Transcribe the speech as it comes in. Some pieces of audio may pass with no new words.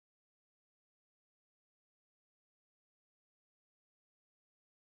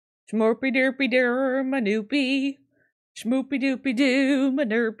Schmoopy derpy der manoopy. Schmoopy doopy doo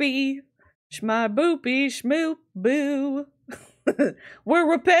manerpy. Schmy boopy schmoop boo. We're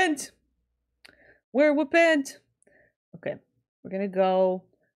repent. We're repent. Okay, we're gonna go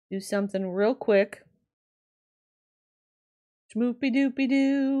do something real quick. Schmoopy doopy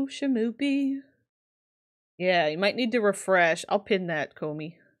doo, shamoopy. Yeah, you might need to refresh. I'll pin that,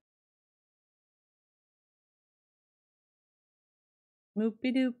 Comey.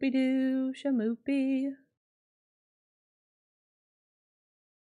 Schmoopy doopy doo, shamoopy.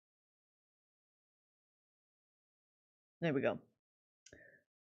 There we go.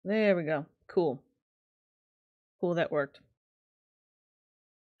 There we go. Cool. Cool, that worked.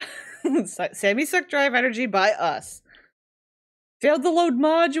 Sammy sucked drive energy by us. Failed the load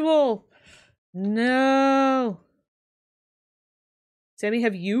module. No. Sammy,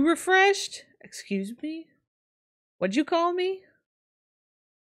 have you refreshed? Excuse me? What'd you call me?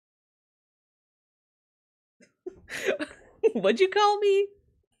 What'd you call me?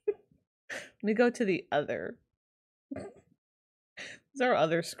 Let me go to the other. This is our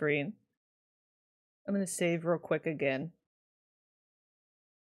other screen. I'm gonna save real quick again.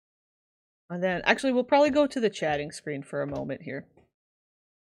 And then, actually, we'll probably go to the chatting screen for a moment here.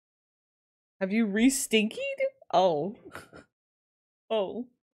 Have you re-stinkied? Oh. Oh.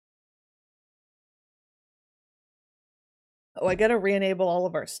 Oh, I gotta re-enable all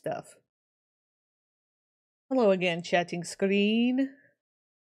of our stuff. Hello again, chatting screen.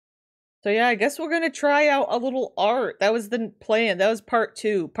 So yeah, I guess we're gonna try out a little art. That was the plan. That was part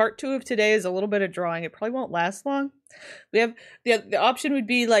 2. Part 2 of today is a little bit of drawing. It probably won't last long. We have the option would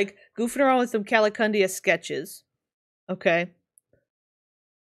be like goofing around with some Calicundia sketches. Okay.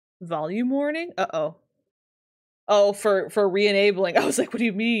 Volume warning? Uh-oh. Oh, for re-enabling. I was like, what do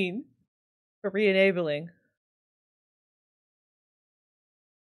you mean? For re-enabling.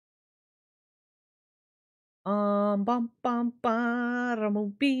 Bum bum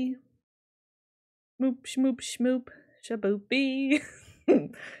baramoopy. Moop shmoop shmoop. Shaboopy.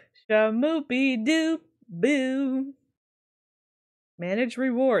 Shamoopy doop boo. Manage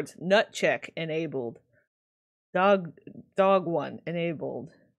rewards. Nut check enabled. Dog 1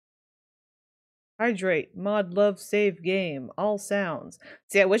 enabled. Hydrate. Mod love save game. All sounds.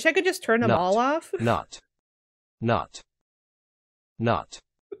 See, I wish I could just turn them all off. Not.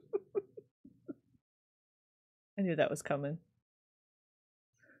 I knew that was coming.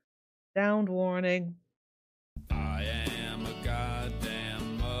 Sound warning. I am a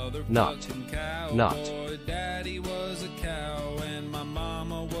goddamn Not. cowboy. Daddy was a cow and my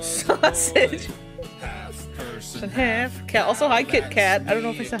mama was Sausage. half person, Half cat. Also, hi, Kit Kat. I don't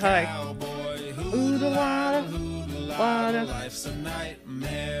know if I said hi. Oodalada. life's a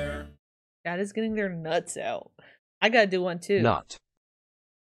nightmare. Cat is getting their nuts out. I gotta do one too. Not.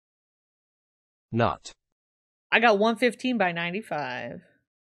 I got 115 by 95.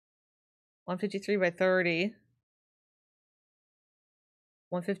 153 by 30.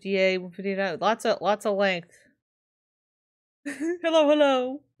 158, 159. Lots of length.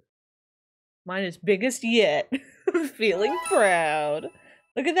 Hello. Mine is biggest yet. Feeling proud.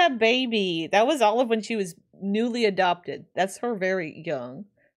 Look at that baby. That was Olive when she was newly adopted. That's her very young.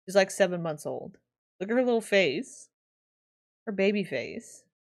 She's like 7 months old. Look at her little face. Her baby face.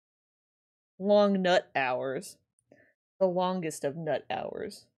 Long nut hours. The longest of nut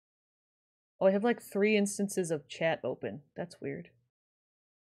hours. Oh, I have like 3 instances of chat open. That's weird.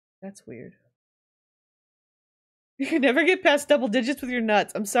 That's weird. You can never get past double digits with your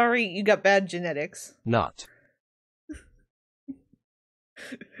nuts. I'm sorry, you got bad genetics. Not.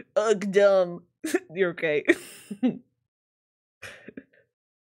 Ugh, dumb. You're okay.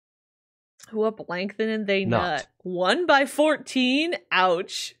 Who up lengthen and they nut? 1 by 14?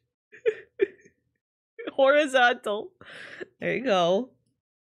 Ouch. Horizontal. There you go.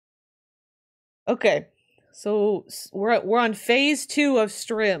 Okay. So we're on phase 2 of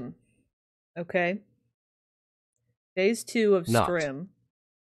Strim. Okay. Phase 2 of Strim.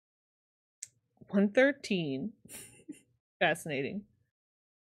 113. Fascinating.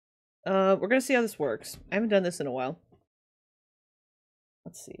 We're gonna see how this works. I haven't done this in a while.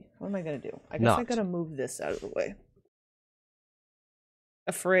 Let's see. What am I gonna do? I guess I gotta move this out of the way.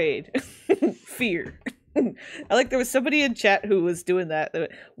 Afraid. Fear. I like there was somebody in chat who was doing that.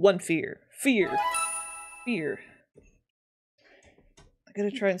 One fear. Fear. I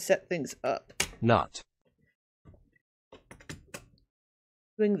gotta try and set things up. Not.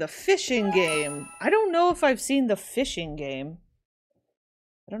 Doing the fishing game. I don't know if I've seen the fishing game.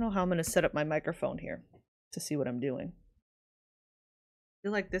 I don't know how I'm gonna set up my microphone here to see what I'm doing. I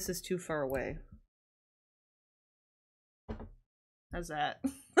feel like this is too far away. How's that?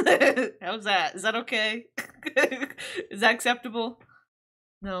 How's that? Is that okay? Is that acceptable?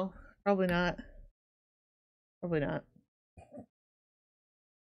 No, probably not. Probably not.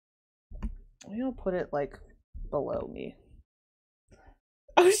 Maybe I'll put it like below me.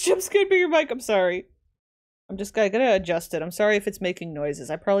 I was jump scared by your mic. I'm sorry. I gotta adjust it. I'm sorry if it's making noises.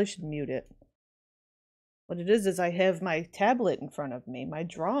 I probably should mute it. What it is I have my tablet in front of me, my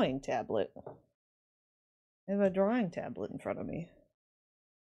drawing tablet. I have a drawing tablet in front of me.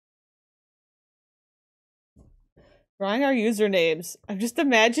 Drawing our usernames. I'm just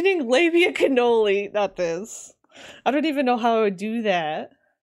imagining labia cannoli, not this. I don't even know how I would do that.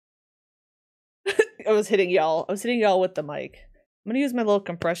 I was hitting y'all. I was hitting y'all with the mic. I'm gonna use my little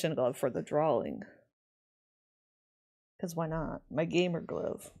compression glove for the drawing. Because why not? My gamer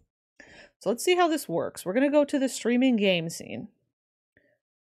glove. So let's see how this works. We're gonna go to the streaming game scene.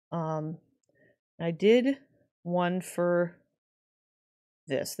 I did one for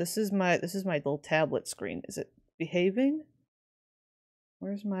this. This is my little tablet screen. Is it behaving?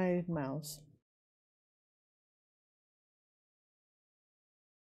 Where's my mouse?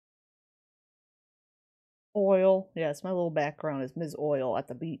 Oil. Yes, my little background is Ms. Oil at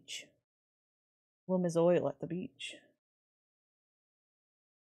the beach. Little Ms. Oil at the beach.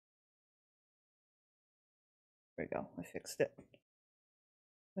 There we go. I fixed it.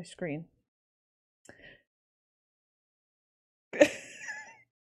 My screen.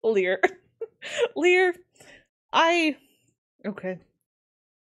 Lear. Lear. Okay.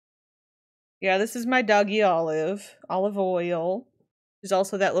 Yeah, this is my doggy Olive. Olive Oil. There's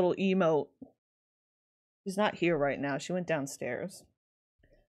also that little emote. She's not here right now. She went downstairs.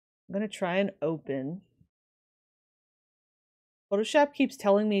 I'm gonna try and open. Photoshop keeps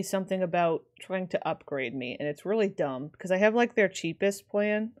telling me something about trying to upgrade me, and it's really dumb, because I have, like, their cheapest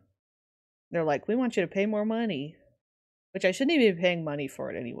plan. They're like, we want you to pay more money. Which I shouldn't even be paying money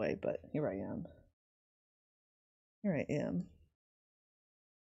for it anyway, but here I am. Here I am.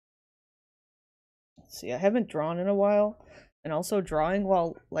 Let's see, I haven't drawn in a while, and also drawing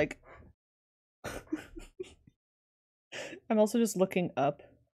while, like... I'm also just looking up.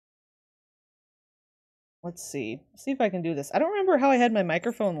 Let's see. See if I can do this. I don't remember how I had my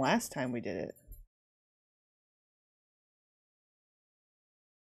microphone last time we did it.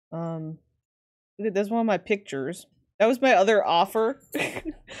 Look at this one of my pictures. That was my other offer.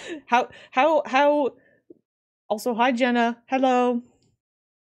 How also, hi Jenna. Hello.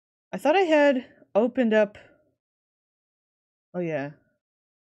 I thought I had opened up. Oh yeah.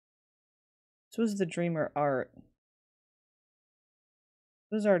 This was the Dreamer art.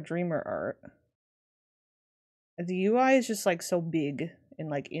 This was our Dreamer art. The UI is just like so big and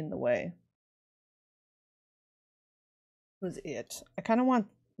like in the way. That was it. I kind of want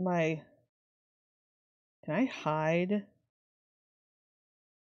my... Can I hide?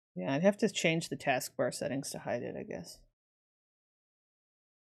 Yeah, I'd have to change the taskbar settings to hide it, I guess.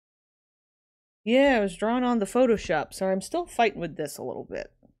 Yeah, I was drawn on the Photoshop. Sorry, I'm still fighting with this a little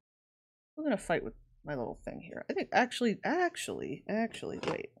bit. I'm gonna fight with my little thing here. I think actually, wait. I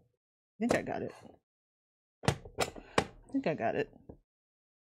think I got it.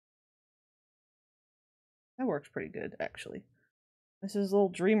 That works pretty good, actually. This is a little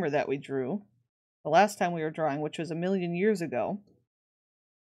Dreamer that we drew. The last time we were drawing, which was 1,000,000 years ago.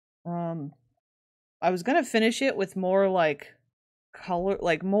 I was gonna finish it with more, like, color,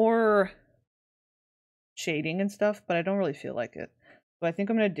 like, more shading and stuff, but I don't really feel like it. What I think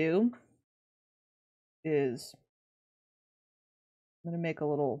I'm gonna do is I'm gonna make a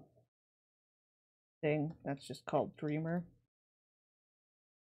little thing that's just called Dreamer.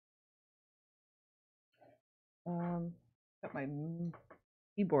 Got my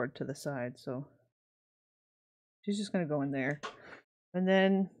keyboard to the side, so she's just gonna go in there. And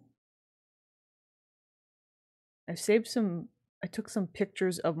then I took some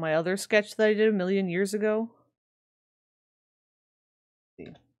pictures of my other sketch that I did 1,000,000 years ago.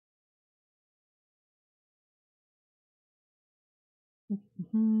 Let's see.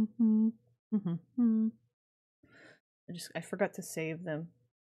 I forgot to save them.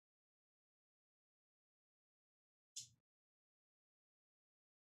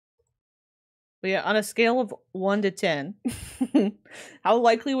 But yeah, on a scale of 1 to 10, how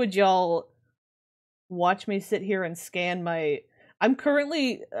likely would y'all watch me sit here and scan my... I'm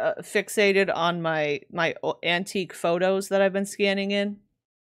currently fixated on my antique photos that I've been scanning in.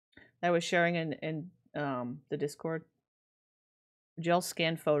 That I was sharing in the Discord. Would y'all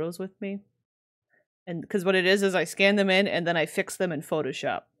scan photos with me? And because what it is I scan them in and then I fix them in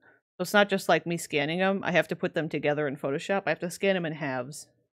Photoshop. So it's not just like me scanning them. I have to put them together in Photoshop. I have to scan them in halves.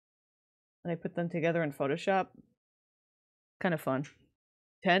 And I put them together in Photoshop. Kind of fun.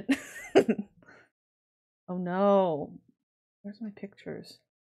 10? Oh no. Where's my pictures?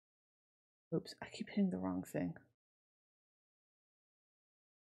 Oops, I keep hitting the wrong thing.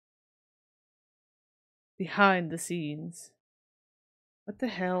 Behind the scenes. What the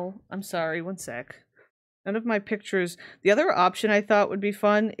hell? I'm sorry, one sec. None of my pictures. The other option I thought would be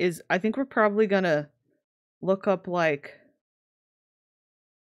fun is I think we're probably gonna look up like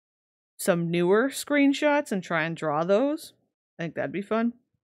some newer screenshots and try and draw those. I think that'd be fun.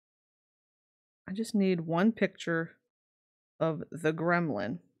 I just need one picture of the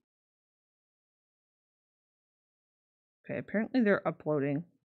gremlin. Okay, apparently they're uploading.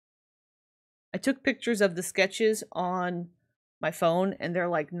 I took pictures of the sketches on my phone and they're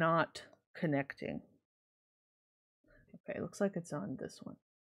like not connecting. Okay, looks like it's on this one.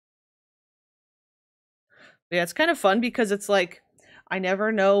 But yeah, it's kind of fun because it's like I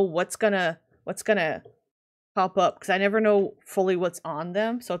never know what's gonna pop up because I never know fully what's on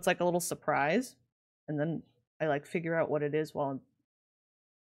them, so it's like a little surprise, and then I like figure out what it is while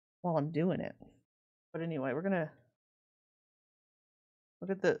I'm doing it. But anyway, we're gonna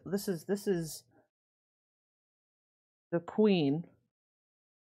look at this is the queen,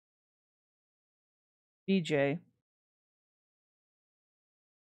 BJ.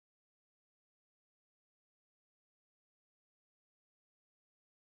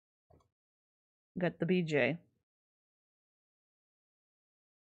 Got the BJ.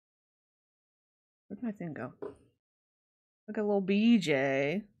 Where'd my thing go? Look at little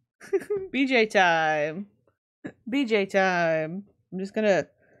BJ. BJ time. BJ time. I'm just gonna.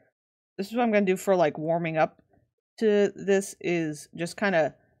 This is what I'm gonna do for like warming up to this is just kind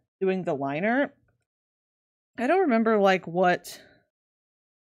of doing the liner. I don't remember like what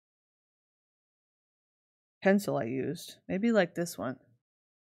pencil I used. Maybe like this one.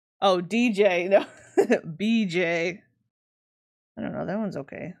 Oh, DJ. No. BJ. I don't know. That one's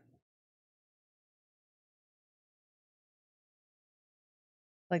okay.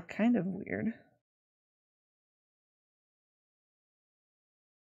 Like kind of weird.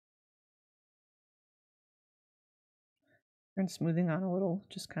 Turn smoothing on a little.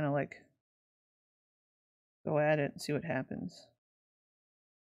 Just kind of like go at it and see what happens.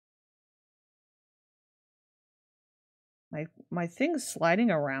 My thing's sliding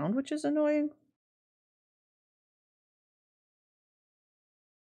around, which is annoying.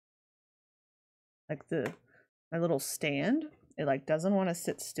 Like my little stand, it like doesn't want to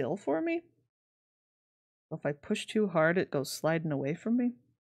sit still for me. So if I push too hard, it goes sliding away from me.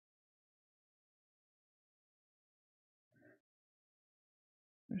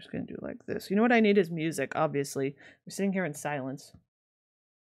 I'm just gonna do it like this. You know what I need is music, obviously. We're sitting here in silence.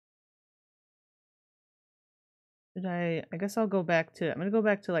 I guess I'll go back to, I'm gonna go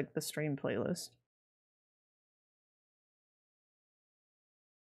back to like the stream playlist.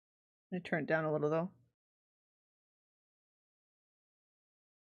 I turn it down a little though.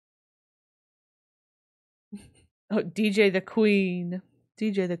 Oh, DJ the Queen.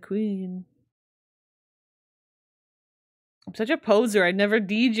 DJ the Queen. I'm such a poser. I never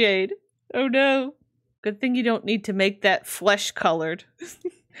DJ'd. Oh no. Good thing you don't need to make that flesh colored.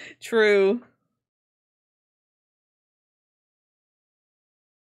 True.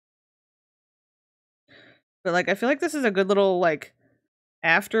 But like I feel like this is a good little like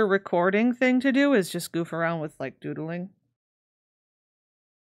after recording thing to do is just goof around with like doodling.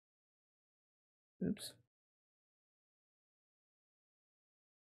 Oops.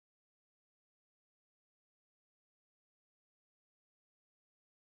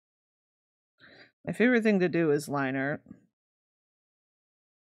 My favorite thing to do is line art.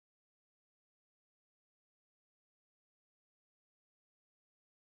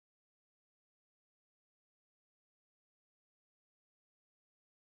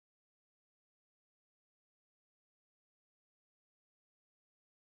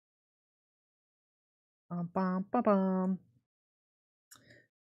 Bum, bum, bum.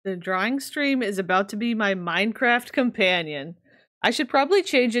 The drawing stream is about to be my Minecraft companion. I should probably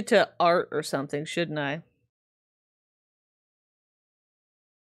change it to art or something, shouldn't I?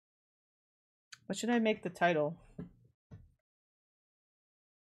 What should I make the title?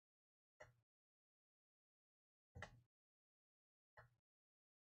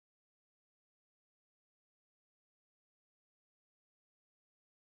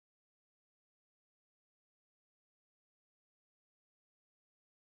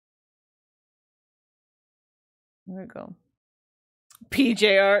 There we go.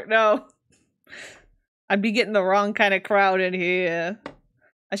 PJ art, no. I'd be getting the wrong kind of crowd in here.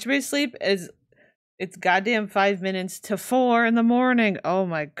 I should be asleep as it's goddamn 5 minutes to 4 in the morning. Oh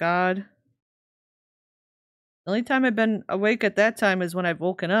my god. The only time I've been awake at that time is when I've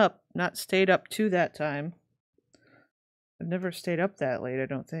woken up, not stayed up to that time. I've never stayed up that late, I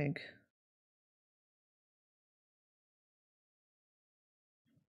don't think.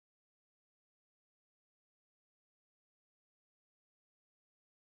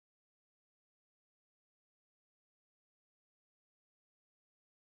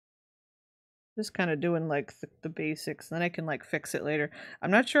 Just kind of doing like the basics, then I can like fix it later.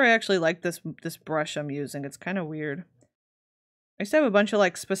 I'm not sure I actually like this brush I'm using. It's kind of weird. I used to have a bunch of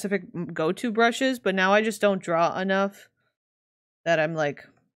like specific go-to brushes, but now I just don't draw enough that I'm like,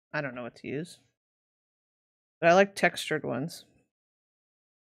 I don't know what to use. But I like textured ones.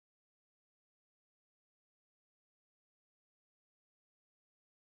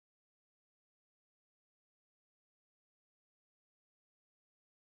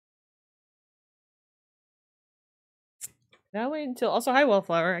 Now wait until also hi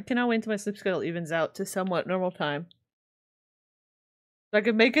Wallflower. I cannot wait until my sleep schedule evens out to somewhat normal time. So I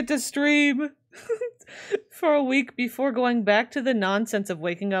can make it to stream for a week before going back to the nonsense of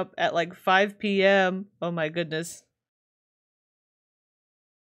waking up at like 5 p.m. Oh my goodness.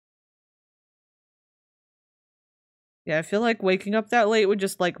 Yeah, I feel like waking up that late would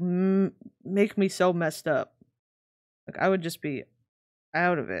just like make me so messed up. Like I would just be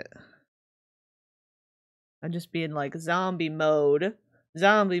out of it. I'd just be in like zombie mode.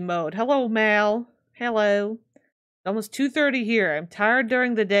 Zombie mode. Hello, Mal. Hello. It's almost 2:30 here. I'm tired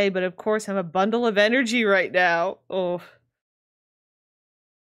during the day, but of course I'm a bundle of energy right now. Oh.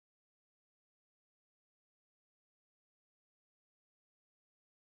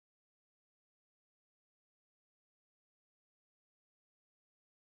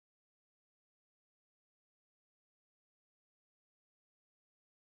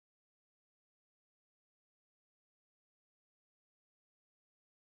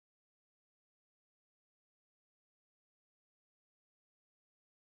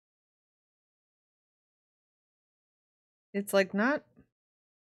 It's like not.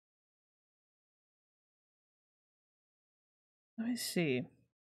 Let me see.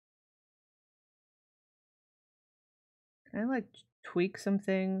 Can I like tweak some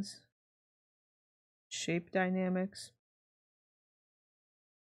things? Shape dynamics.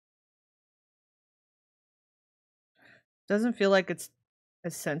 Doesn't feel like it's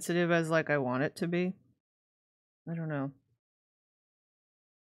as sensitive as like I want it to be. I don't know.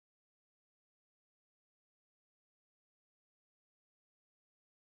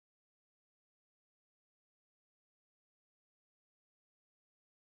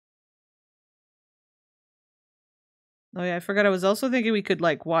 Oh yeah, I forgot I was also thinking we could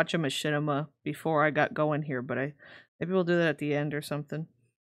like watch a machinima before I got going here, but maybe we'll do that at the end or something.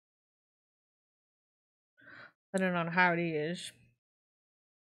 I don't know how it is.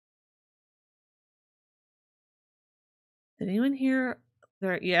 Did anyone hear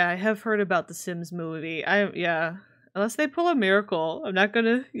there? Yeah, I have heard about the Sims movie. Yeah. Unless they pull a miracle. I'm not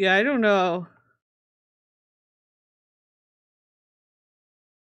gonna yeah, I don't know.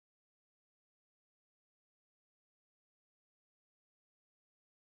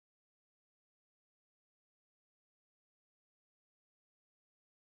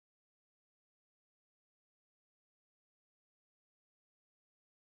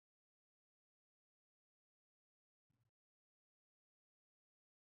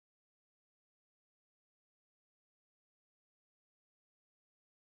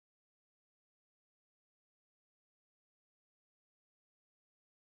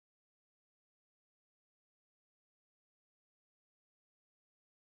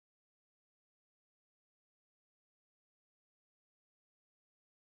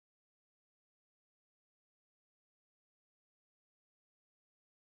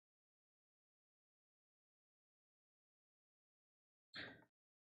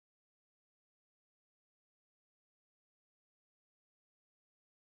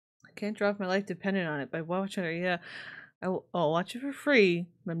 I can't draw if my life depended on it by watching it. Yeah. I'll watch it for free.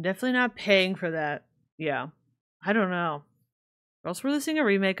 I'm definitely not paying for that. Yeah. I don't know. We're also releasing a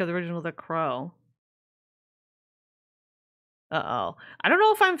remake of the original The Crow. Uh-oh. I don't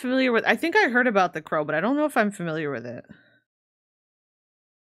know if I'm familiar with I think I heard about The Crow, but I don't know if I'm familiar with it.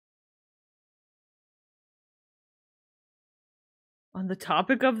 On the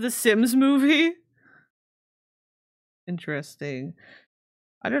topic of the Sims movie? Interesting.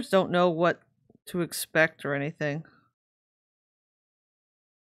 I just don't know what to expect or anything.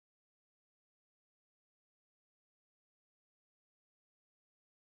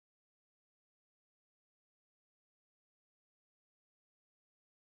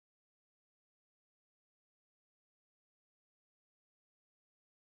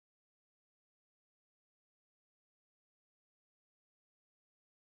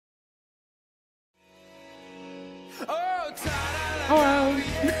 Hello.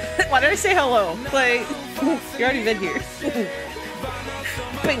 Why did I say hello? Like, you already been here.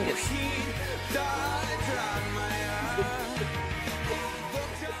 Bingus.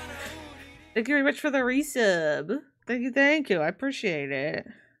 Thank you very much for the resub. Thank you. I appreciate it.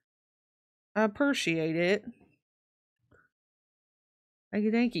 I appreciate it.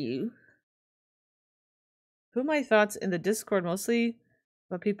 Thank you. Who are my thoughts in the Discord mostly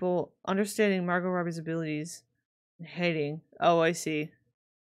about people understanding Margot Robbie's abilities and hating. Oh, I see.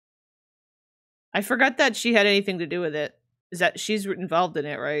 I forgot that she had anything to do with it. Is that she's involved in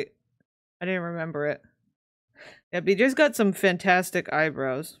it, right? I didn't remember it. Yeah, BJ's got some fantastic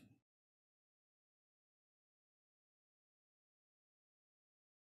eyebrows.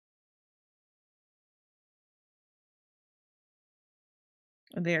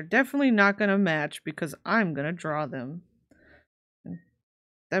 And they are definitely not going to match because I'm going to draw them.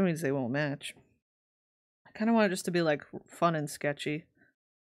 That means they won't match. I kind of want it just to be like fun and sketchy.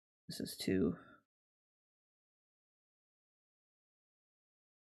 This is too...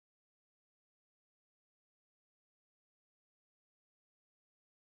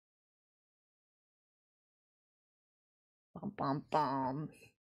 Bum, bum, bum.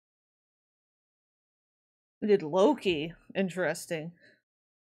 We did Loki. Interesting.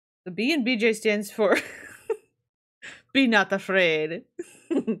 The B in BJ stands for Be Not Afraid.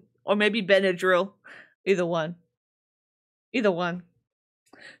 Or maybe Benadryl. Either one. Either one.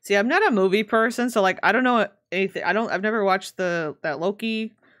 See, I'm not a movie person, so like I don't know anything. I've never watched that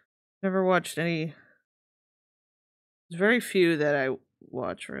Loki. Never watched any. There's very few that I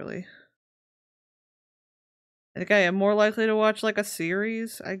watch really. I think I am more likely to watch like a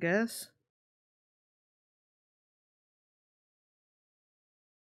series, I guess.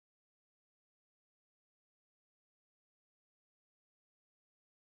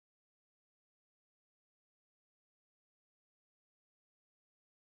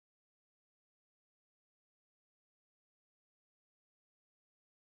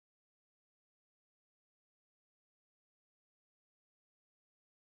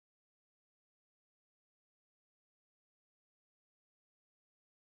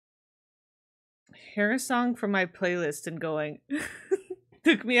 Hear a song from my playlist and going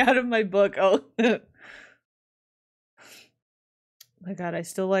took me out of my book. Oh my god, I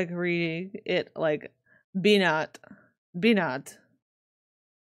still like reading it like Binat. Binat.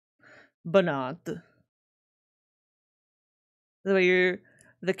 Banat. The way you're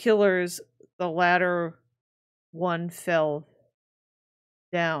the killers, the latter one fell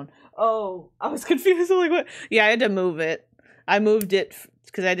down. Oh, I was confused. I'm like, what? Yeah, I had to move it. I moved it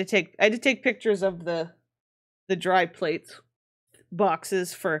because I had to take pictures of the dry plates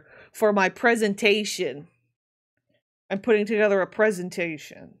boxes for my presentation. I'm putting together a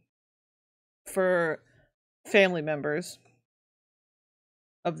presentation for family members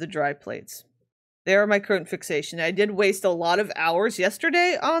of the dry plates. They are my current fixation. I did waste a lot of hours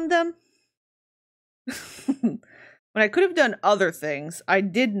yesterday on them. When I could have done other things, I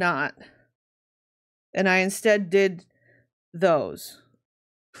did not. And I instead did those.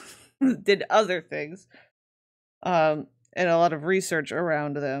 Did other things. And a lot of research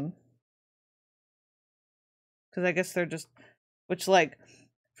around them. Because I guess they're just... Which, like...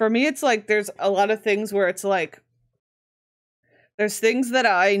 For me, it's like there's a lot of things where it's like... There's things that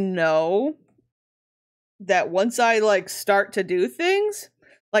I know that once I, like, start to do things...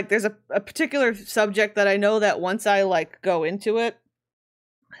 Like, there's a particular subject that I know that once I, like, go into it,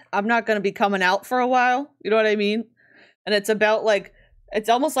 I'm not going to be coming out for a while. You know what I mean? And it's about, like, it's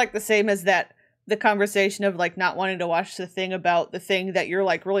almost like the same as that, the conversation of, like, not wanting to watch the thing about the thing that you're,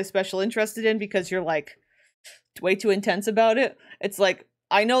 like, really special interested in because you're, like, way too intense about it. It's like,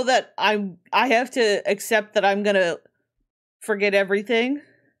 I know that I have to accept that I'm going to forget everything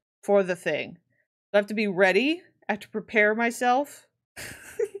for the thing. I have to be ready. I have to prepare myself.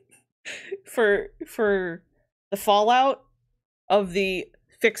 for the fallout of the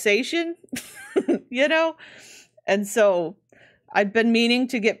fixation, you know? And so I've been meaning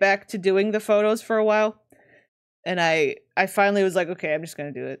to get back to doing the photos for a while. And I finally was like, okay, I'm just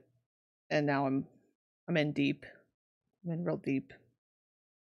going to do it. And now I'm in deep. I'm in real deep.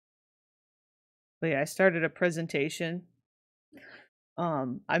 But yeah, I started a presentation.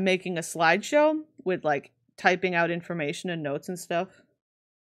 I'm making a slideshow with like typing out information and notes and stuff.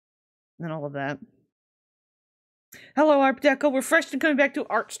 And all of that. Hello, Art Deco. Refreshed and coming back to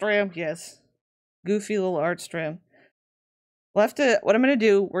Artstram. Yes. Goofy little Artstram. We'll have to, what I'm going to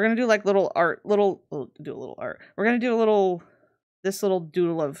do, we're going to do like little art, we'll do a little art. We're going to do a little, this little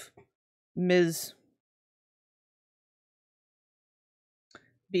doodle of Ms.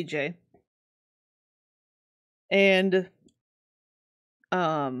 BJ. And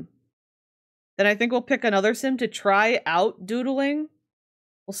Um, then I think we'll pick another sim to try out doodling.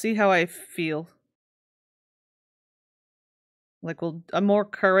 We'll see how I feel. Like a more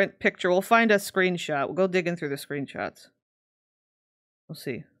current picture. We'll find a screenshot. We'll go digging through the screenshots. We'll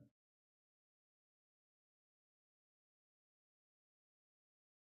see.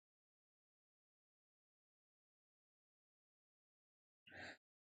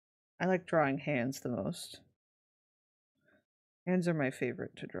 I like drawing hands the most. Hands are my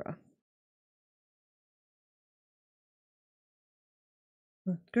favorite to draw.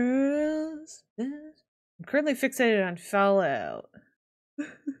 Girls, I'm currently fixated on Fallout.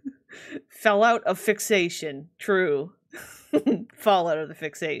 Fallout of fixation. True. Fallout of the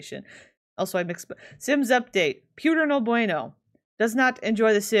fixation. Also, I mixed Sims update. Pewter no bueno. Does not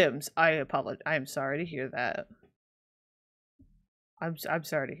enjoy The Sims. I apologize. I am sorry to hear that. I'm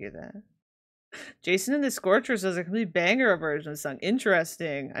sorry to hear that. Jason and the Scorcher says a complete banger version of the song.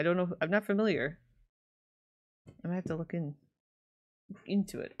 Interesting. I don't know. I'm not familiar. I might have to look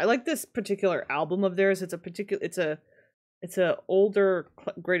into it. I like this particular album of theirs. It's a older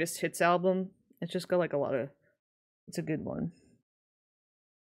greatest hits album. It's just got like a lot of. It's a good one.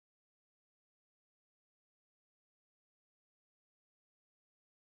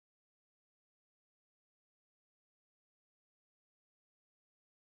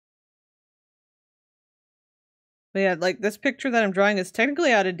 But yeah, like this picture that I'm drawing is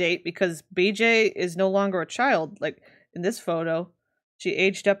technically out of date because BJ is no longer a child. Like in this photo, she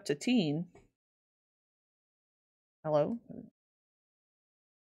aged up to teen. Hello? I'm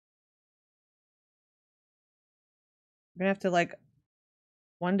gonna have to like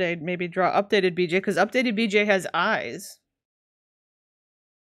one day maybe draw updated BJ because updated BJ has eyes.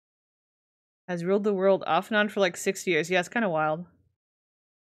 Has ruled the world off and on for like 6 years. Yeah, it's kind of wild.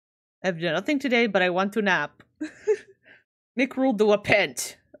 I've done nothing today, but I want to nap. Nick ruled the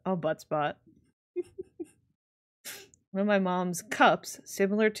wapent. Oh, butt spot. One of my mom's cups,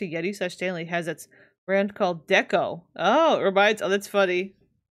 similar to Yeti/Stanley, has its brand called Deco. Oh, it reminds. Oh, that's funny.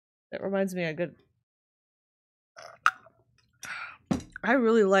 That reminds me. I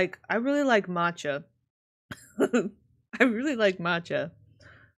really like matcha. I really like matcha.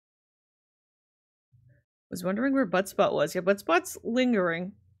 Was wondering where Buttspot was. Yeah, Buttspot's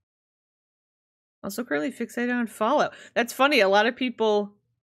lingering. Also currently fixated on Fallout. That's funny. A lot of people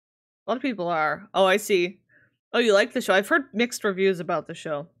are. Oh, I see. Oh, you like the show? I've heard mixed reviews about the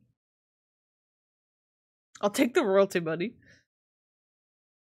show. I'll take the royalty money.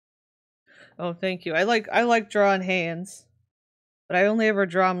 Oh, thank you. I like drawing hands, but I only ever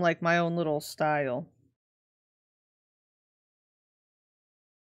draw them like my own little style.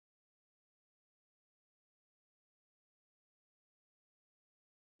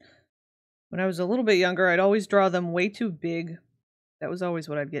 When I was a little bit younger, I'd always draw them way too big. That was always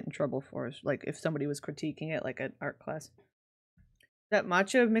what I'd get in trouble for, is like if somebody was critiquing it, like an art class. That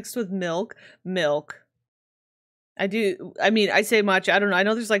matcha mixed with milk. Milk. I say matcha. I don't know. I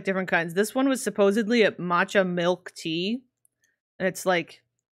know there's like different kinds. This one was supposedly a matcha milk tea. And it's like,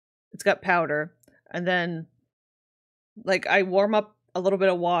 it's got powder. And then, like, I warm up a little bit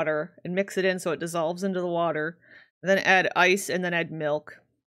of water and mix it in so it dissolves into the water. And then add ice and then add milk.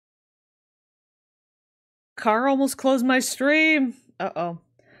 Car almost closed my stream. Uh-oh.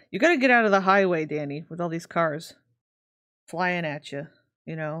 You gotta get out of the highway, Danny, with all these cars flying at you,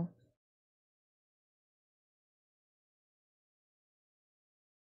 you know?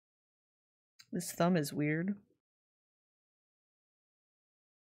 This thumb is weird.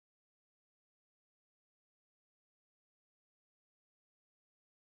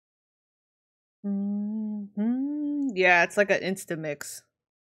 Yeah, it's like an Insta mix.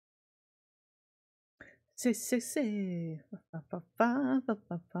 Say. I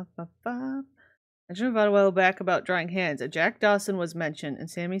dreamed about a while back about drawing hands. A Jack Dawson was mentioned, and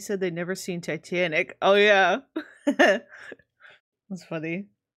Sammy said they'd never seen Titanic. Oh yeah. That's funny.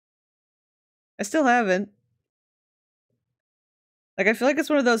 I still haven't. Like, I feel like it's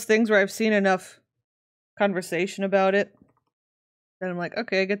one of those things where I've seen enough conversation about it that I'm like,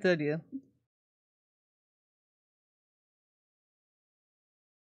 okay, I get the idea.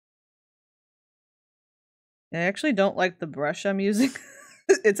 I actually don't like the brush I'm using.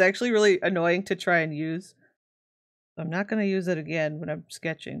 It's actually really annoying to try and use. So I'm not going to use it again when I'm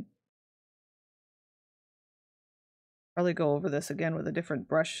sketching. Probably go over this again with a different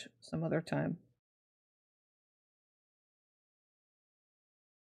brush some other time.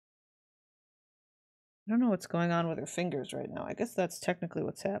 I don't know what's going on with her fingers right now. I guess that's technically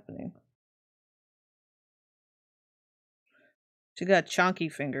what's happening. She got chonky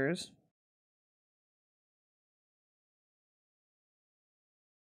fingers.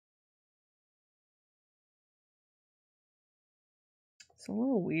 It's a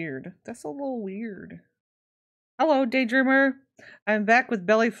little weird. That's a little weird. Hello, Daydreamer. I'm back with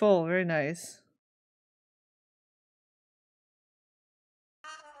belly full. Very nice.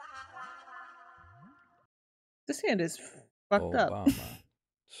 This hand is fucked up. Obama.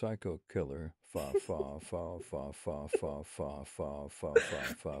 Psycho killer. Fa fa fa fa fa fa fa fa fa fa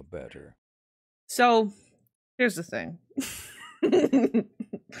fa better. So, here's the thing.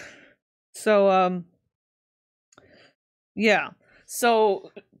 So, yeah.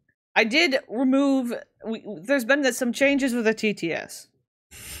 So, I did remove... there's been some changes with the TTS.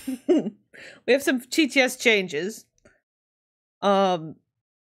 We have some TTS changes. That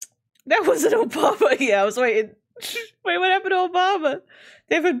wasn't Obama. Yeah, I was waiting. Wait, what happened to Obama?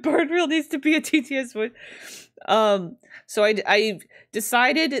 David Byrne needs to be a TTS voice. So I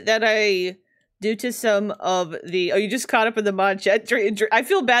decided that due to some of the... oh, you just caught up in the mod chat. I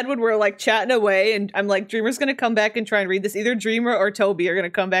feel bad when we're like chatting away and I'm like, Dreamer's gonna come back and try and read this. Either Dreamer or Toby are gonna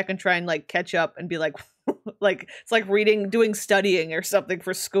come back and try and like catch up and be like, like, it's like doing studying or something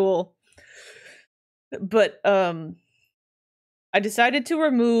for school. But, I decided to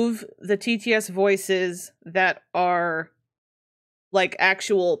remove the TTS voices that are like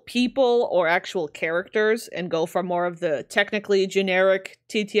actual people or actual characters and go for more of the technically generic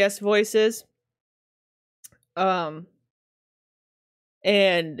TTS voices.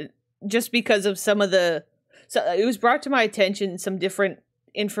 And just because of some of so it was brought to my attention some different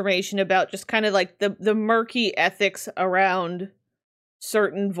information about just kind of like the murky ethics around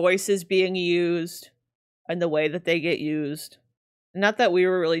certain voices being used and the way that they get used. Not that we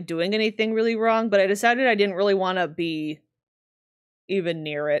were really doing anything really wrong, but I decided I didn't really want to be even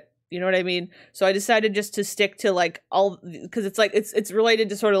near it. You know what I mean? So I decided just to stick to like because it's like it's related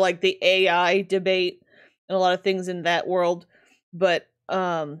to sort of like the AI debate and a lot of things in that world. But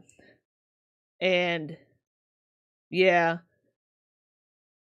and yeah.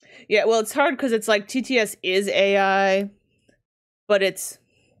 Yeah, well, it's hard because it's like TTS is AI, but it's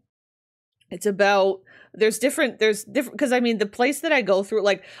about there's different because I mean the place that I go through,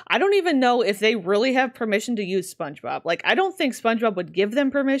 like, I don't even know if they really have permission to use SpongeBob. Like, I don't think SpongeBob would give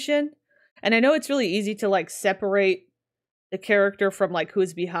them permission. And I know it's really easy to like separate the character from like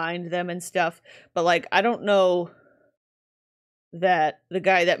who's behind them and stuff, but like I don't know that the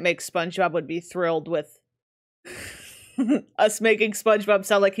guy that makes SpongeBob would be thrilled with us making SpongeBob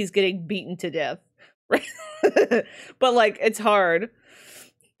sound like he's getting beaten to death. Right? But like it's hard.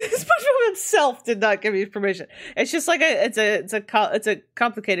 SpongeBob himself did not give me permission. It's just like it's a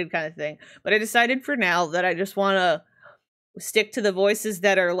complicated kind of thing. But I decided for now that I just want to stick to the voices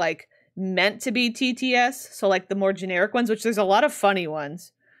that are like meant to be TTS. So like the more generic ones, which there's a lot of funny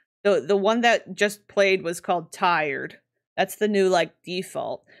ones. The one that just played was called Tired. That's the new like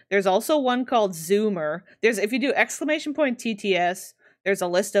default. There's also one called Zoomer. If you do !TTS, there's a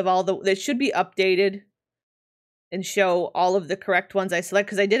list of they should be updated and show all of the correct ones I select,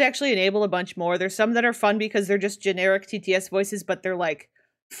 because I did actually enable a bunch more. There's some that are fun because they're just generic TTS voices, but they're like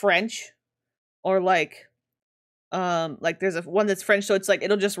French, or like there's one that's French, so it's like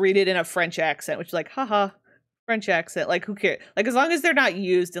it'll just read it in a French accent, which is like, haha, French accent. Like, who cares? Like, as long as they're not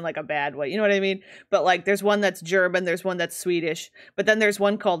used in like a bad way, you know what I mean? But like, there's one that's German, there's one that's Swedish, but then there's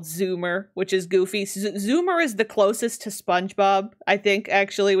one called Zoomer, which is goofy. Zoomer is the closest to SpongeBob, I think,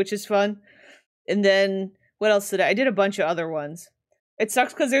 actually, which is fun. And then what else did I did a bunch of other ones. It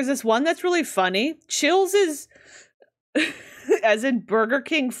sucks because there's this one that's really funny. Chills is as in Burger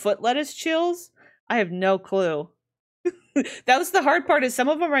King foot lettuce chills. I have no clue. That was the hard part, is some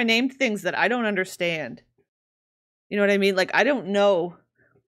of them are named things that I don't understand. You know what I mean? Like, I don't know.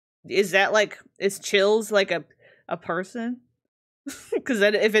 Is Chills like a person? Because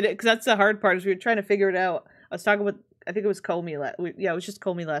that's the hard part, is we were trying to figure it out. I was talking with, I think it was Comey it was just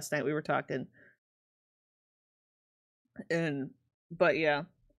Comey last night we were talking. But yeah.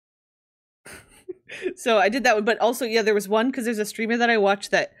 So I did that one, but also, yeah, there was one, because there's a streamer that I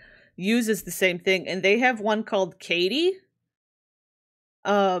watched that uses the same thing, and they have one called Katie.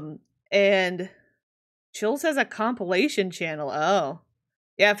 And Chills has a compilation channel. Oh.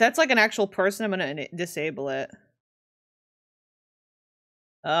 Yeah, if that's like an actual person, I'm gonna disable it.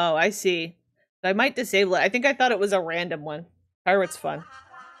 Oh, I see. I might disable it. I think I thought it was a random one. Pirate's fun.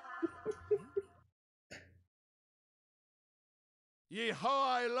 Yeehaw,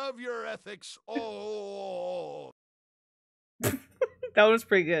 I love your ethics. Oh. That was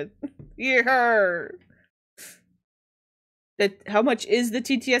pretty good. Yeehaw. How much is the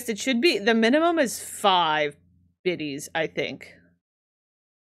TTS? It should be, the minimum is 5 biddies, I think.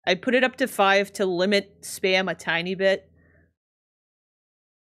 I put it up to 5 to limit spam a tiny bit.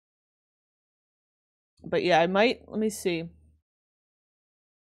 But yeah, I might, let me see.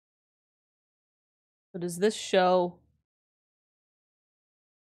 So does this show?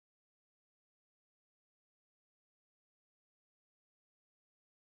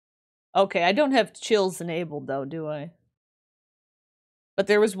 Okay, I don't have chills enabled though, do I? But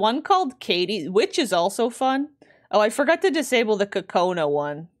there was one called Katie, which is also fun. Oh, I forgot to disable the Kokona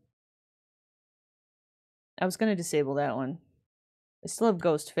one. I was gonna disable that one. I still have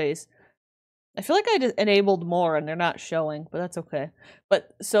Ghost Face. I feel like I enabled more and they're not showing, but that's okay.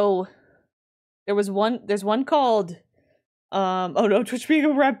 But so there's one called oh no, Twitch being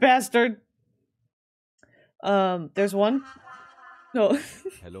a rat bastard. There's one. No.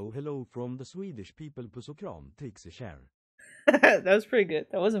 Hello from the Swedish people. Puss och kram, Trixie Share. That was pretty good.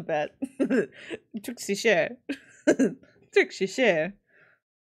 That wasn't bad. Trixie Share. Trixie Share.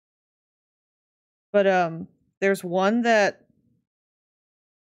 But there's one that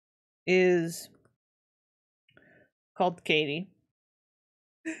is called Katie.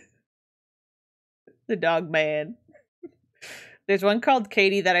 The dog man. There's one called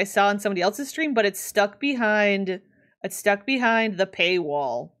Katie that I saw on somebody else's stream, but it's stuck behind the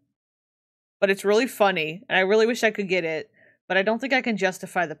paywall. But it's really funny, and I really wish I could get it, but I don't think I can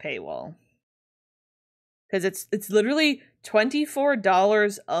justify the paywall. Cuz it's literally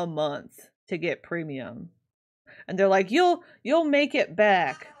 $24 a month to get premium. And they're like, "You'll make it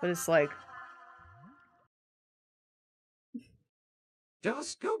back." But it's like,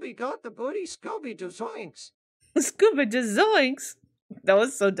 Just Scooby got the booty, Scooby do zoinks. Scuba de zoinks. That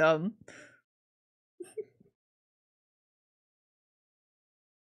was so dumb.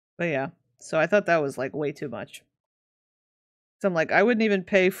 But yeah, so I thought that was like way too much. So I'm like, I wouldn't even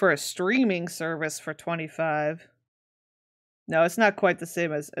pay for a streaming service for $25. No, it's not quite the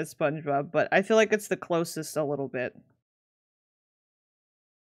same as SpongeBob, but I feel like it's the closest a little bit.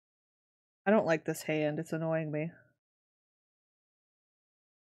 I don't like this hand, it's annoying me.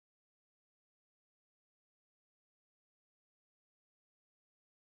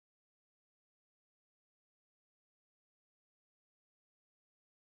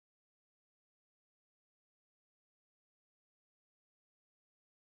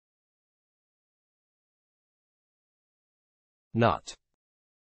 Not.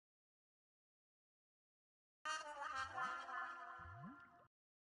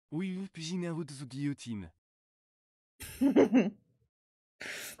 Oui, puis en route sous guillotine.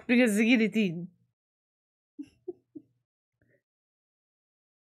 Because the guillotine.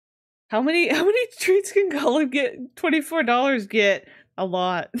 How many treats can Colin get? $24 get a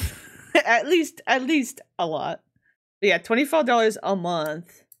lot. at least a lot. But yeah, $24 a month.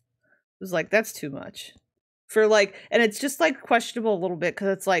 It was like, that's too much. For like, and it's just like questionable a little bit because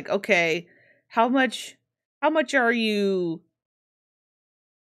it's like, okay, how much are you,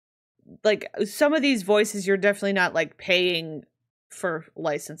 like, some of these voices you're definitely not like paying for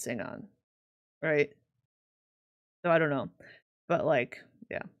licensing on, right? So I don't know, but like,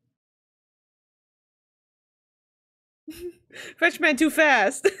 yeah. Frenchman too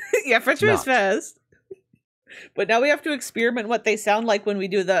fast. Yeah, Frenchman's fast. But now we have to experiment what they sound like when we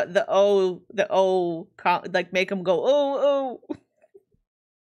do the O, like make them go oh.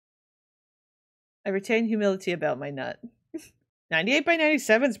 I retain humility about my nut. 98 by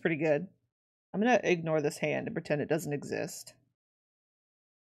 97 is pretty good. I'm gonna ignore this hand and pretend it doesn't exist.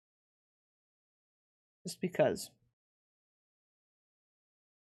 Just because.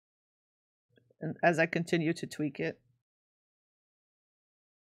 And as I continue to tweak it.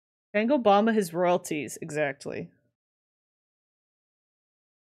 Tango Obama his royalties, exactly.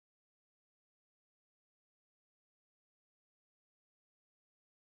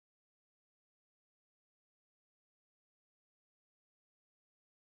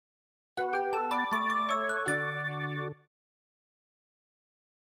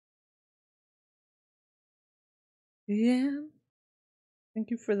 Yeah.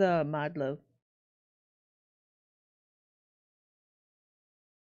 Thank you for the mod love.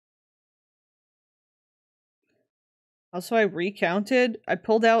 Also, I recounted. I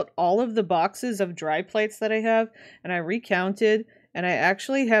pulled out all of the boxes of dry plates that I have, and I recounted, and I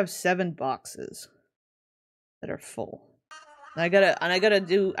actually have 7 boxes that are full. And I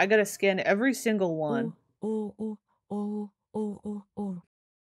gotta scan every single one. Oh.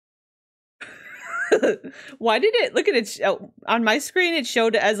 Why did it, look at it, on my screen it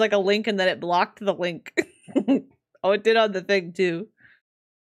showed it as like a link and then it blocked the link. Oh, it did on the thing too.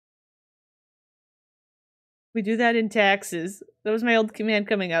 We do that in taxes. That was my old command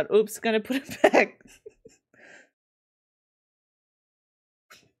coming out. Oops, gonna put it back.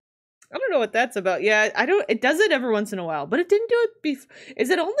 I don't know what that's about. Yeah, it does it every once in a while, but it didn't do it is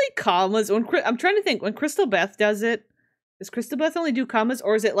it only commas? I'm trying to think, when Crystal Beth does it, Does Crystal Beth only do commas,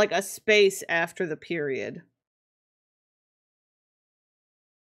 or is it like a space after the period?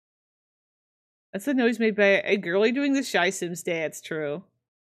 That's the noise made by a girlie doing the Shy Sims dance, true.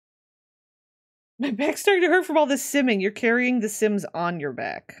 My back's starting to hurt from all this simming. You're carrying the Sims on your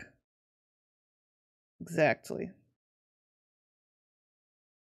back. Exactly.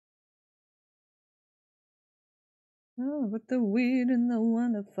 Oh, with the weird and the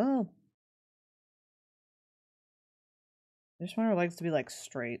wonderful. I just want our legs to be like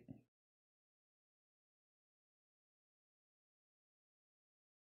straight.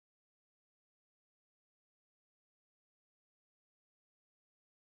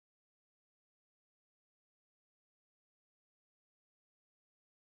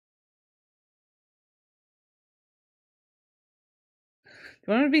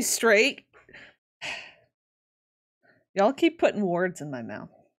 Do you want to be straight? Y'all keep putting words in my mouth.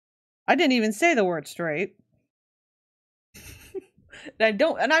 I didn't even say the word straight. And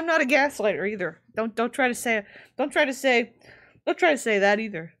I'm not a gaslighter either. Don't try to say that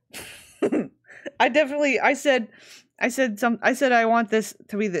either. I said I want this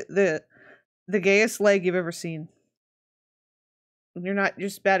to be the gayest leg you've ever seen. You're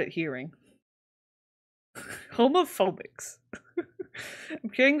just bad at hearing. Homophobics. I'm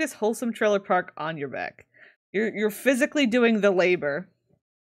carrying this wholesome trailer park on your back. You're physically doing the labor.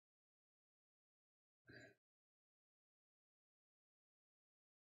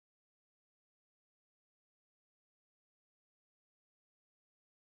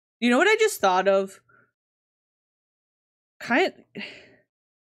 You know what I just thought of?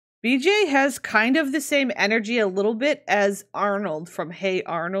 BJ has kind of the same energy a little bit as Arnold from Hey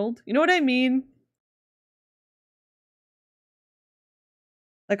Arnold. You know what I mean?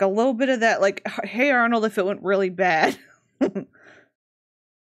 Like a little bit of that, like Hey Arnold if it went really bad.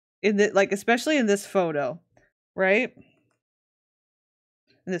 Especially in this photo, right?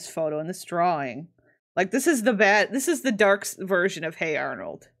 In this photo, in this drawing. Like this is the dark version of Hey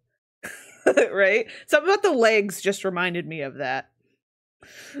Arnold. Right? Something about the legs just reminded me of that.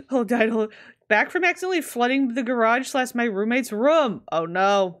 Oh, died. Back from accidentally flooding the garage / my roommate's room. Oh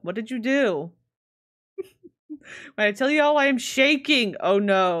no, what did you do? When I tell you all I am shaking. Oh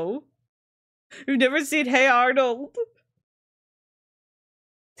no. You've never seen Hey Arnold.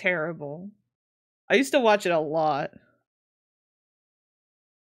 Terrible. I used to watch it a lot.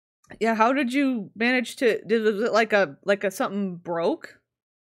 Yeah, how did you manage was it like a something broke?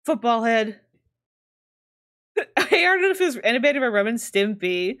 Football head. Hey Arnold was animated by Ren and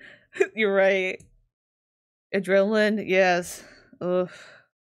Stimpy. You're right. Adrenaline, yes. Ugh.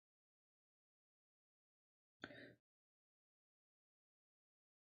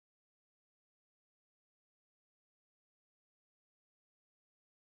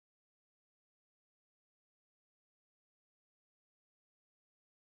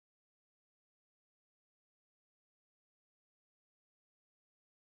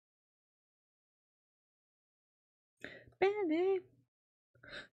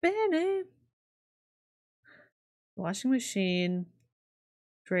 Benny. Washing machine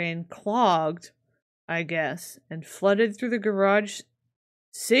drain clogged, I guess, and flooded through the garage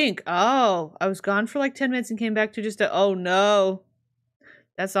sink. Oh, I was gone for like 10 minutes and came back to just oh no.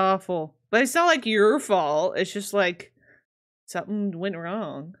 That's awful. But it's not like your fault. It's just like something went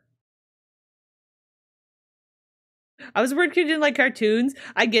wrong. I was a weird kid who didn't like cartoons.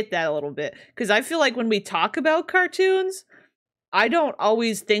 I get that a little bit. Because I feel like when we talk about cartoons, I don't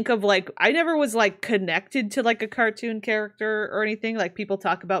always think of like, I never was like connected to like a cartoon character or anything. Like people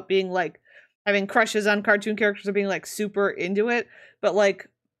talk about being like, having crushes on cartoon characters or being like super into it. But like,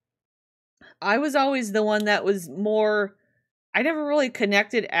 I was always the one that was more, I never really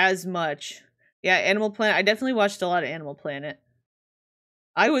connected as much. Yeah, Animal Planet. I definitely watched a lot of Animal Planet.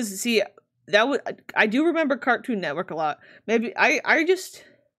 I do remember Cartoon Network a lot. Maybe I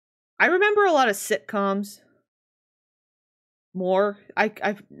remember a lot of sitcoms more. I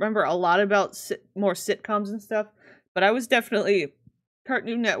remember a lot about more sitcoms and stuff, but I was definitely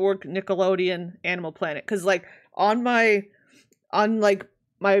Cartoon Network, Nickelodeon, Animal Planet, because like on the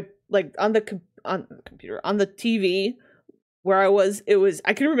computer, on the TV where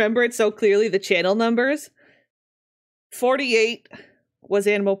I can remember it so clearly, the channel numbers. 48 was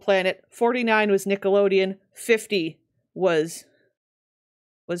Animal Planet, 49 was Nickelodeon, 50 was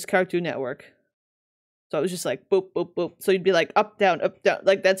Cartoon Network. So it was just like boop, boop, boop. So you'd be like up, down,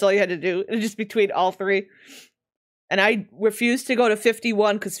 like that's all you had to do. And just between all three. And I refused to go to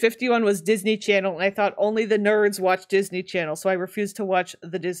 51 because 51 was Disney Channel, and I thought only the nerds watch Disney Channel, so I refused to watch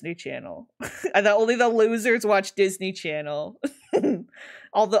the Disney Channel. I thought only the losers watch Disney Channel.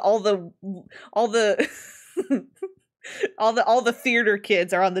 all the All the theater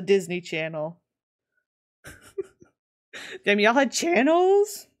kids are on the Disney Channel. Damn, y'all had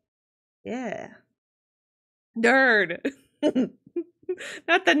channels? Yeah. Nerd.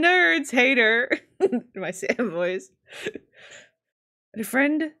 Not the nerds, hater. My Sam voice. A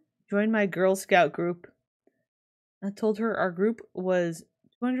friend joined my Girl Scout group. I told her our group was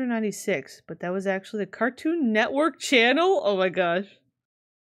 296, but that was actually the Cartoon Network channel? Oh my gosh.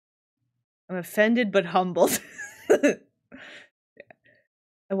 I'm offended but humbled. I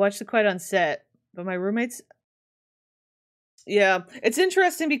watched The Quiet on Set, but my roommates... Yeah, it's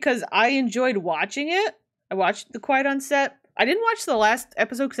interesting because I enjoyed watching it. I watched The Quiet on Set. I didn't watch the last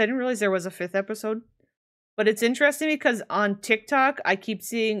episode because I didn't realize there was a 5th episode. But it's interesting because on TikTok, I've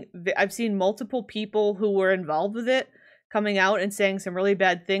seen multiple people who were involved with it coming out and saying some really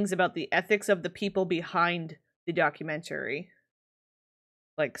bad things about the ethics of the people behind the documentary.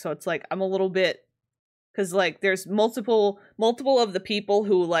 Like, so it's like, I'm a little bit, because like there's multiple of the people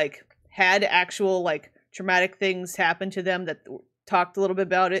who like had actual like traumatic things happen to them that talked a little bit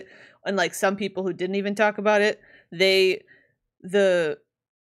about it, and like some people who didn't even talk about it. The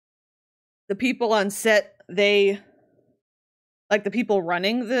people on set, like the people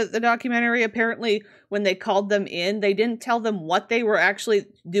running the documentary, apparently when they called them in, they didn't tell them what they were actually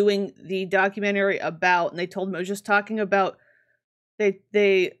doing the documentary about, and they told them it was just talking about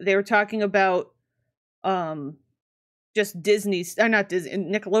they were talking about just Disney, or not Disney,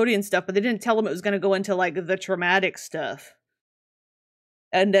 Nickelodeon stuff, but they didn't tell them it was going to go into like the traumatic stuff.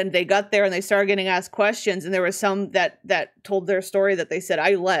 And then they got there and they started getting asked questions, and there was some that told their story that they said,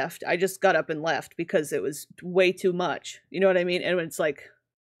 I left. I just got up and left because it was way too much. You know what I mean? And it's like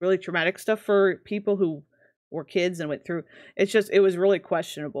really traumatic stuff for people who were kids and went through. It was really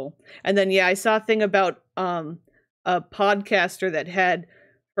questionable. And then, yeah, I saw a thing about a podcaster that had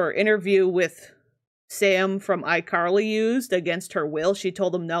her interview with Sam from iCarly used against her will. She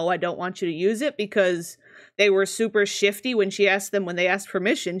told him, no, I don't want you to use it, because they were super shifty when they asked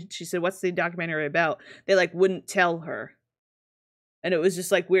permission. She said, what's the documentary about? They like wouldn't tell her. And it was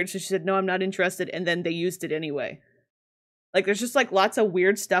just like weird. So she said, no, I'm not interested. And then they used it anyway. Like there's just like lots of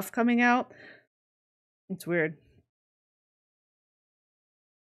weird stuff coming out. It's weird.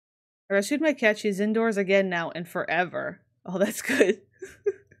 I rescued my cat. She's indoors again now and forever. Oh, that's good.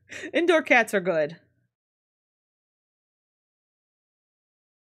 Indoor cats are good.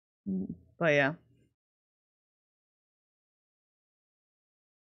 But yeah.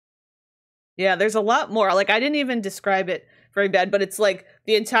 Yeah, there's a lot more. Like, I didn't even describe it very bad, but it's like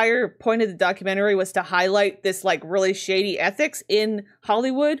the entire point of the documentary was to highlight this like really shady ethics in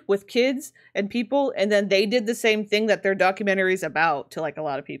Hollywood with kids and people, and then they did the same thing that their documentary's about to like a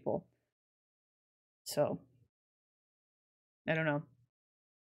lot of people. So, I don't know.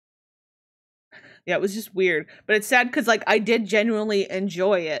 Yeah, it was just weird. But it's sad because, like, I did genuinely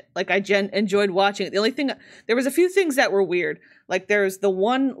enjoy it. Like, I enjoyed watching it. The only thing... There was a few things that were weird. Like, there's the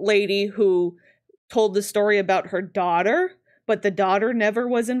one lady who told the story about her daughter, but the daughter never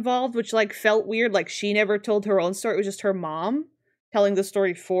was involved, which, like, felt weird. Like, she never told her own story. It was just her mom telling the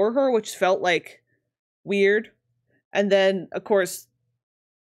story for her, which felt, like, weird. And then, of course,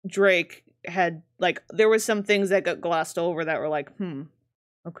 Drake had, like... There was some things that got glossed over that were like,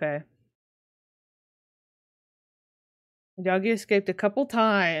 okay. Doggy escaped a couple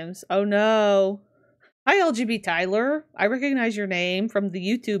times. Oh no. Hi, LGB Tyler. I recognize your name from the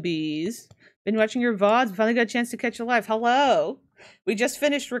YouTubies. Been watching your VODs. Finally got a chance to catch you live. Hello. We just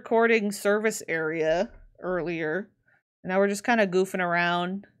finished recording Service Area earlier. And now we're just kind of goofing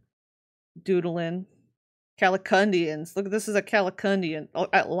around. Doodling. Calicundians. Look, this is a Calicundian.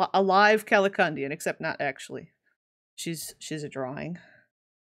 A live Calicundian, except not actually. She's a drawing.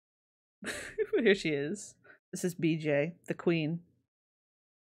 Here she is. This is BJ, the queen.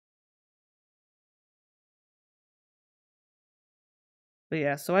 But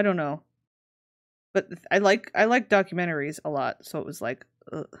yeah, so I don't know. But I like documentaries a lot, so it was like,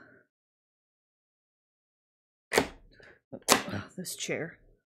 ugh. Oh, this chair.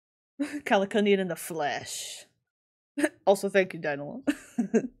 Calicundian in the flesh. Also, thank you, Dynamo.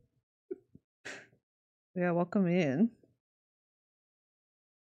 Yeah, welcome in.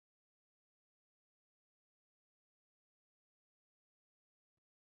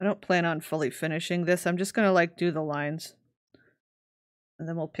 I don't plan on fully finishing this. I'm just gonna like do the lines. And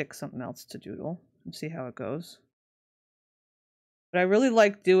then we'll pick something else to doodle and see how it goes. But I really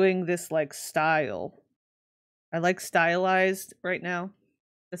like doing this like style. I like stylized right now.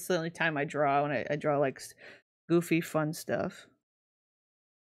 That's the only time I draw, when I draw like goofy fun stuff.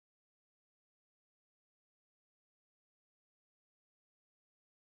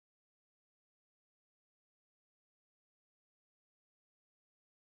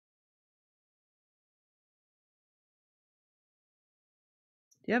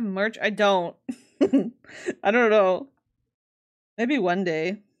 you have merch? I don't. I don't know. Maybe one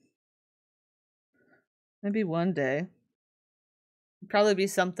day. Maybe one day. It'd probably be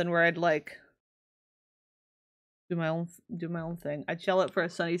something where I'd like do my own thing. I'd shell it for a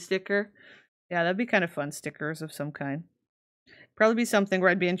Sunny sticker. Yeah, that'd be kind of fun. Stickers of some kind. Probably be something where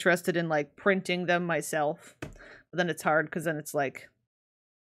I'd be interested in like printing them myself. But then it's hard because then it's like,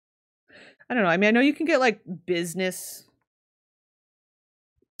 I don't know. I mean, I know you can get like business,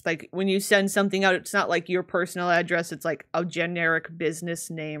 like when you send something out, it's not like your personal address, it's like a generic business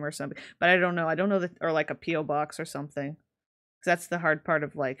name or something. But I don't know. I don't know that, or like a P.O. box or something. Because that's the hard part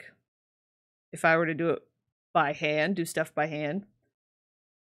of like, if I were to do it by hand, do stuff by hand,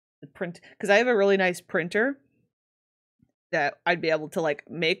 the print, because I have a really nice printer that I'd be able to like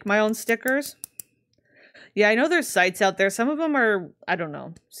make my own stickers. Yeah, I know there's sites out there. Some of them are, I don't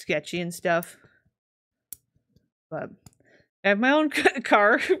know, sketchy and stuff. But I have my own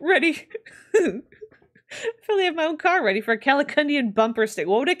car ready. I really have my own car ready for a Calicundian bumper sticker.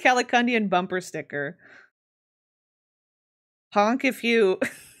 What would a Calicundian bumper sticker? Honk if you...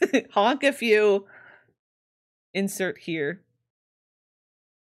 honk if you... Insert here.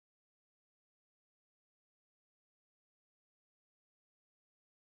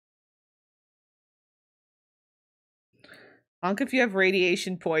 Honk if you have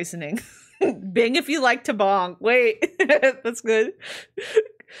radiation poisoning. Bing if you like to bonk. Wait, that's good.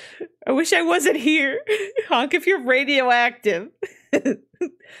 I wish I wasn't here. Honk if you're radioactive.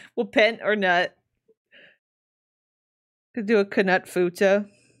 Well, pent or nut. Could do a Knut Futa.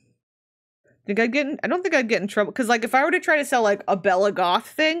 I don't think I'd get in trouble. Because, like, if I were to try to sell, like, a Bella Goth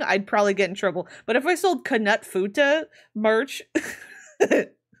thing, I'd probably get in trouble. But if I sold Knut Futa merch,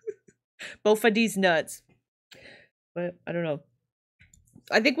 both of these nuts. But, I don't know.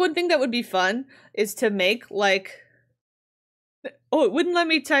 I think one thing that would be fun is to make, like... Oh, it wouldn't let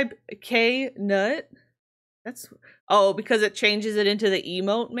me type K nut? That's... Oh, because it changes it into the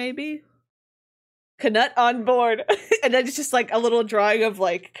emote, maybe? Knut on board. And then it's just like a little drawing of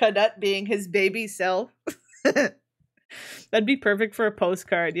like Knut being his baby self. That'd be perfect for a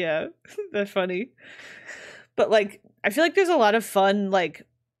postcard, yeah. That's funny. But like I feel like there's a lot of fun like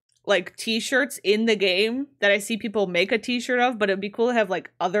t-shirts in the game that I see people make a t-shirt of, but it'd be cool to have like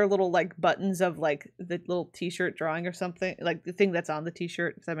other little like buttons of like the little t-shirt drawing or something. Like the thing that's on the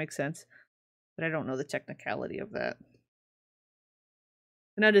t-shirt, if that makes sense. But I don't know the technicality of that.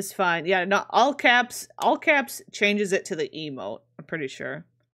 That is fine. Yeah, no, all caps changes it to the emote, I'm pretty sure.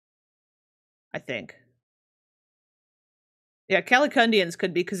 I think. Yeah, Calicundians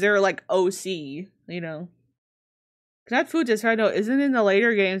could be, because they're like OC, you know. Knut Futas, I know, isn't in the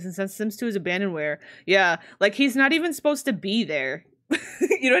later games, and since Sims 2 is abandonware. Yeah, like he's not even supposed to be there.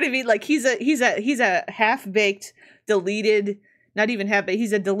 You know what I mean? Like he's a half-baked, deleted, not even half-baked,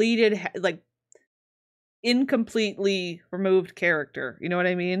 he's a deleted, like, incompletely removed character. You know what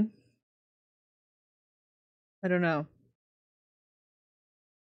I mean? I don't know.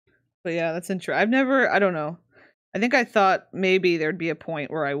 But yeah, that's interesting. I don't know. I think I thought maybe there'd be a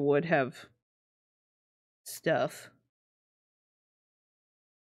point where I would have stuff.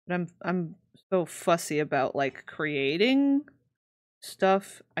 But I'm so fussy about like creating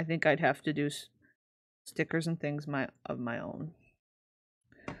stuff. I think I'd have to do stickers and things of my own.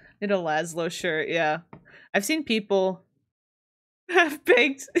 Did a Laszlo shirt, yeah. I've seen people half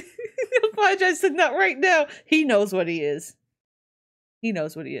baked. Apologize to Nut right now. He knows what he is. He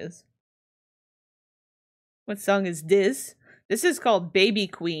knows what he is. What song is this? This is called Baby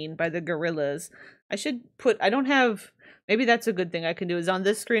Queen by the Gorillaz. I don't have, maybe that's a good thing I can do, is on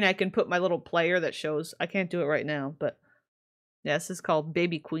this screen I can put my little player that shows. I can't do it right now, but yeah, this is called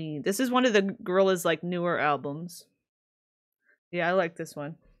Baby Queen. This is one of the Gorillaz like newer albums. Yeah, I like this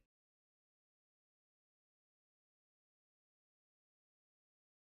one.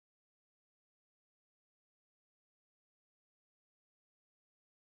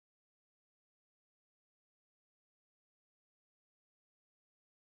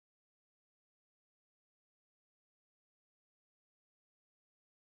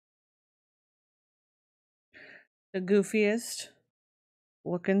 The goofiest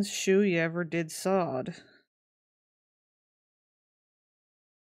looking shoe you ever did sawed.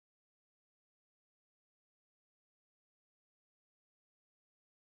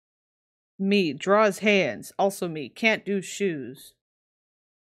 Me, draws hands. Also me, can't do shoes.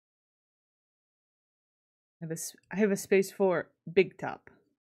 I have a space for big top.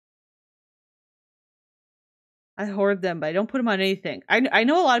 I hoard them, but I don't put them on anything. I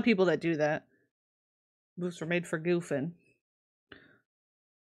know a lot of people that do that. Boots were made for goofing.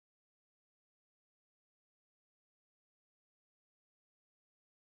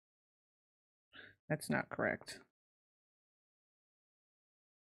 That's not correct.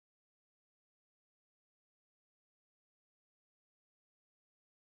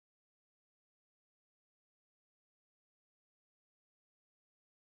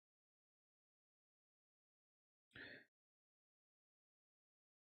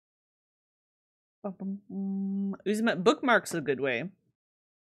 Using my bookmarks a good way.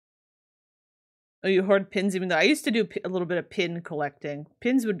 Oh, you hoard pins even though I used to do a little bit of pin collecting.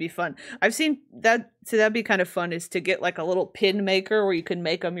 Pins would be fun. I've seen that, so that'd be kind of fun is to get like a little pin maker where you can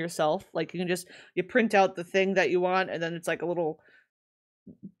make them yourself. Like you can just, you print out the thing that you want and then it's like a little,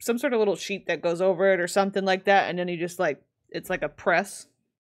 some sort of little sheet that goes over it or something like that. And then you just like, it's like a press.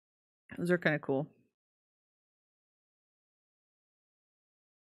 Those are kind of cool.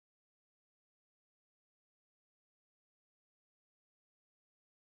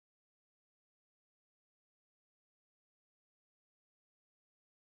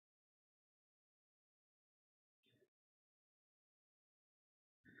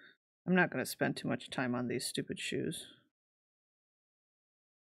 I'm not going to spend too much time on these stupid shoes.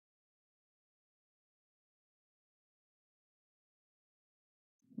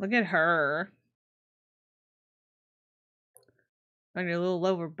 Look at her. On your little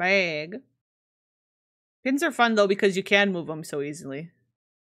lower bag. Pins are fun though because you can move them so easily.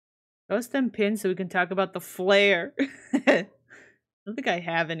 Show us them pins so we can talk about the flare. I don't think I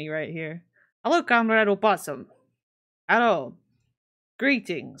have any right here. Hello, Comrade Opossum. Hello.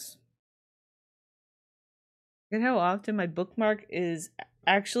 Greetings. Look at how often my bookmark is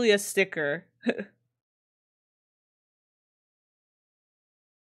actually a sticker.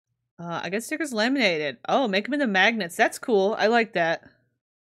 I get stickers laminated. Oh, make them into magnets. That's cool. I like that.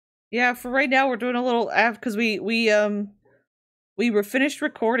 Yeah, for right now we're doing a little because we were finished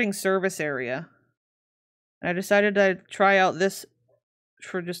recording service area. I decided to try out this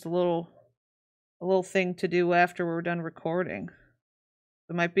for just a little thing to do after we're done recording.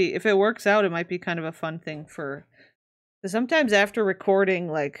 It might be, if it works out, it might be kind of a fun thing for, because sometimes after recording,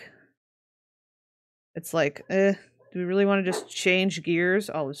 like, it's like, do we really want to just change gears?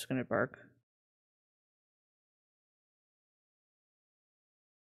 Oh, this is gonna bark.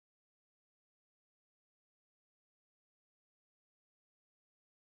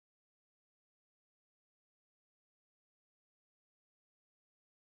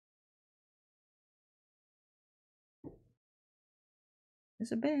 It's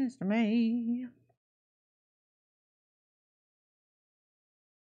the best of me.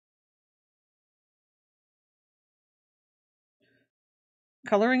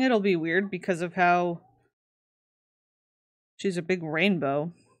 Coloring it'll be weird because of how she's a big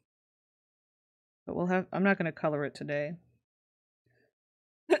rainbow. But we'll have, I'm not gonna color it today.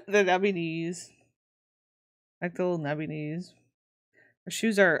 The nubby knees. Like the little nubby knees. Her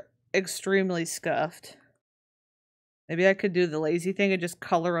shoes are extremely scuffed. Maybe I could do the lazy thing and just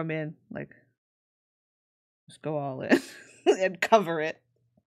color them in. Like, just go all in. And cover it.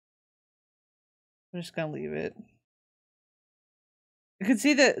 I'm just gonna leave it. You can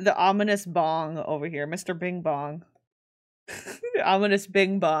see the ominous bong over here. Mr. Bing Bong. The ominous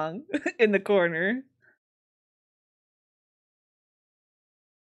Bing Bong in the corner.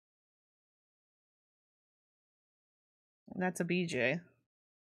 And that's a BJ.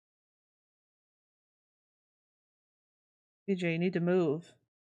 BJ, you need to move.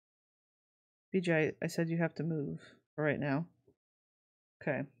 BJ, I said you have to move for right now.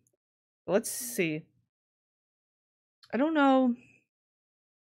 Okay. Let's see. I don't know.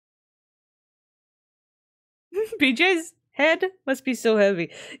 BJ's head must be so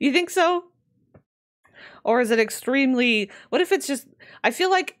heavy. You think so? Or is it extremely... What if it's just... I feel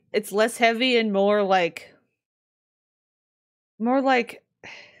like it's less heavy and more like...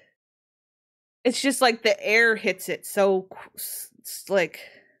 It's just like the air hits it so... It's like...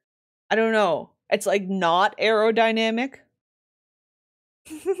 I don't know. It's like not aerodynamic.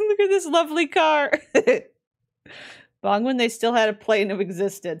 Look at this lovely car. Long when they still had a plane of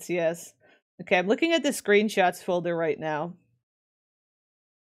existence, yes. Okay, I'm looking at the screenshots folder right now.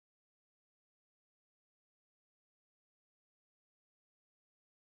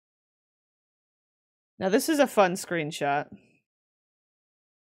 Now this is a fun screenshot. Can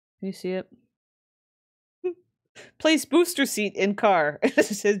you see it? Place booster seat in car.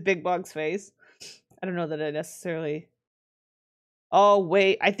 This is his Big Bog's face. I don't know that I necessarily... Oh,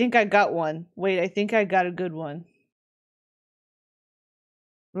 wait. I think I got one. Wait, I think I got a good one.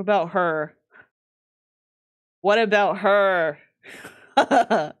 What about her? What about her?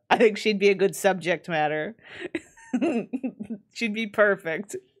 I think she'd be a good subject matter. She'd be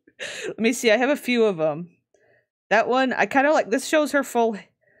perfect. Let me see. I have a few of them. That one, I kind of like... This shows her full...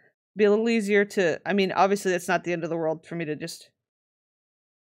 Be a little easier to, I mean, obviously that's not the end of the world for me to just...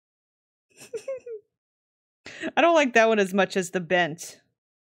 I don't like that one as much as the bent.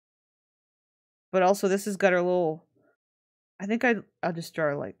 But also this has got a little... I think I'll just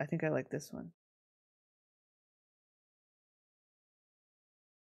draw like, I think I like this one.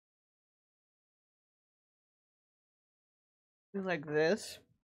 Do like this.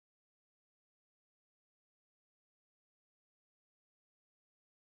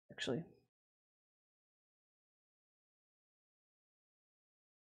 Actually.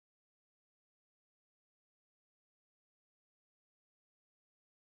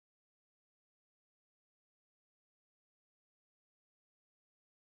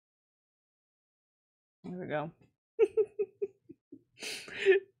 There we go.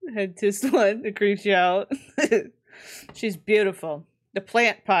 Head this one to creep you out. She's beautiful. The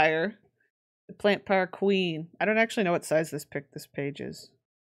plant pyre. The plant pyre queen. I don't actually know what size this page is.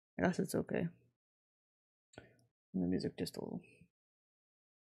 I guess it's okay. And the music just a little.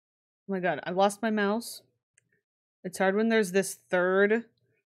 Oh my god, I lost my mouse. It's hard when there's this third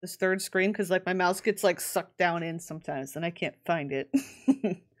screen because like my mouse gets like sucked down in sometimes and I can't find it.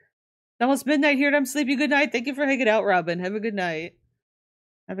 It's almost midnight here and I'm sleepy. Good night. Thank you for hanging out, Robin. Have a good night.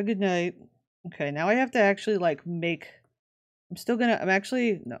 Have a good night. Okay, now I have to actually like make... I'm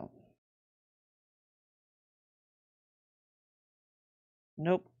actually... No.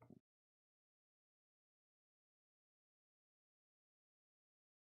 Nope.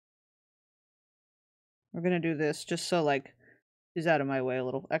 We're gonna do this just so like she's out of my way a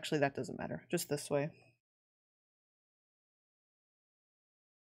little. Actually, that doesn't matter. Just this way.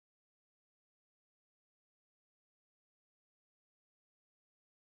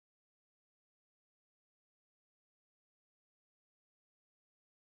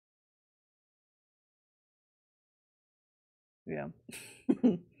 Yeah.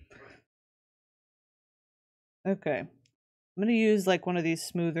 Okay. I'm gonna use like one of these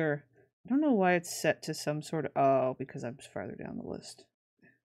smoother... I don't know why it's set to some sort of... Oh, because I'm farther down the list.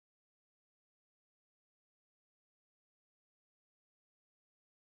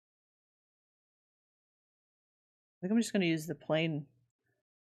 I think I'm just gonna use the plane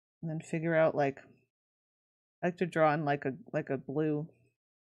and then figure out like... I like to draw in like a blue.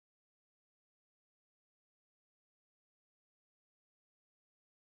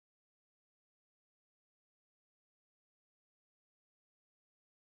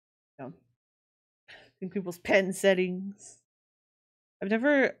 In people's pen settings.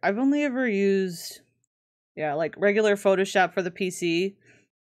 I've only ever used, yeah, like regular Photoshop for the PC,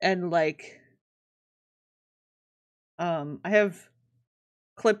 and like, I have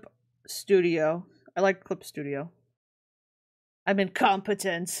Clip Studio. I like Clip Studio. I'm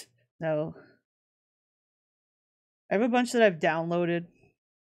incompetent. No. I have a bunch that I've downloaded.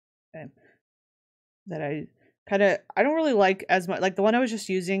 Okay. That I don't really like as much. Like the one I was just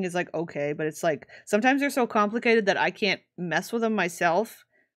using is like okay, but it's like sometimes they're so complicated that I can't mess with them myself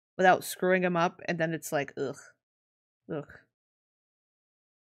without screwing them up, and then it's like ugh.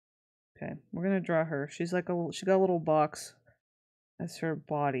 Okay, we're gonna draw her. She's like she got a little box. That's her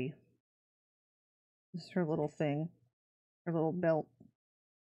body. This is her little thing. Her little belt.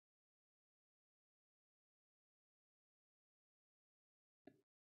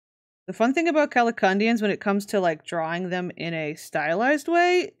 The fun thing about Calicundians when it comes to like drawing them in a stylized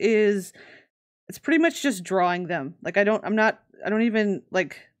way is it's pretty much just drawing them. Like I don't even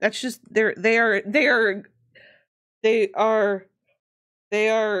like that's just they are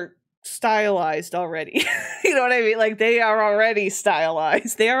stylized already. You know what I mean? Like they are already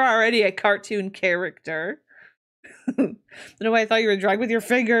stylized. They are already a cartoon character. I don't know why I thought you were drawing with your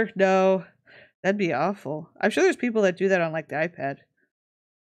finger. No. That'd be awful. I'm sure there's people that do that on like the iPad.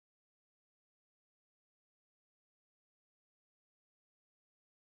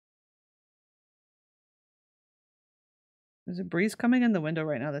 There's a breeze coming in the window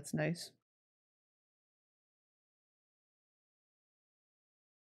right now. That's nice.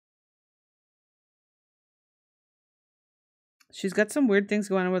 She's got some weird things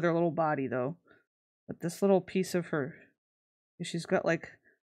going on with her little body, though. But this little piece of her... She's got, like...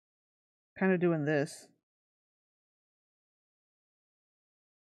 kind of doing this.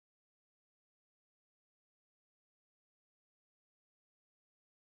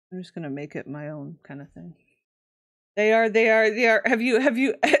 I'm just gonna make it my own kind of thing. They are, have you have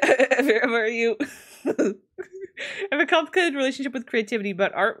a complicated relationship with creativity,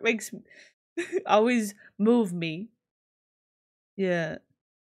 but art makes always move me. Yeah.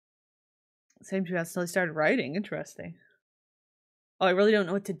 Same to until I started writing. Interesting. Oh, I really don't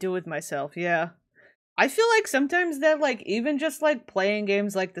know what to do with myself. Yeah. I feel like sometimes that, like, even just like playing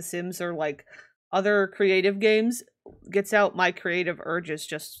games like The Sims or like other creative games gets out my creative urges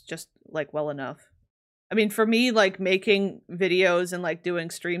just like well enough. I mean, for me, like making videos and like doing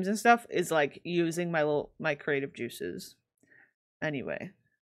streams and stuff is like using my creative juices. Anyway,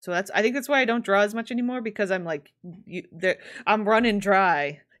 so I think that's why I don't draw as much anymore, because I'm like I'm running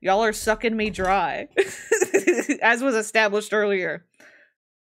dry. Y'all are sucking me dry, as was established earlier.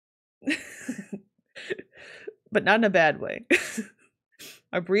 But not in a bad way.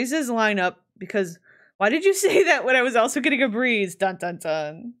 Our breezes line up because why did you say that when I was also getting a breeze? Dun dun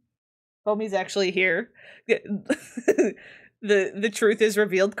dun. Comey's actually here. The truth is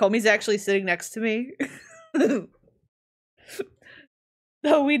revealed. Comey's actually sitting next to me.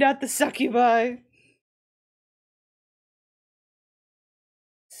 No, we not the succubi.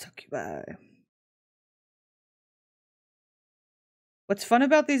 Succubi. What's fun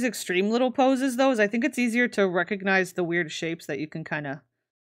about these extreme little poses, though, is I think it's easier to recognize the weird shapes that you can kind of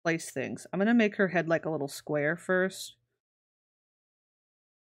place things. I'm gonna make her head like a little square first.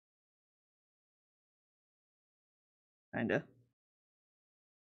 Kinda.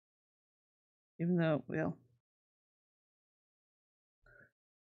 Even though, well...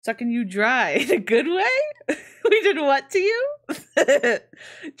 Sucking you dry in a good way? We did what to you?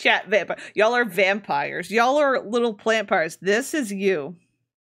 Chat vampire. Y'all are vampires. Y'all are little plampires. This is you.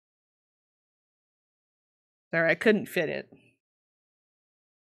 Sorry, I couldn't fit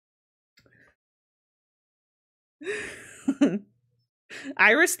it.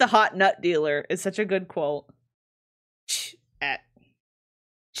 Iris the hot nut dealer is such a good quote. At.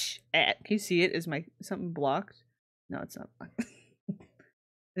 Can you see it? Is my something blocked? No, it's not blocked.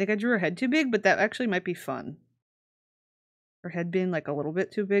 I think I drew her head too big, but that actually might be fun. Her head being like a little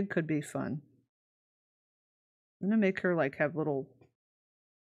bit too big could be fun. I'm gonna make her like have little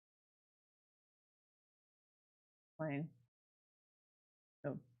playing.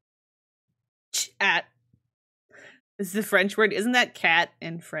 Oh. Chat. This is the French word. Isn't that cat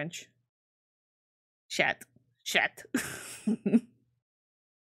in French? Chat. Chat.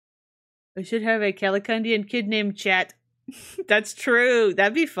 We should have a Calicundian kid named Chat. That's true.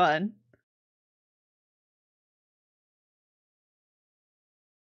 That'd be fun.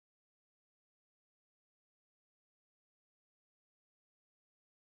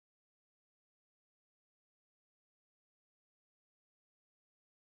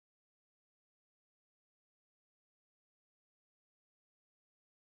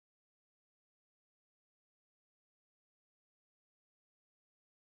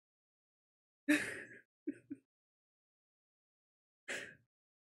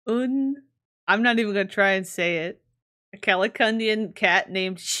 I'm not even gonna try and say it. A Calicundian cat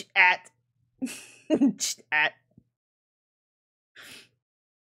named Chat. Chat.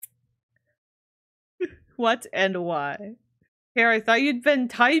 What and why? Here, I thought you'd been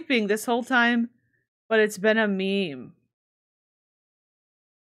typing this whole time, but it's been a meme.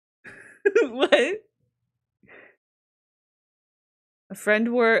 What? A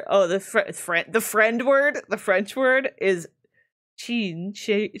friend word? Oh, the friend word? The French word is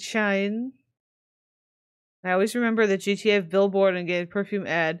shine. I always remember the GTA billboard and gave perfume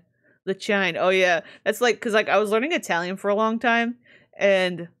ad. The chine. Oh yeah. That's like, cause like I was learning Italian for a long time,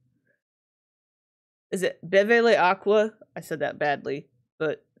 and is it beve le acqua? I said that badly,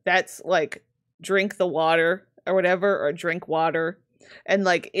 but that's like drink the water or whatever, or drink water. And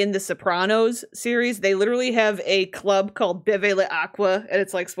like in the Sopranos series, they literally have a club called Beve le Acqua, and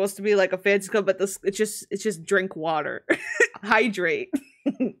it's like supposed to be like a fancy club, but this it's just drink water. Hydrate.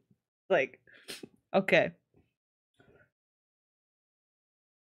 Like, okay.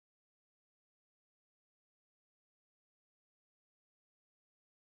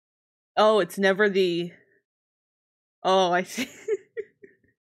 Oh, it's never the... Oh, I see.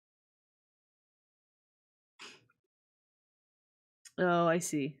 Oh, I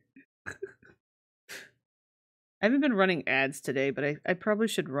see. I haven't been running ads today, but I probably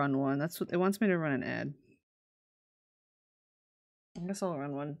should run one. That's what it wants me to run, an ad. I guess I'll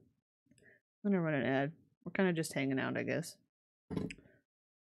run one. I'm gonna run an ad. We're kind of just hanging out, I guess.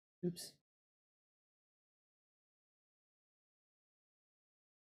 Oops.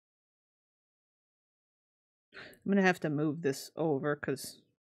 I'm gonna have to move this over because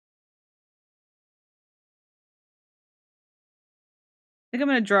I think I'm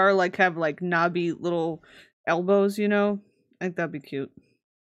gonna draw her like have like knobby little elbows, you know? I think that'd be cute.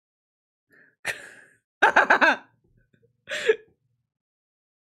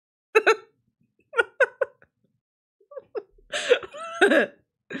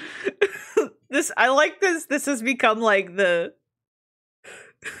 I like this. This has become like the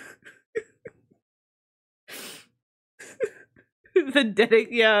The dead,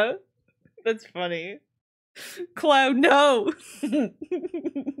 yeah. That's funny. Clown, no.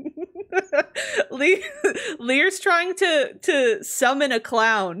 Lear's trying to summon a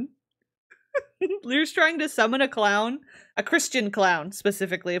clown. Lear's trying to summon a clown. A Christian clown,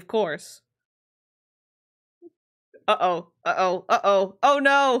 specifically, of course. Uh-oh. Uh-oh. Uh-oh. Oh,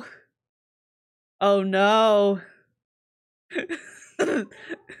 no. Oh, no.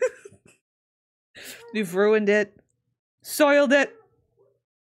 You've ruined it. Soiled it.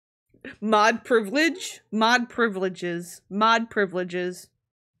 Mod privilege? Mod privileges. Mod privileges.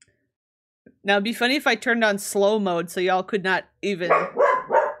 Now, it'd be funny if I turned on slow mode so y'all could not even...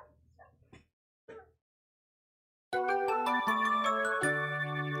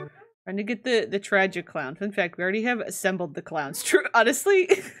 Trying to get the tragic clown. In fact, we already have assembled the clowns. True, honestly,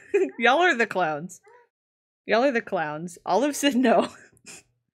 y'all are the clowns. Y'all are the clowns. Olive said no.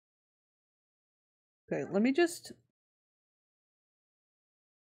 Okay, let me just...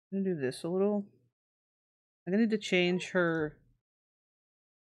 I'm gonna do this a little. I'm gonna need to change her...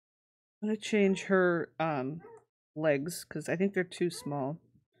 I'm gonna change her, legs, because I think they're too small.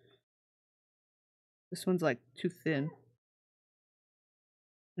 This one's, like, too thin.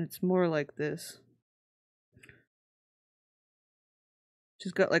 It's more like this.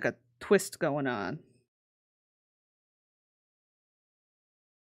 She's got like a twist going on.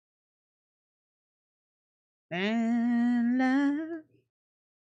 And love.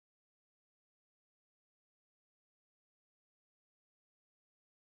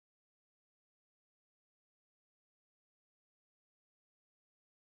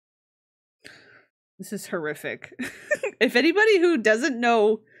 This is horrific. If anybody who doesn't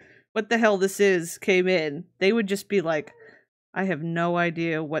know what the hell this is came in, they would just be like, I have no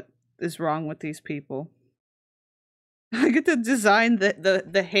idea what is wrong with these people. I get to design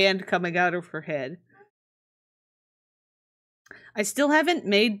the hand coming out of her head. I still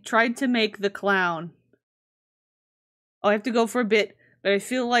haven't tried to make the clown. Oh, I have to go for a bit, but I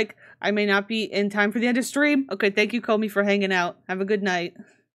feel like I may not be in time for the end of stream. Okay, thank you, Comey, for hanging out. Have a good night.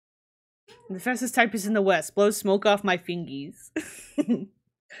 The fastest typist in the West. Blows smoke off my fingies.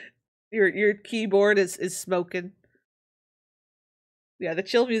 Your keyboard is smoking. Yeah, the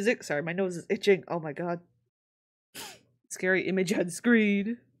chill music. Sorry, my nose is itching. Oh my god. Scary image on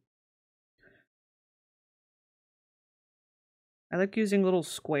screen. I like using little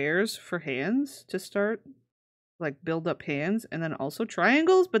squares for hands to start. Like, build up hands. And then also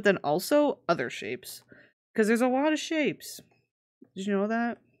triangles, but then also other shapes. Because there's a lot of shapes. Did you know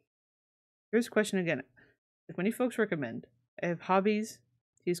that? Here's a question again. Like, when you folks recommend, I have hobbies,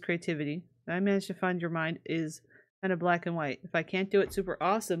 to use creativity. I managed to find your mind is kind of black and white. If I can't do it, super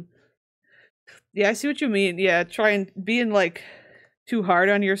awesome. Yeah, I see what you mean. Yeah, being like too hard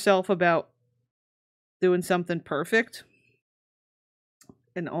on yourself about doing something perfect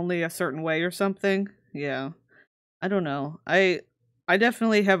in only a certain way or something. Yeah. I don't know. I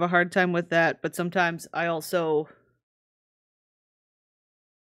definitely have a hard time with that, but sometimes I also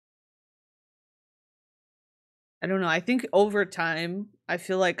I don't know. I think over time, I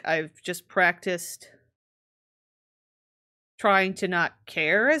feel like I've just practiced trying to not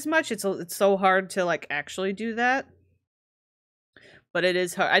care as much. It's so hard to like actually do that. But it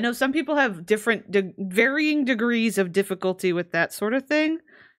is hard. I know some people have different varying degrees of difficulty with that sort of thing.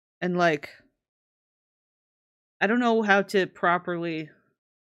 And like I don't know how to properly.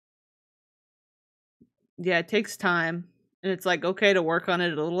 Yeah, it takes time. And it's like okay to work on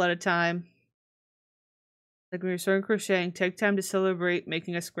it a little at a time. Like when you're starting crocheting, take time to celebrate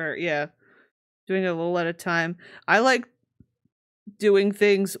making a square. Yeah. Doing it a little at a time. I like doing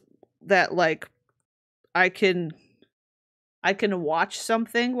things that like I can watch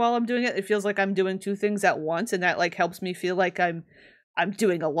something while I'm doing it. It feels like I'm doing two things at once, and that like helps me feel like I'm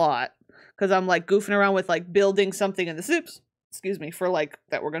doing a lot. Because I'm like goofing around with like building something in the sips, excuse me, for like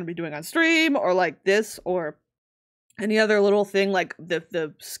that we're gonna be doing on stream, or like this, or any other little thing like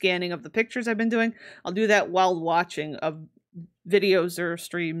the scanning of the pictures I've been doing. I'll do that while watching videos or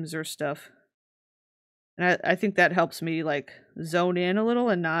streams or stuff. And I think that helps me like zone in a little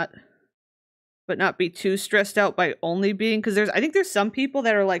and not be too stressed out by only being, because I think there's some people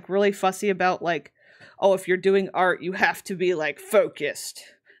that are like really fussy about like, oh, if you're doing art, you have to be like focused.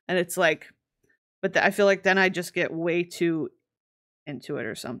 And it's like, but I feel like then I just get way too into it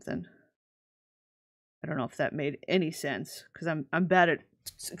or something. I don't know if that made any sense, because I'm bad at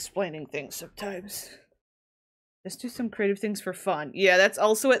explaining things sometimes. Just do some creative things for fun. Yeah, that's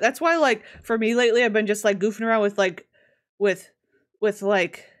also it. That's why, like, for me lately, I've been just like goofing around with like, with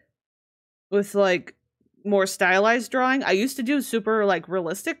more stylized drawing. I used to do super like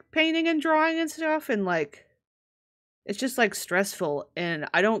realistic painting and drawing and stuff, and like, it's just like stressful, and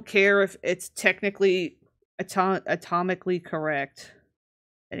I don't care if it's technically atomically correct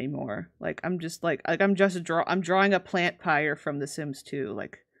anymore. Like I'm just like I'm just I'm drawing a plant pyre from The Sims 2.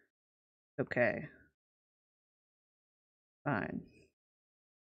 Like, okay, fine,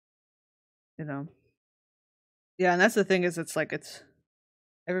 you know. Yeah, and that's the thing is, it's like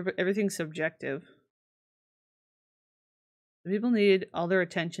everything's subjective. People need all their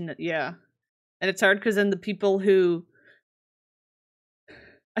attention. Yeah, and it's hard because then the people who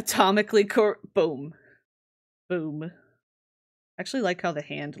atomically boom, boom. I actually like how the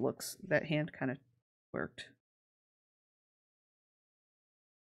hand looks. That hand kind of worked.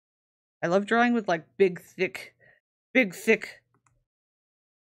 I love drawing with like big, thick.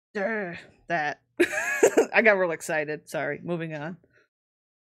 That. I got real excited. Sorry. Moving on.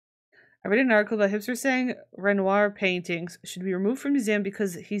 I read an article about hipsters saying Renoir paintings should be removed from museum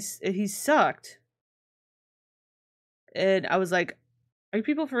because he sucked. And I was like, are you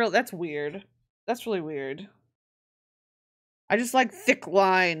people for real? That's weird. That's really weird. I just like thick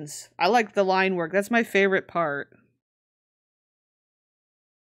lines. I like the line work. That's my favorite part.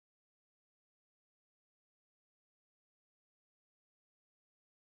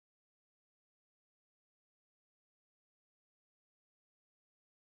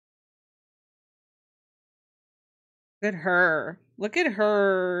 Look at her. Look at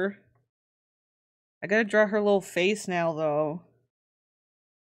her. I gotta draw her little face now, though.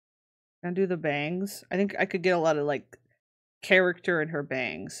 Gonna do the bangs. I think I could get a lot of like character in her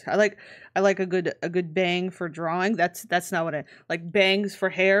bangs. I like a good bang for drawing. That's not what I like, bangs for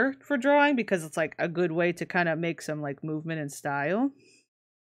hair for drawing, because it's like a good way to kind of make some like movement and style.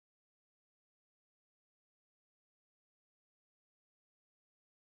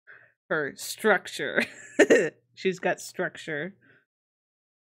 Her structure. She's got structure.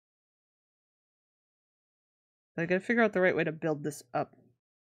 I gotta figure out the right way to build this up.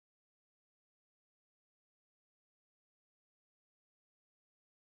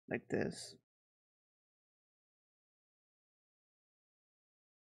 Like this.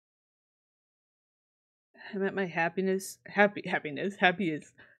 I'm at my happy is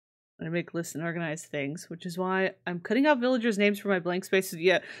when I make lists and organize things, which is why I'm cutting out villagers' names for my blank spaces.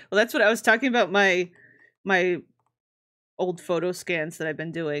 Yeah, well, that's what I was talking about, my old photo scans that I've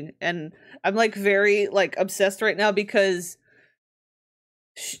been doing, and I'm like very like obsessed right now because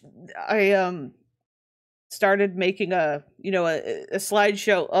I started making a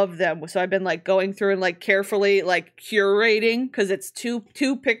slideshow of them. So I've been like going through and like carefully like curating, because it's two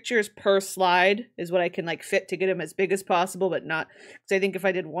pictures per slide is what I can like fit to get them as big as possible, but not, because I think if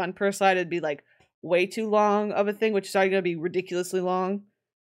I did one per slide it'd be like way too long of a thing, which is already gonna be ridiculously long.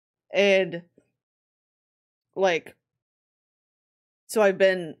 And like, so I've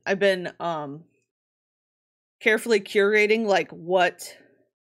been carefully curating like what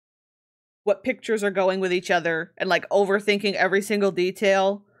pictures are going with each other, and like overthinking every single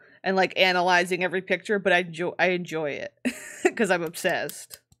detail and like analyzing every picture, but I enjoy it because I'm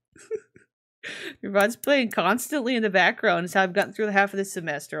obsessed. Your rod's playing constantly in the background is how I've gotten through the half of this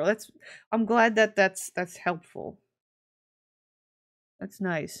semester. Well, I'm glad that's helpful. That's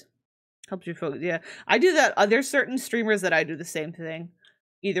nice. Helps you focus. Yeah, I do that. There's certain streamers that I do the same thing.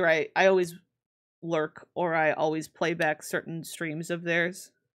 Either I always lurk, or I always play back certain streams of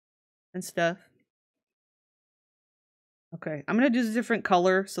theirs and stuff. Okay, I'm gonna do a different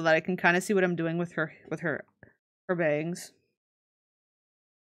color so that I can kind of see what I'm doing with her bangs.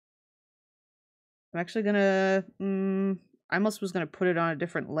 I'm actually gonna I almost was gonna put it on a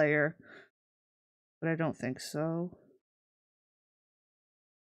different layer, but I don't think so.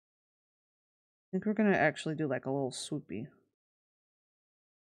 I think we're gonna actually do like a little swoopy.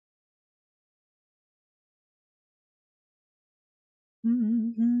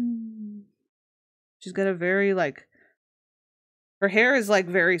 She's got a very like, her hair is like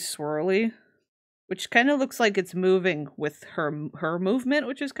very swirly, which kind of looks like it's moving with her movement,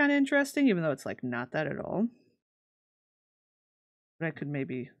 which is kind of interesting, even though it's like not that at all. But I could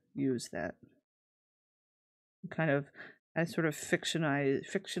maybe use that. Kind of, I sort of fictionalize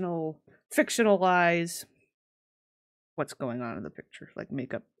what's going on in the picture, like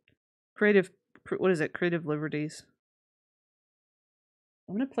makeup, creative liberties.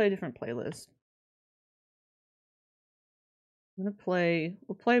 I'm gonna play a different playlist. We'll play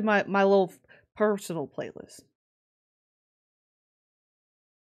my little personal playlist.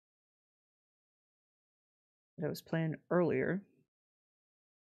 That I was playing earlier.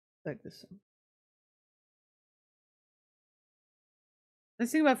 Like this song. The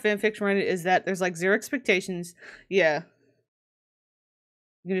thing about fanfiction writing is that there's like zero expectations. Yeah.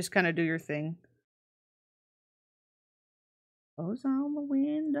 You can just kind of do your thing. Clothes on the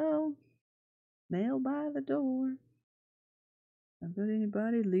window, mail by the door. Not let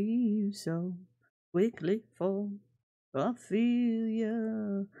anybody leave so quickly for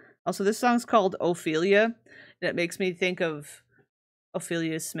Ophelia. Also, this song's called Ophelia, and it makes me think of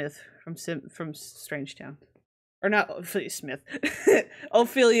Ophelia Smith from Strangetown. Or not Ophelia Smith.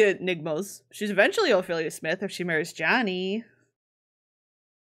 Ophelia Nigmos. She's eventually Ophelia Smith if she marries Johnny.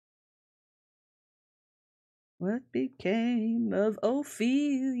 What became of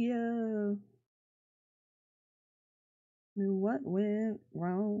Ophelia? What went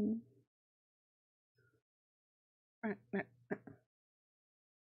wrong? I'll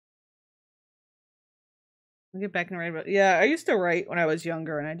get back in the writing. Yeah, I used to write when I was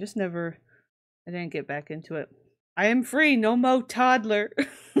younger, and I didn't get back into it. I am free, no mo toddler.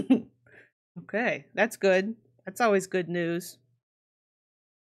 Okay, that's good. That's always good news.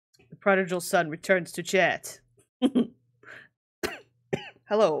 The prodigal son returns to chat.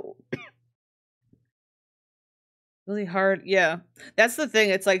 Hello. Really hard. Yeah, that's the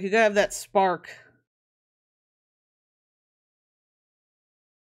thing. It's like you gotta have that spark.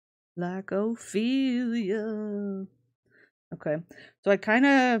 Like Ophelia. Okay, so I kind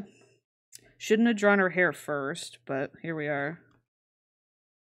of shouldn't have drawn her hair first, but here we are.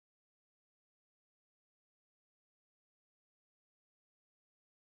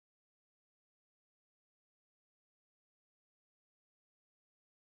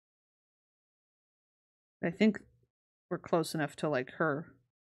 I think we're close enough to like her.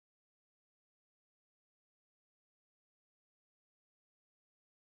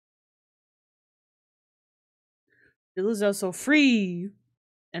 It is also free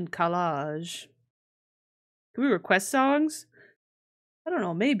and collage. Can we request songs? I don't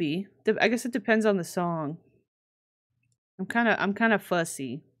know, maybe. I guess it depends on the song. I'm kind of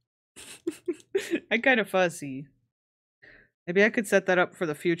fussy. I'm kind of fussy. Maybe I could set that up for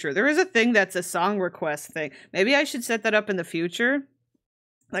the future. There is a thing that's a song request thing. Maybe I should set that up in the future.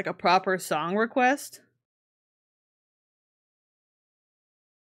 Like a proper song request.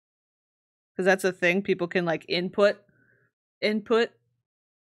 Because that's a thing people can like input. I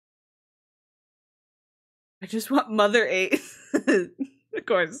just want Mother 8. Of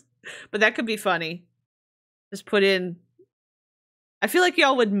course. But that could be funny. Just put in. I feel like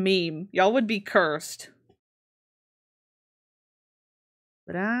y'all would meme. Y'all would be cursed.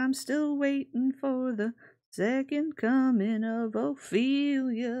 But I'm still waiting for the second coming of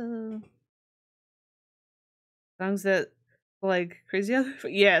Ophelia. Songs that like crazy other.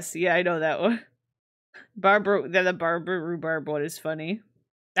 Yes, yeah, I know that one. The Barbara Rhubarb one is funny.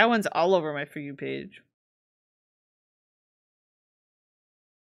 That one's all over my For You page.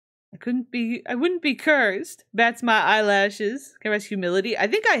 I wouldn't be cursed. Bats my eyelashes. Can I rest humility? I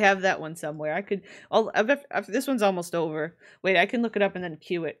think I have that one somewhere. I could. This one's almost over. Wait, I can look it up and then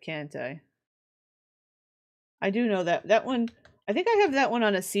cue it, can't I? I do know that one. I think I have that one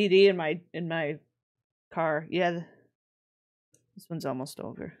on a CD in my car. Yeah, this one's almost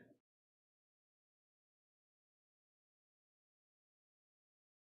over.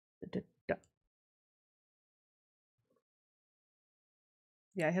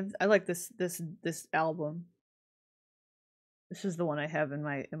 Yeah, I like this album. This is the one I have in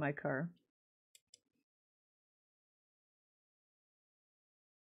my car.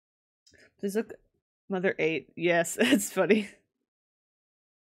 Please look, Mother 8. Yes, that's funny.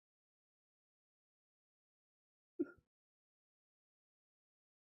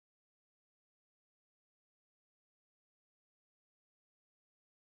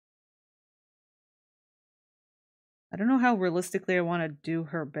 I don't know how realistically I want to do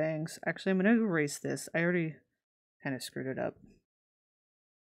her bangs. Actually, I'm going to erase this. I already kind of screwed it up.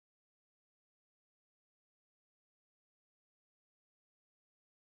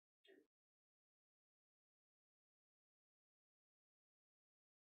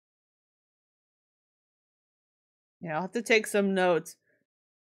 Yeah, I'll have to take some notes.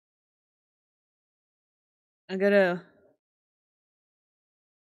 I gotta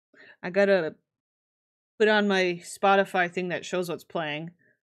put on my Spotify thing that shows what's playing.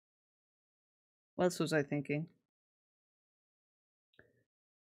 What else was I thinking?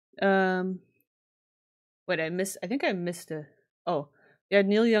 Wait, I think I missed a. Oh, yeah,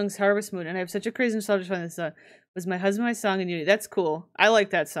 Neil Young's Harvest Moon, and I have such a crazy nostalgia for this song. Was My Husband, My Song, and Unity. That's cool. I like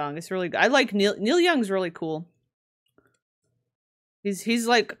that song. It's really good. I like Neil Young's really cool. He's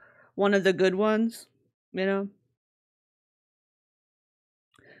like one of the good ones, you know.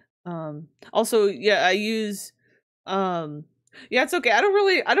 Also, yeah, I use yeah, it's okay. I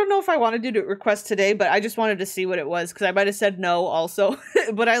don't know if I wanted to do request today, but I just wanted to see what it was because I might have said no also.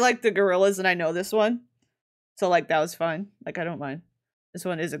 But I like the Gorillas and I know this one. So like that was fine. Like I don't mind. This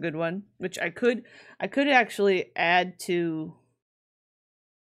one is a good one, which I could actually add to.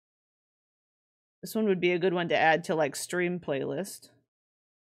 This one would be a good one to add to like stream playlist.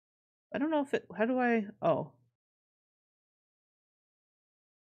 I don't know if it, how do I, oh.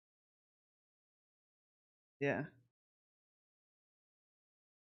 Yeah.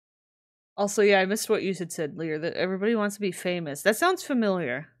 Also, yeah, I missed what you had said, Lear, that everybody wants to be famous. That sounds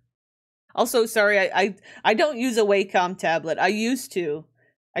familiar. Also, sorry, I don't use a Wacom tablet. I used to.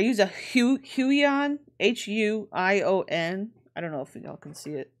 I use a Huion, Huion. I don't know if y'all can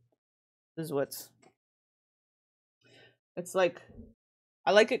see it. This is what's. It's like,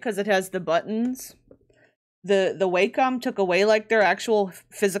 I like it because it has the buttons. The Wacom took away like their actual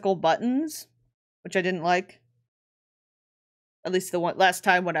physical buttons, which I didn't like. At least the one last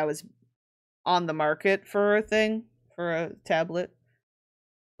time when I was on the market for a thing, for a tablet.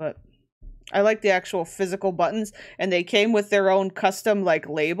 But I like the actual physical buttons, and they came with their own custom like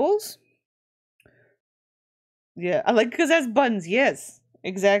labels. Yeah, I like because it has buttons. Yes,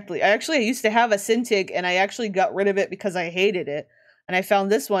 exactly. I used to have a Cintiq, and I actually got rid of it because I hated it. And I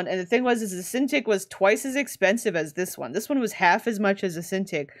found this one, and the thing was, is the Cintiq was twice as expensive as this one. This one was half as much as a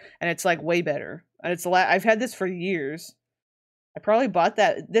Cintiq, and it's like way better. And it's I've had this for years. I probably bought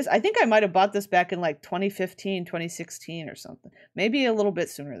I think I might have bought this back in like 2015, 2016 or something. Maybe a little bit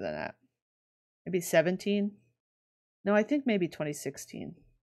sooner than that. Maybe 17? No, I think maybe 2016.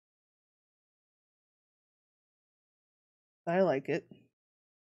 I like it.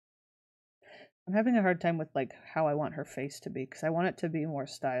 I'm having a hard time with like how I want her face to be, because I want it to be more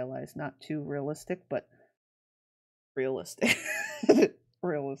stylized, not too realistic, but realistic.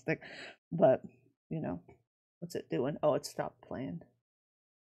 Realistic. But, you know, what's it doing? Oh, it stopped playing.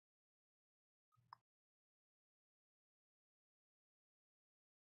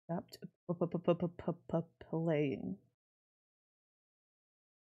 Stopped playing.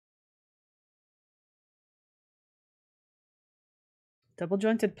 Double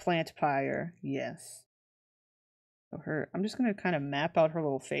jointed plant pyre, yes. So I'm just gonna kind of map out her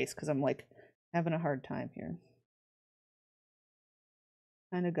little face because I'm like having a hard time here.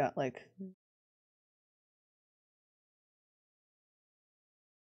 Kind of got like.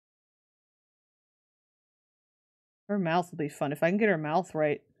 Her mouth will be fun if I can get her mouth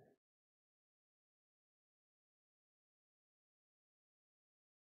right.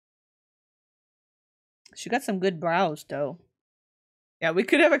 She got some good brows, though. Yeah, we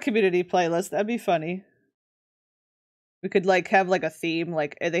could have a community playlist. That'd be funny. We could like have like a theme,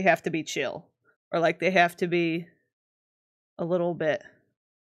 like they have to be chill, or like they have to be a little bit.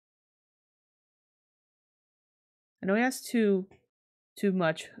 I know he asked too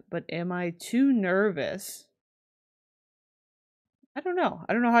much, but am I too nervous? I don't know.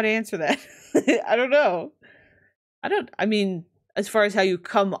 I don't know how to answer that. I don't know. I mean, as far as how you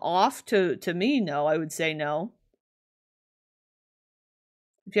come off to me, no, I would say no.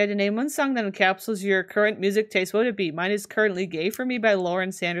 If you had to name one song that encapsulates your current music taste, what would it be? Mine is Currently Gay for Me by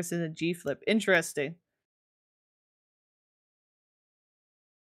Lauren Sanderson and G Flip. Interesting.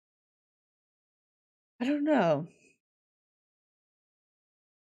 I don't know.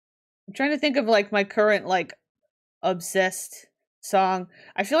 I'm trying to think of like my current like obsessed song.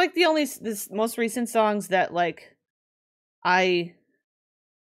 I feel like this most recent songs that like my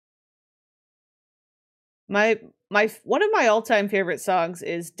one of my all-time favorite songs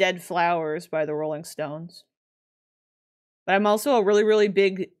is Dead Flowers by the Rolling Stones. But I'm also a really, really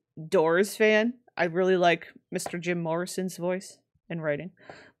big Doors fan. I really like Mr. Jim Morrison's voice and writing.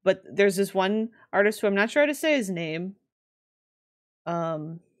 But there's this one artist who I'm not sure how to say his name. Let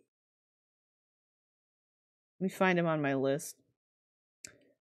me find him on my list.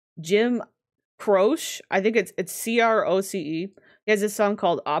 Jim Croce. I think it's Croce. He has a song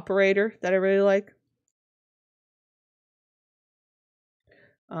called Operator that I really like.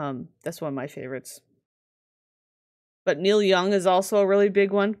 That's one of my favorites. But Neil Young is also a really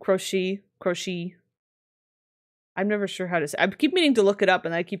big one. Croce. I'm never sure how to say. I keep meaning to look it up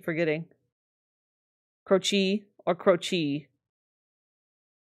and I keep forgetting. Croce or Croce.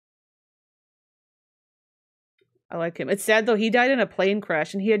 I like him. It's sad though, he died in a plane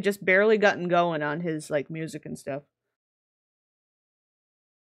crash and he had just barely gotten going on his like music and stuff.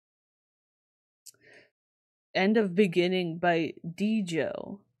 End of Beginning by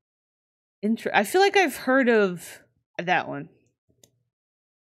Dijo. I feel like I've heard of that one.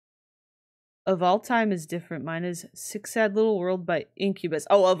 Of All Time is different. Mine is Six Sad Little World by Incubus.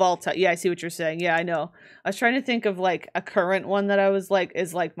 Oh, Of All Time. Yeah, I see what you're saying. Yeah, I know. I was trying to think of like a current one that I was like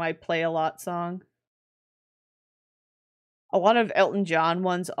is like my play a lot song. A lot of Elton John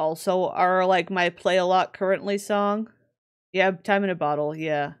ones also are like my play a lot currently song. Yeah, Time in a Bottle,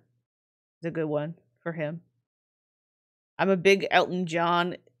 yeah. It's a good one for him. I'm a big Elton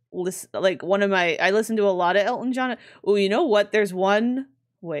John like I listen to a lot of Elton John. Oh, you know what? There's one.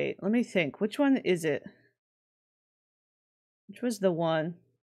 Wait, let me think. Which one is it? Which was the one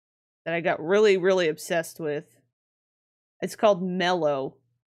that I got really, really obsessed with? It's called Mellow.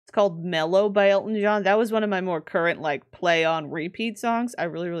 It's called Mellow by Elton John. That was one of my more current, like, play on repeat songs. I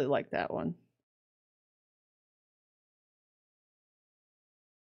really, really like that one.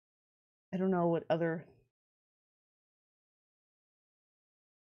 I don't know what other...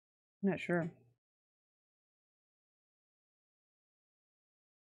 I'm not sure.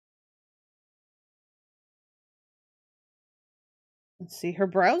 Let's see. Her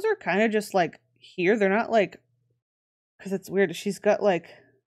brows are kind of just, like, here. They're not, like... Because it's weird. She's got, like...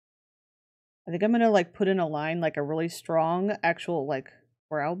 I think I'm gonna, like, put in a line, like, a really strong actual, like,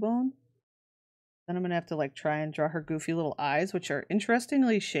 brow bone. Then I'm gonna have to, like, try and draw her goofy little eyes, which are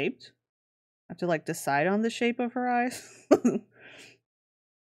interestingly shaped. I have to, like, decide on the shape of her eyes.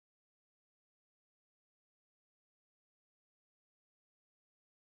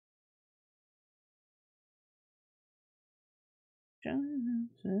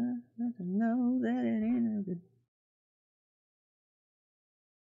 Know that it ain't a good...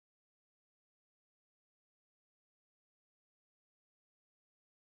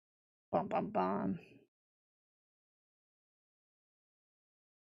 Bum bum bum.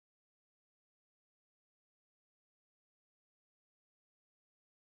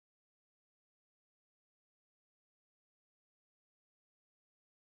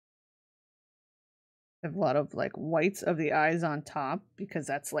 I have a lot of like whites of the eyes on top because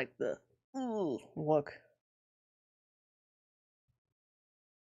that's like the look.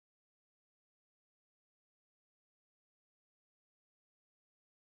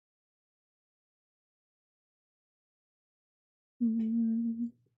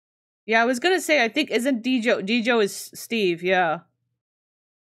 Yeah, I was gonna say I think isn't Dejo is Steve, yeah.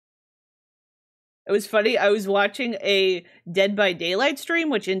 It was funny. I was watching a Dead by Daylight stream,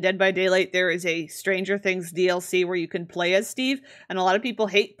 which in Dead by Daylight there is a Stranger Things DLC where you can play as Steve, and a lot of people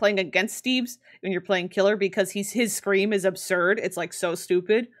hate playing against Steve's when you're playing Killer because his scream is absurd. It's like so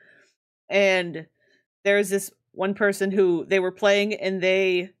stupid. And there's this one person who they were playing and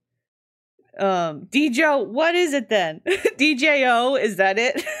they Dejo, what is it then? DJO, is that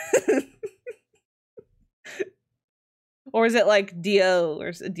it? Or is it like Dio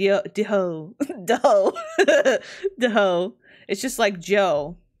or Dio Dio Doho? Doho. It's just like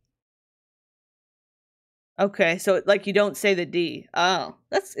Joe. Okay, so like you don't say the D. Oh,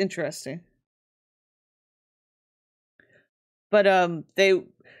 that's interesting. But there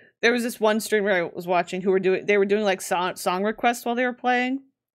was this one streamer I was watching who were doing like song requests while they were playing,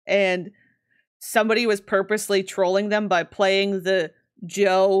 and somebody was purposely trolling them by playing the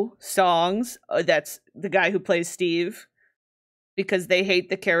Joe songs. That's the guy who plays Steve. Because they hate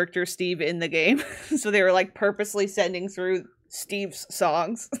the character Steve in the game. So they were like purposely sending through Steve's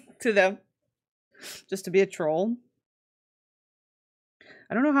songs to them. Just to be a troll.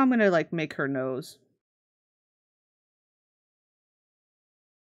 I don't know how I'm gonna like make her nose.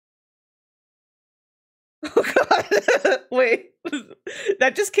 Oh god. Wait.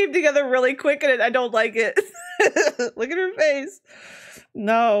 That just came together really quick and I don't like it. Look at her face.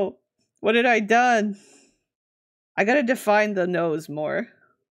 No. What had I done? I gotta define the nose more.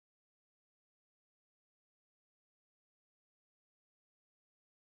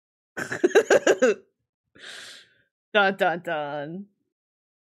 Dun dun dun.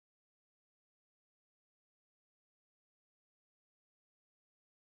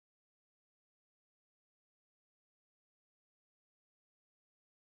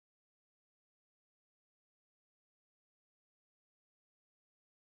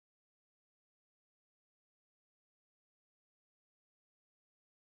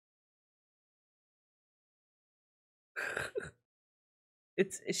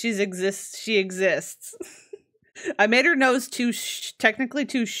 She exists. I made her nose technically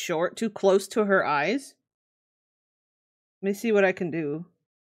too short, too close to her eyes. Let me see what I can do.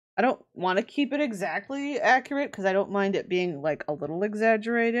 I don't want to keep it exactly accurate because I don't mind it being like a little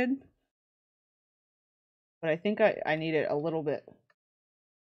exaggerated. But I think I need it a little bit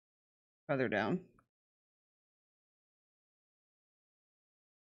further down.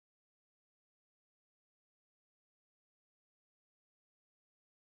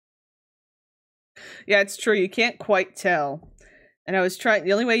 Yeah, it's true. You can't quite tell. And I was trying,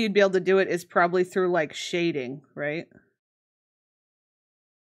 the only way you'd be able to do it is probably through like shading, right?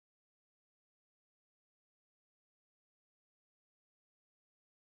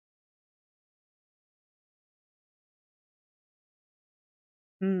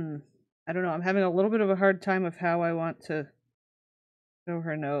 I don't know. I'm having a little bit of a hard time of how I want to show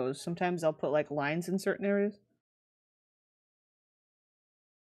her nose. Sometimes I'll put like lines in certain areas.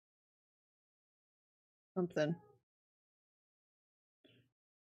 Something.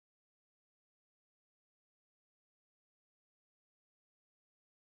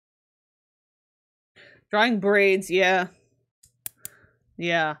 Drawing braids, yeah.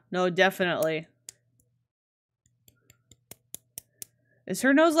 Yeah, no, definitely. Is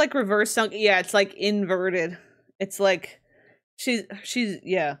her nose like reverse sunk? Yeah, it's like inverted. It's like she's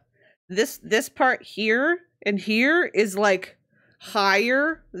yeah. This part here and here is like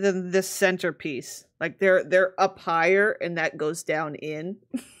higher than this centerpiece. Like they're up higher and that goes down in.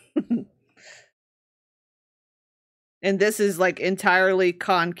 And this is like entirely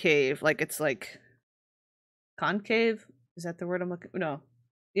concave. Like it's like concave? Is that the word I'm looking? No.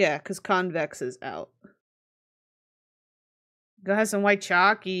 Yeah, because convex is out. Go have some white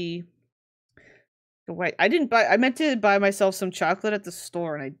chalky. The white. I didn't buy. I meant to buy myself some chocolate at the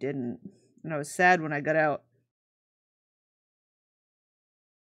store, and I didn't. And I was sad when I got out.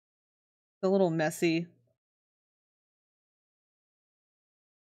 It's a little messy.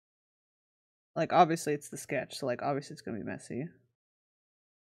 Like obviously it's the sketch, so like obviously it's gonna be messy.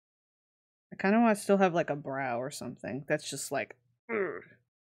 I kind of want to still have like a brow or something. That's just like.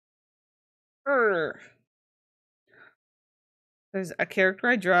 There's a character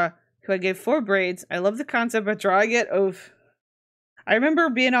I draw who I gave 4 braids. I love the concept of drawing it. I remember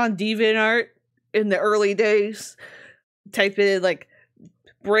being on DeviantArt in the early days. Type in like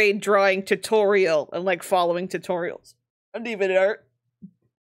braid drawing tutorial and like following tutorials on DeviantArt.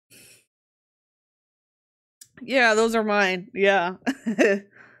 Yeah, those are mine. Yeah.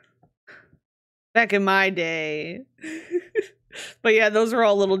 Back in my day. But yeah, those are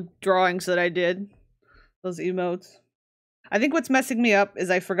all little drawings that I did. Those emotes. I think what's messing me up is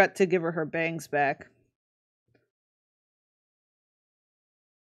I forgot to give her bangs back.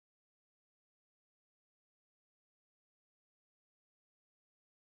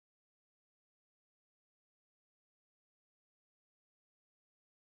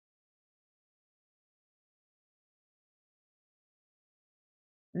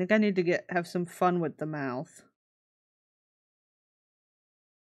 I think I need to have some fun with the mouth.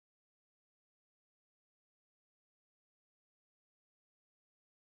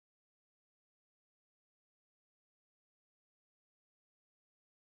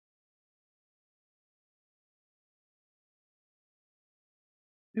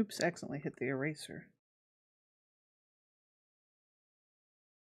 Oops, accidentally hit the eraser.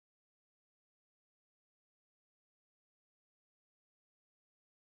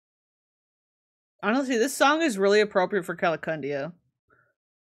 Honestly, this song is really appropriate for Calicundia.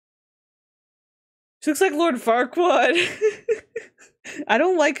 She looks like Lord Farquaad. I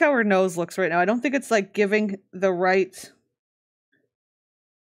don't like how her nose looks right now. I don't think it's like giving the right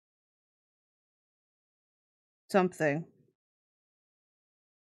something.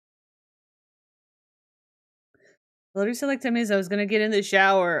 Literally said like 10 minutes I was gonna get in the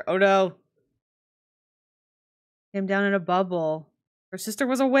shower. Oh no. Came down in a bubble. Her sister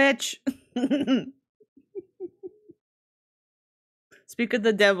was a witch. Speak of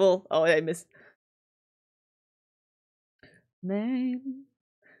the devil. Oh, I missed. Man,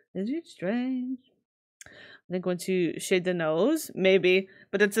 is it strange? I think once you shade the nose, maybe.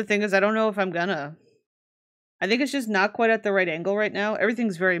 But that's the thing is I don't know if I'm gonna. I think it's just not quite at the right angle right now.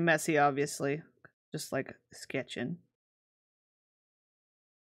 Everything's very messy, obviously. Just like sketching.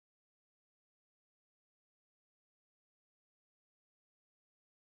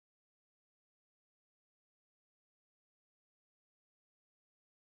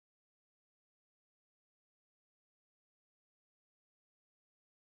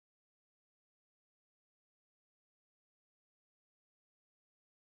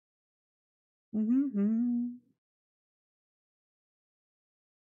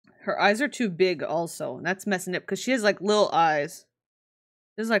 Her eyes are too big also, and that's messing up because she has like little eyes.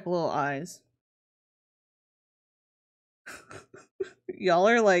 She has like little eyes. Y'all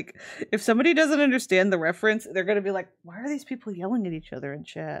are like, if somebody doesn't understand the reference, they're gonna be like, why are these people yelling at each other in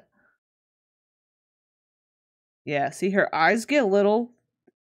chat? Yeah, see, her eyes get little,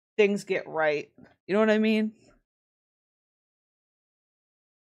 things get right. You know what I mean?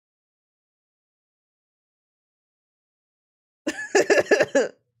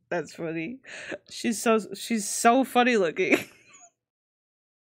 That's funny. She's so funny looking.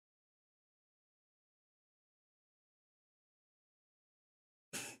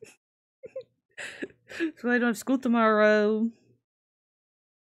 So I don't have school tomorrow.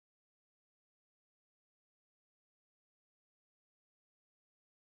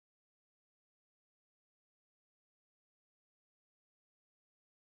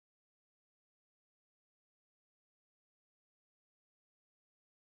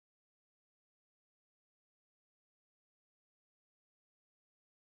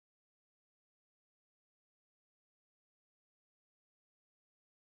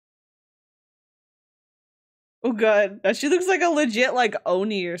 Oh god, she looks like a legit like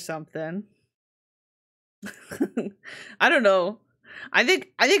Oni or something. I don't know. I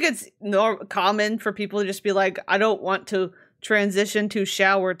think it's common for people to just be like, I don't want to transition to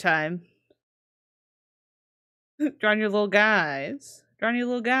shower time. Drawing your little guys. Drawing your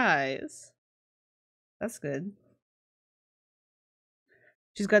little guys. That's good.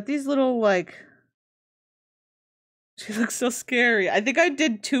 She's got these little like. She looks so scary. I think I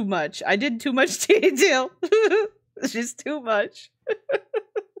did too much. I did too much detail. She's too much.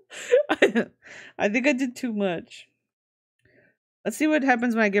 I think I did too much. Let's see what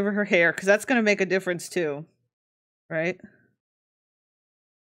happens when I give her her hair, because that's going to make a difference too. Right?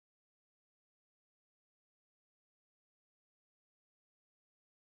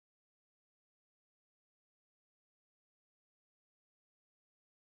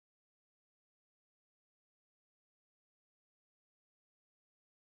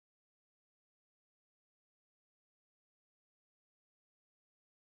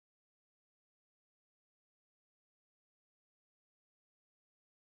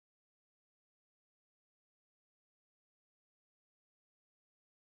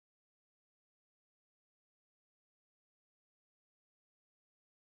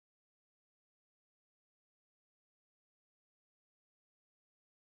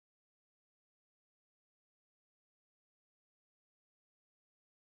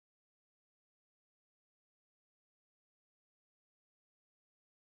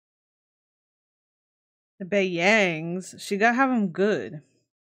 The Bayangs. She gotta have them good.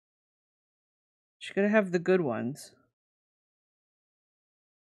 She gotta have the good ones.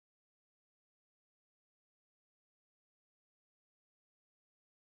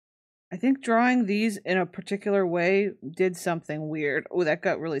 I think drawing these in a particular way did something weird. Oh, that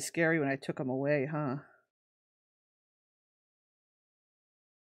got really scary when I took them away, huh?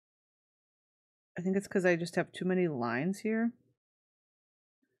 I think it's because I just have too many lines here.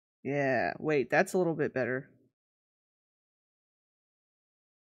 Yeah, wait, that's a little bit better.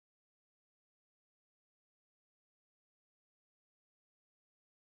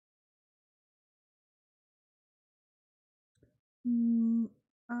 I'm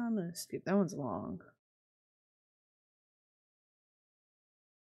gonna skip. That one's long.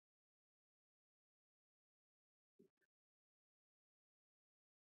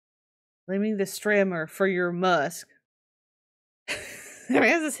 Blaming the strammer for your musk.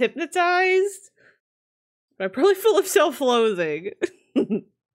 Has us hypnotized? But probably full of self-loathing.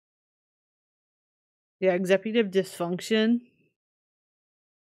 Yeah, executive dysfunction.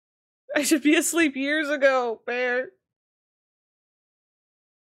 I should be asleep years ago, Bear.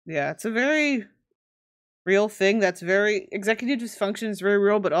 Yeah, it's a very real thing that's very... Executive dysfunction is very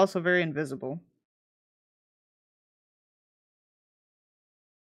real, but also very invisible.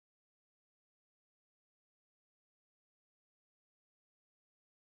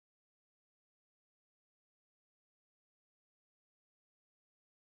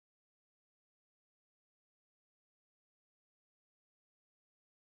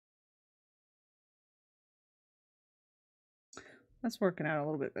 That's working out a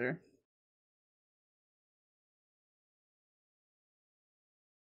little bit better.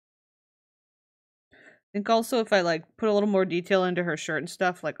 I think also if I like put a little more detail into her shirt and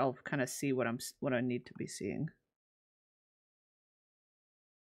stuff, like I'll kind of see what I need to be seeing.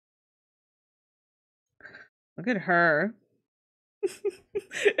 Look at her.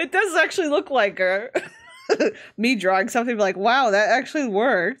 It does actually look like her. Me drawing something like, wow, that actually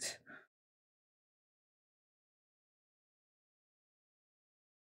worked.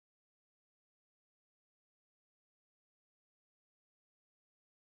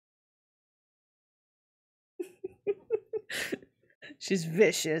 She's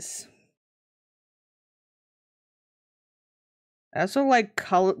vicious. I also like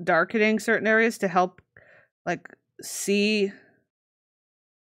color darkening certain areas to help like see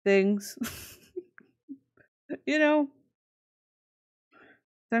things. You know?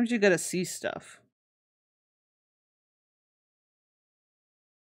 Sometimes you gotta see stuff.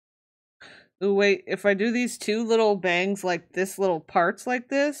 Ooh, wait, if I do these two little bangs like this, little parts like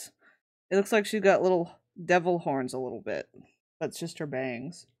this, it looks like she's got little devil horns a little bit. That's just her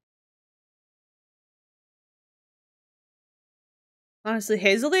bangs. Honestly,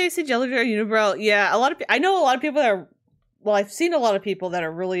 Hazel Daisy, Jellybear, Unibrow. Yeah, I know a lot of people that are... Well, I've seen a lot of people that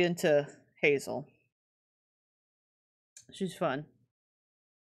are really into Hazel. She's fun.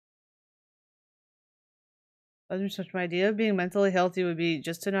 Wasn't such my idea. Being mentally healthy would be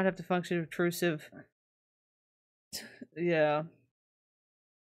just to not have to function obtrusive. Yeah.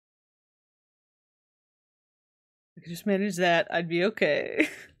 I could just manage that. I'd be okay.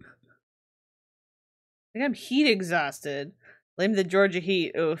 think I'm heat exhausted. Blame the Georgia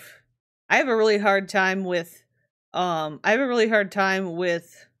heat. Oof. I have a really hard time with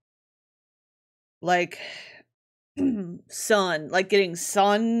like sun, like getting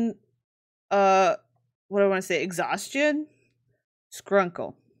sun what do I want to say? Exhaustion?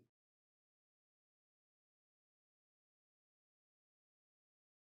 Scrunkle.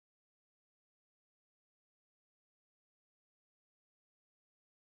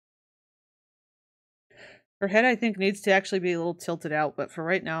 Her head, I think, needs to actually be a little tilted out, but for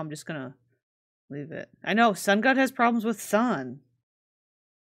right now, I'm just gonna leave it. I know, Sun God has problems with sun.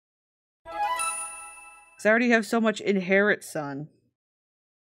 Because I already have so much inherent sun.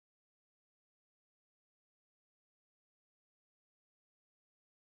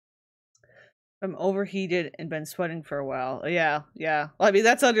 I'm overheated and been sweating for a while. Yeah, yeah. Well, I mean,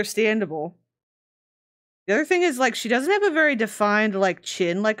 that's understandable. The other thing is, like, she doesn't have a very defined, like,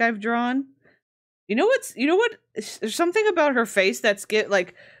 chin like I've drawn. You know what? There's something about her face that's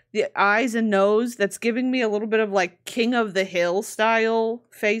like, the eyes and nose that's giving me a little bit of, like, King of the Hill style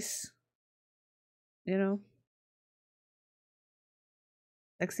face. You know?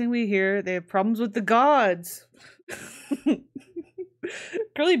 Next thing we hear, they have problems with the gods.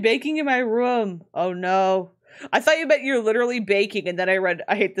 Currently baking in my room. Oh no. I thought you meant you're literally baking, and then I read,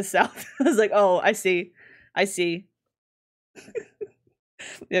 I hate the South. I was like, oh, I see. I see.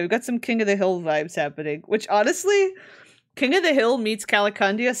 Yeah, we've got some King of the Hill vibes happening, which honestly, King of the Hill meets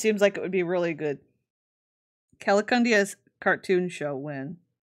Calicundia seems like it would be really good. Calicundia's cartoon show win.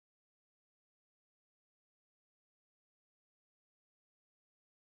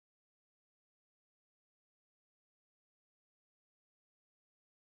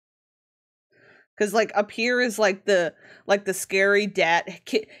 Because like up here is like the scary dad,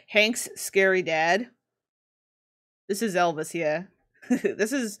 Hank's scary dad. This is Elvis, yeah.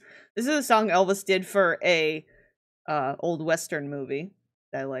 this is a song Elvis did for a old Western movie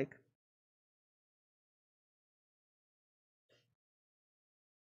that I like.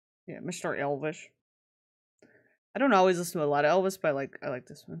 Yeah, Mr. Elvis. I don't always listen to a lot of Elvis, but I like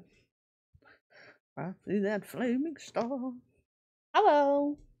this one. I see that flaming star.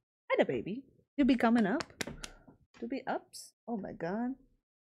 Hello. Hi there, baby. You be coming up? To be ups? Oh my god.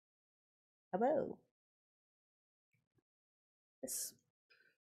 Hello. Yes.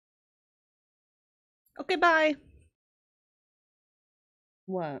 Okay, bye.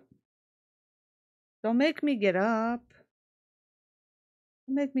 What? Don't make me get up.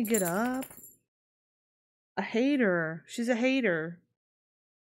 Don't make me get up. A hater. She's a hater.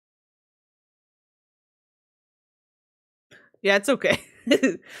 Yeah, it's okay.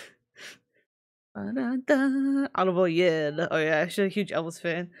 Audible, yeah. Oh yeah, actually a huge Elvis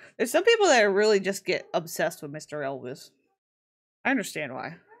fan. There's some people that really just get obsessed with Mr. Elvis. I understand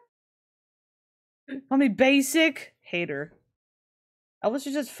why. Call me basic hater. Elvis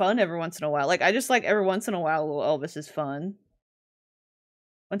is just fun every once in a while. Like I just like every once in a while little Elvis is fun.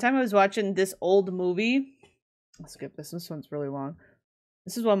 One time I was watching this old movie. I'll skip this. This one's really long.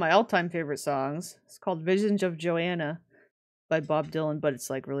 This is one of my all-time favorite songs. It's called Visions of Joanna by Bob Dylan, but it's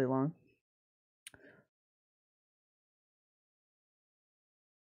like really long.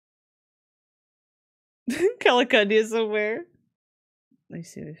 Calicundia somewhere. Let me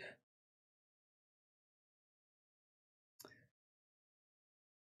see if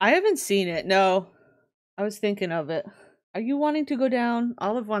I haven't seen it. No. I was thinking of it. Are you wanting to go down?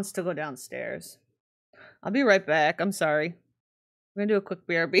 Olive wants to go downstairs. I'll be right back. I'm sorry. We're gonna do a quick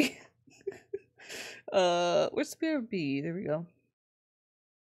BRB. Where's the BRB? There we go.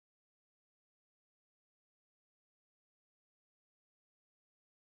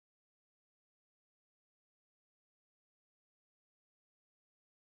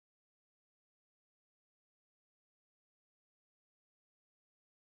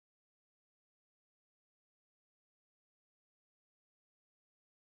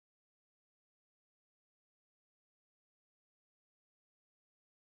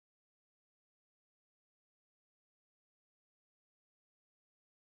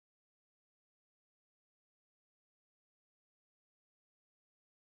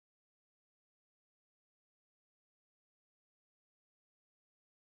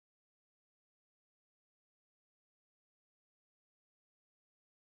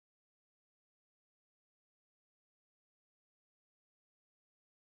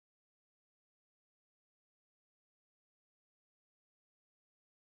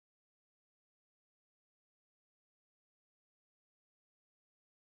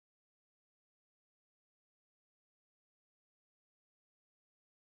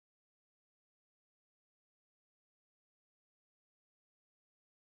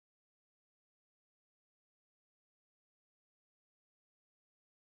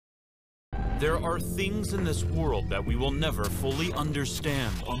 There are things in this world that we will never fully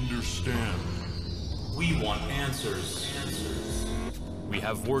understand. We want answers. We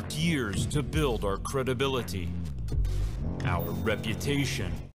have worked years to build our credibility, our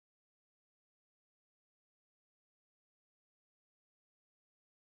reputation.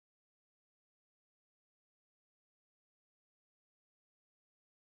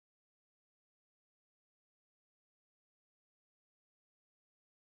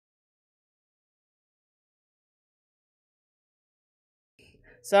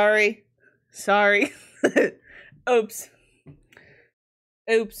 Sorry. Oops.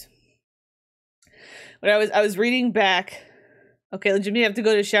 When I was reading back. Okay, legitimately have to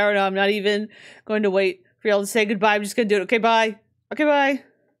go to the shower now. I'm not even going to wait for y'all to say goodbye. I'm just gonna do it. Okay, bye. Okay, bye.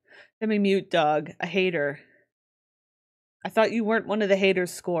 Let me mute, dog. A hater. I thought you weren't one of the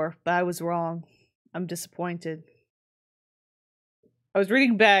haters score, but I was wrong. I'm disappointed. I was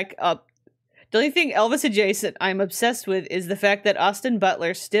reading back up. The only thing Elvis adjacent I'm obsessed with is the fact that Austin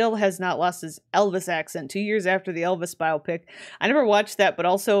Butler still has not lost his Elvis accent 2 years after the Elvis biopic. I never watched that, but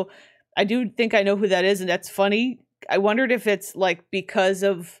also I do think I know who that is, and that's funny. I wondered if it's like because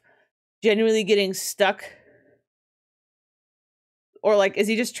of genuinely getting stuck, or like is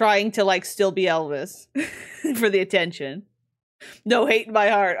he just trying to like still be Elvis for the attention? No hate in my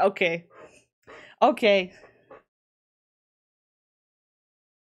heart. Okay.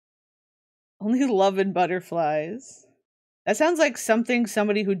 Only love and butterflies. That sounds like something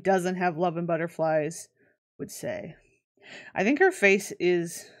somebody who doesn't have love and butterflies would say. I think her face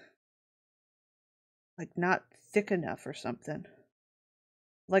is like not thick enough or something.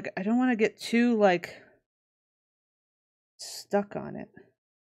 Like I don't want to get too like stuck on it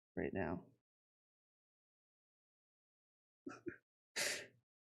right now.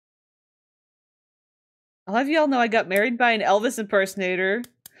 I'll have y'all know I got married by an Elvis impersonator.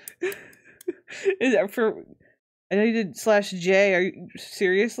 Is that for? I know you did /J. Are you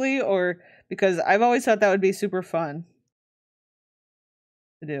seriously, or because I've always thought that would be super fun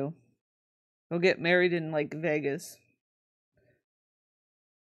to do? Go get married in like Vegas.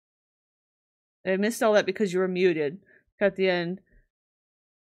 And I missed all that because you were muted at the end.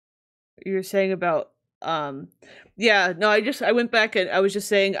 You were saying about yeah, no, I went back and I was just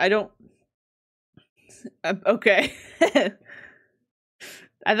saying I don't. Okay.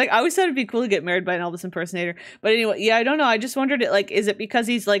 I always thought it'd be cool to get married by an Elvis impersonator. But anyway, yeah, I don't know. I just wondered, like, is it because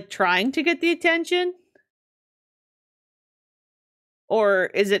he's like trying to get the attention?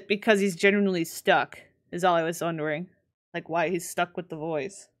 Or is it because he's genuinely stuck? Is all I was wondering. Like why he's stuck with the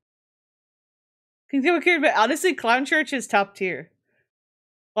voice. Can you care about honestly, Clown Church is top tier.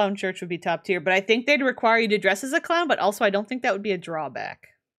 Clown Church would be top tier, but I think they'd require you to dress as a clown, but also I don't think that would be a drawback.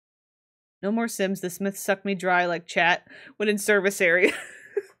 No more Sims. The Smiths suck me dry like chat when in service area.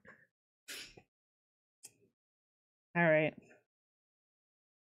 All right.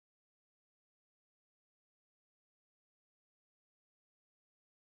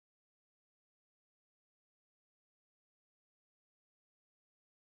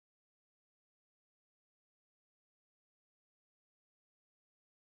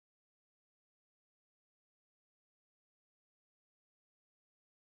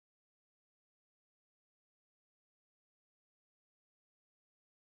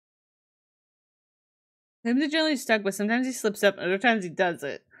 Sims are generally stuck, but sometimes he slips up, and other times he does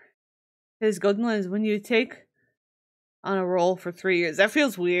it. His golden line is when you take on a role for 3 years. That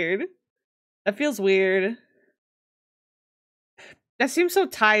feels weird. That seems so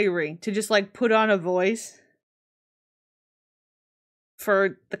tiring to just like put on a voice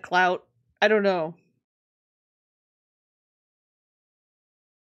for the clout. I don't know.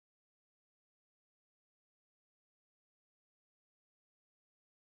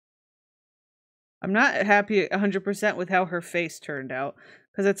 I'm not happy 100% with how her face turned out.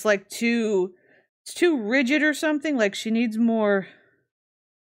 Because it's like it's too rigid or something. Like she needs more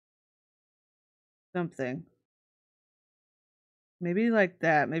something. Maybe like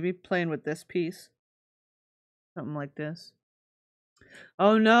that. Maybe playing with this piece. Something like this.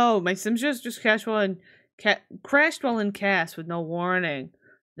 Oh no, my Sims just crashed while in cast with no warning.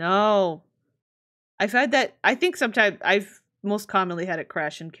 No. I've had that. I think sometimes I've most commonly had it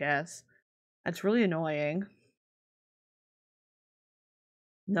crash in cast. That's really annoying.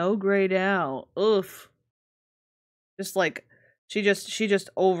 No grayed out. Oof. Just like she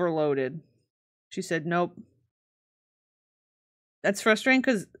just overloaded. She said nope. That's frustrating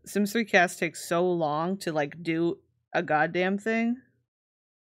because Sims 3 cast takes so long to like do a goddamn thing.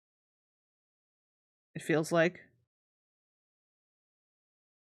 It feels like.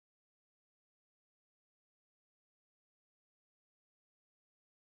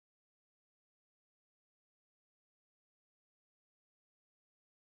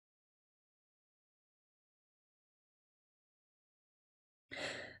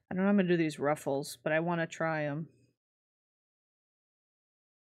 I don't know how I'm gonna do these ruffles, but I want to try them.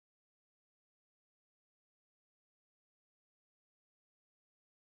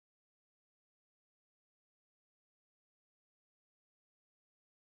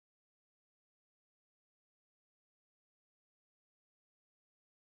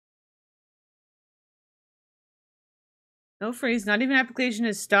 No freeze, not even application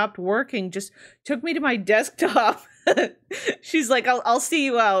has stopped working. Just took me to my desktop. She's like, I'll see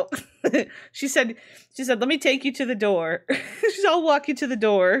you out. she said, let me take you to the door. She's, I'll walk you to the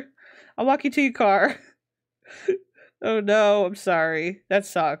door. I'll walk you to your car. Oh no, I'm sorry. That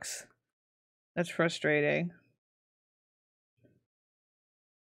sucks. That's frustrating.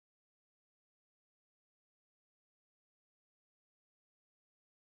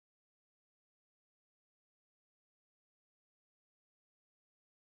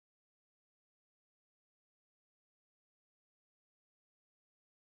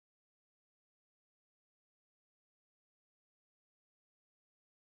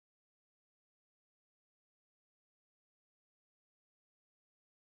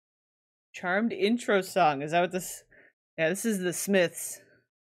 Charmed intro song. Is that what this? Yeah, this is the Smiths.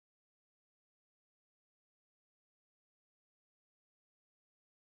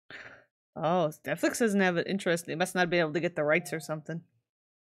 Oh, Netflix doesn't have an interest. They must not be able to get the rights or something.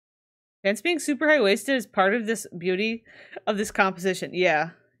 Pants being super high waisted is part of this beauty of this composition.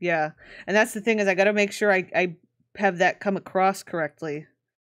 Yeah, yeah. And that's the thing is I gotta make sure I have that come across correctly.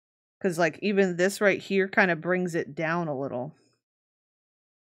 Cause like even this right here kind of brings it down a little.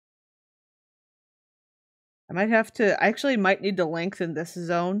 I might have to I actually might need to lengthen this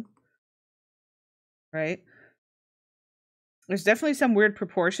zone. Right? There's definitely some weird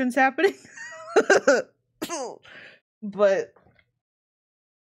proportions happening. But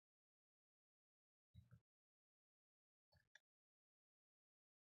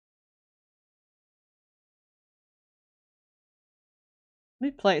let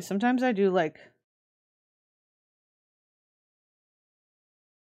me play. Sometimes I do like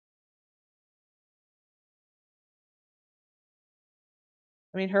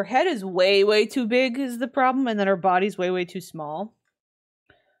I mean her head is way too big is the problem, and then her body's way too small.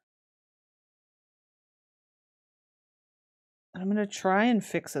 I'm gonna try and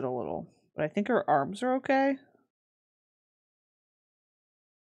fix it a little, but I think her arms are okay. I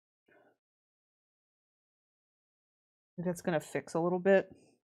think that's gonna fix a little bit.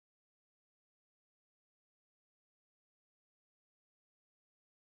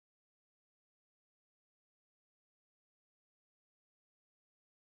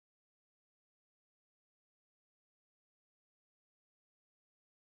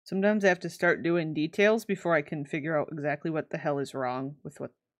 Sometimes I have to start doing details before I can figure out exactly what the hell is wrong with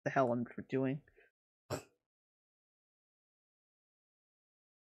what the hell I'm doing.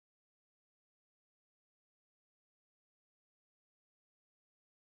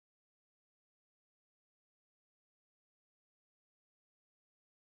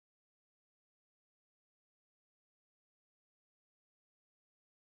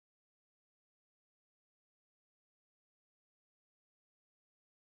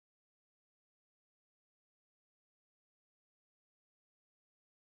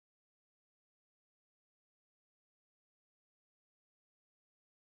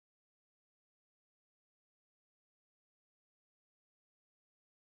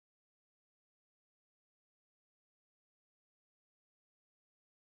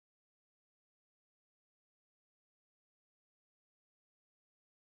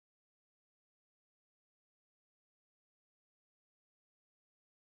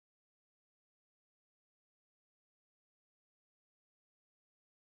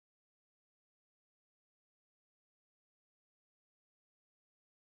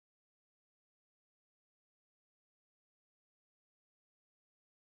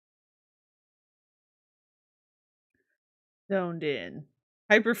 Zoned in.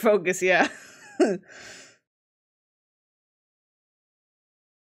 Hyper focus, yeah. I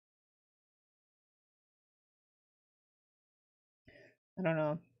don't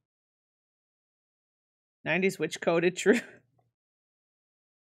know. 90s witch coded true.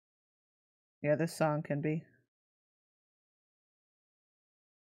 Yeah, this song can be.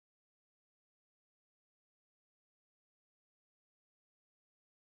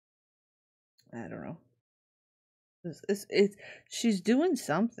 I don't know. She's doing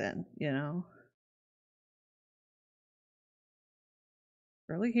something, you know.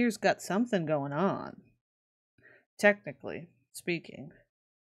 Girlie here's got something going on. Technically speaking.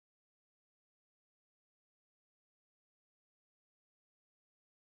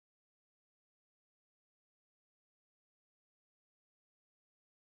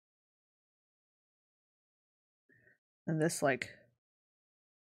 And this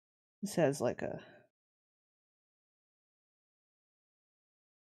has like a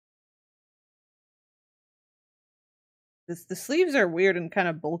the sleeves are weird and kind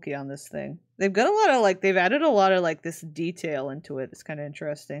of bulky on this thing. They've got a lot of they've added a lot of this detail into it. It's kind of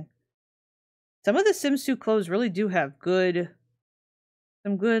interesting. Some of the Sims 2 clothes really do have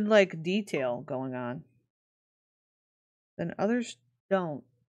some good detail going on. Then others don't.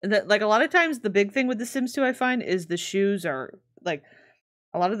 And that a lot of times the big thing with the Sims 2 I find is the shoes are a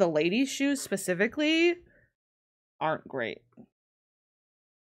lot of the ladies' shoes specifically aren't great.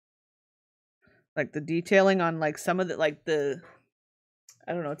 The detailing on some of the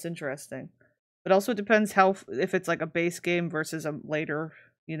I don't know, it's interesting. But also it depends if it's a base game versus a later,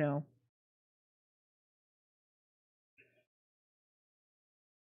 you know.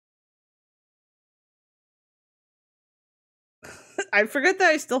 I forget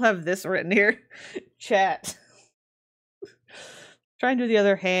that I still have this written here. Chat. Try and do the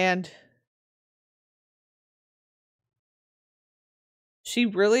other hand. She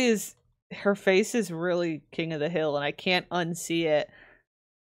really is, her face is really king of the hill and I can't unsee it.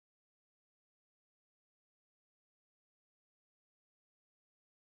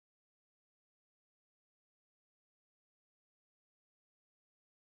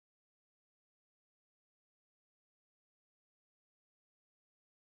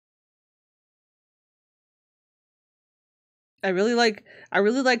 I really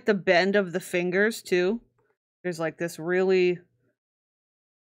like the bend of the fingers too. There's this really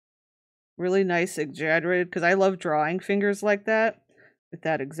nice exaggerated, because I love drawing fingers like that with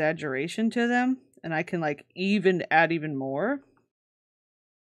that exaggeration to them, and I can even add even more.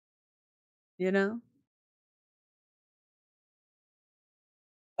 You know?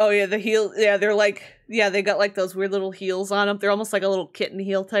 Oh yeah, the heel. Yeah, they're they got those weird little heels on them. They're almost like a little kitten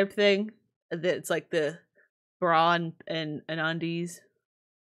heel type thing. It's the bra and undies.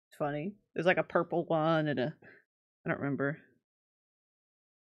 It's funny. There's a purple one and I don't remember.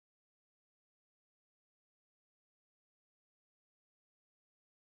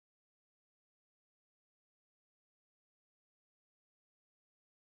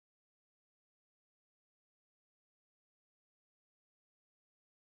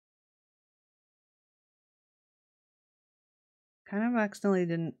 Kind of accidentally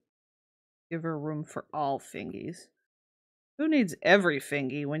didn't give her room for all fingies. Who needs every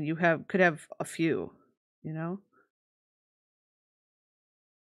fingy when you could have a few, you know?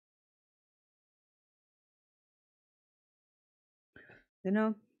 You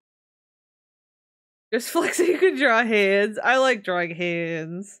know? Just flexing you can draw hands. I like drawing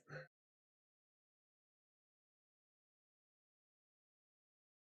hands.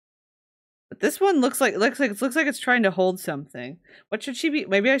 But this one looks like it's trying to hold something. What should she be?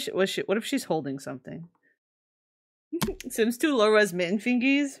 Maybe I should. What if she's holding something? Sims 2 low res mitten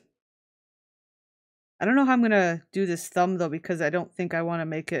fingies. I don't know how I'm gonna do this thumb though, because I don't think I want to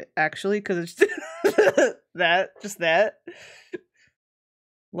make it actually, because it's that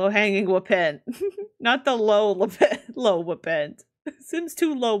low hanging wapent, not the low wapent. Sims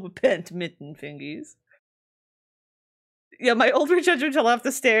 2 low wapent mitten fingies. Yeah, my older judgment fell off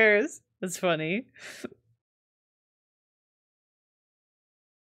the stairs. That's funny.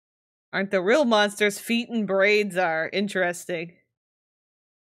 Aren't the real monsters feet and braids are interesting.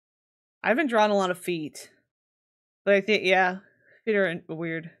 I haven't drawn a lot of feet. But I think, yeah, feet are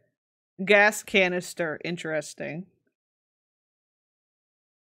weird. Gas canister, interesting.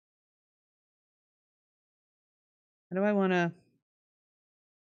 How do I want to...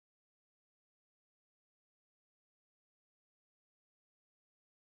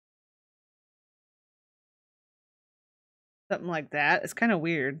 Something like that. It's kind of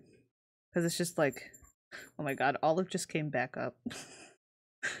weird. Because it's just oh my god, Olive just came back up.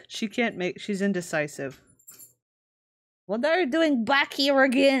 She can't make... She's indecisive. What are you doing back here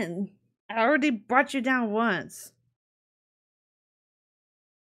again? I already brought you down once.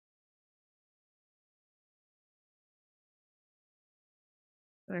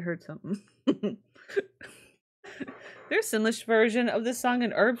 I heard something. There's an English version of this song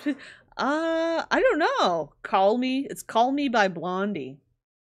in Herbs. I don't know. Call Me. It's Call Me by Blondie.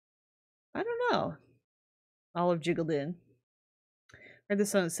 I don't know. Olive jiggled in. Heard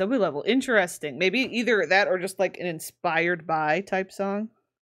this on a subway level. Interesting. Maybe either that or just an inspired by type song.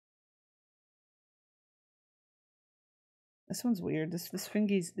 This one's weird. This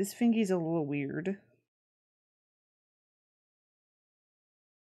fingy's a little weird.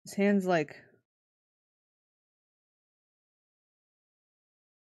 His hand's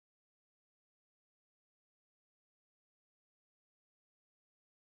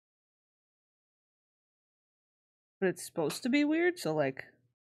but it's supposed to be weird, so like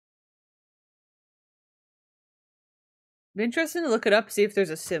be interesting to look it up, see if there's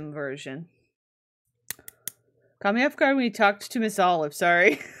a sim version. Caught me off guard when you talked to Miss Olive,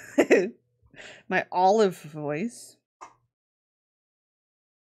 sorry. My Olive voice.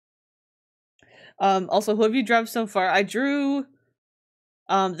 Also, who have you dropped so far? I drew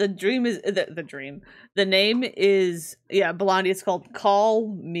the dream is the dream. The name is Blondie. It's called Call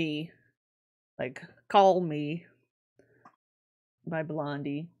Me. Like Call Me by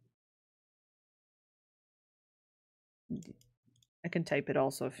Blondie. I can type it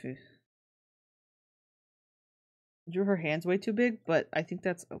also if you drew her hands way too big, but I think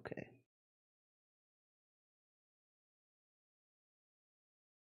that's okay.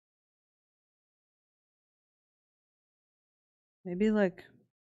 Maybe like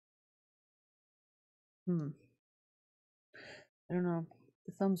I don't know.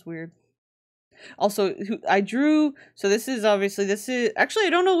 The thumb's weird. Also, I drew, so this is actually I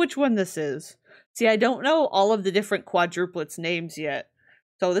don't know which one this is. See, I don't know all of the different quadruplets names yet.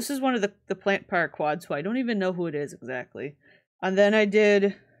 So this is one of the plant power quads, who I don't even know who it is exactly. And then I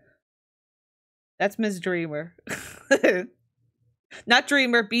did, that's Ms. Dreamer. Not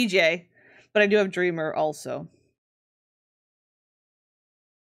Dreamer, BJ. But I do have Dreamer also.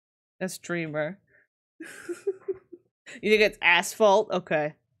 That's Dreamer. You think it's Asphalt?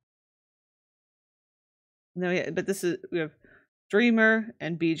 Okay. No, yeah, but we have Dreamer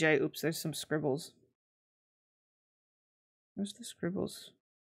and BJ. Oops, there's some scribbles. Where's the scribbles?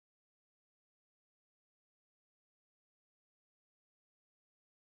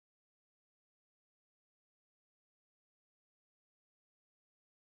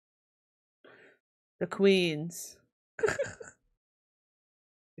 The Queens.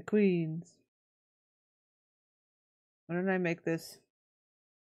 The Queens. Why don't I make this?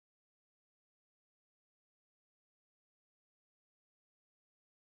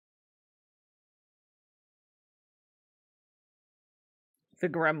 The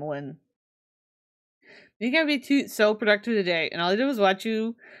Gremlin. You can't be so productive today, and all I did was watch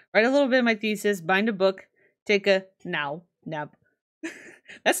you write a little bit of my thesis, bind a book, take a nap.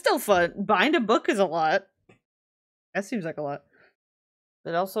 That's still fun. Bind a book is a lot. That seems like a lot.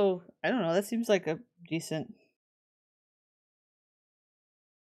 But also, I don't know, that seems like a decent...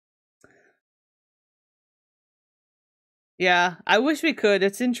 Yeah, I wish we could.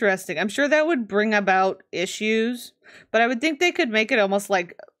 It's interesting. I'm sure that would bring about issues, but I would think they could make it almost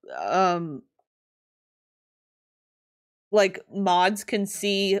like mods can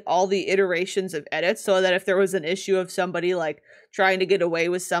see all the iterations of edits, so that if there was an issue of somebody like trying to get away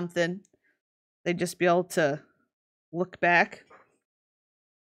with something, they'd just be able to look back.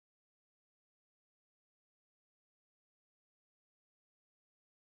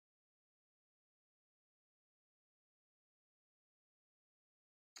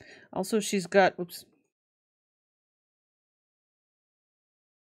 Also, she's got, oops.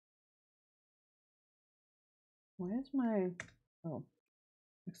 Why is my, oh,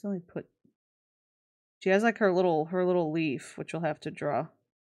 I accidentally put, she has like her little leaf, which you'll have to draw.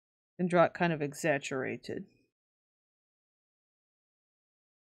 And draw it kind of exaggerated.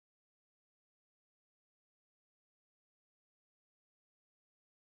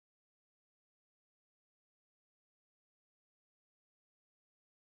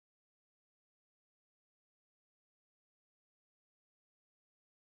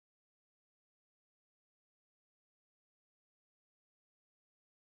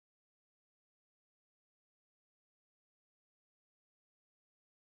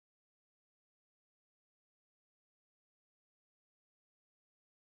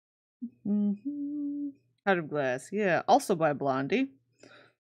 Heart of Glass, yeah. Also by Blondie.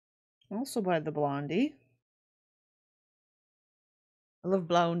 Also by the Blondie. I love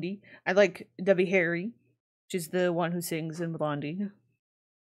Blondie. I like Debbie Harry. She's the one who sings in Blondie.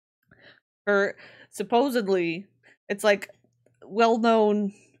 Her, supposedly, it's like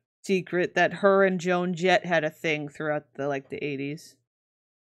well-known secret that her and Joan Jett had a thing throughout the 80s.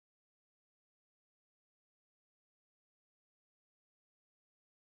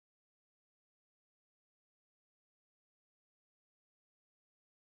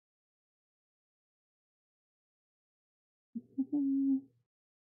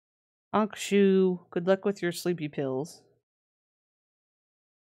 Ankshu, good luck with your sleepy pills.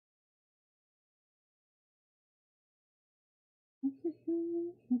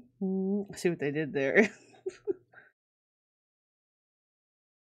 See what they did there.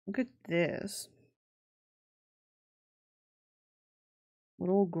 Look at this.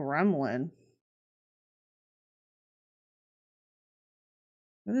 Little gremlin.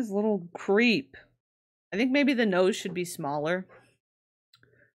 Look at this little creep. I think maybe the nose should be smaller.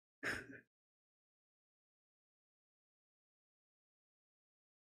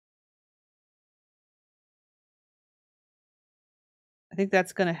 I think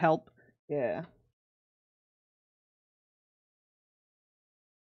that's gonna help. Yeah.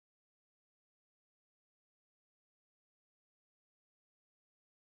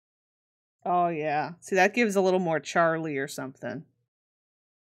 Oh yeah. See, that gives a little more Charlie or something.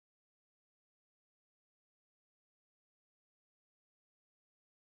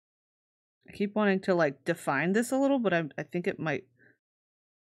 I keep wanting to like define this a little, but I think it might.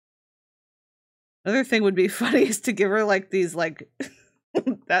 Another thing would be funny is to give her like these like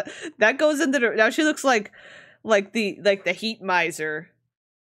that goes into the now she looks like the heat miser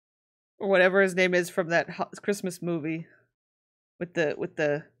or whatever his name is from that Christmas movie with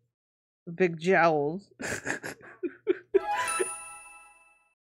the big jowls.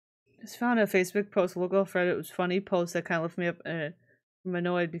 Just found a Facebook post. We'll go Fred. It was funny post that kind of left me up. I'm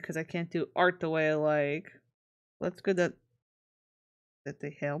annoyed because I can't do art the way I like. Well, that's good that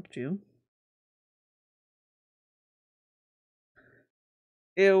they helped you.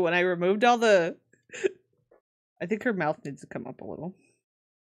 Ew, when I removed all the... I think her mouth needs to come up a little.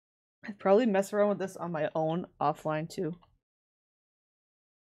 I'd probably mess around with this on my own offline too.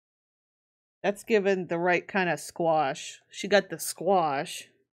 That's given the right kind of squash. She got the squash.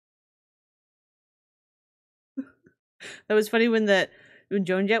 That was funny when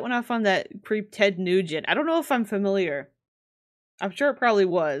Joan Jett went off on that creep Ted Nugent. I don't know if I'm familiar. I'm sure it probably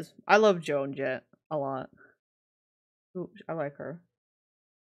was. I love Joan Jett a lot. Ooh, I like her.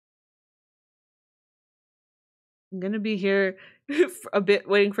 I'm gonna be here a bit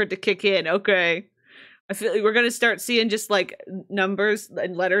waiting for it to kick in. Okay. I feel like we're gonna start seeing just like numbers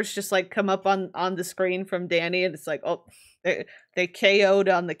and letters just like come up on the screen from Danny, and it's like, oh, they KO'd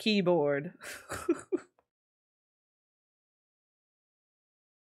on the keyboard.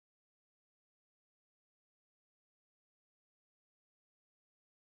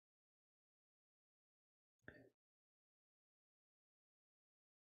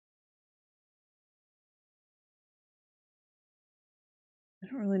 I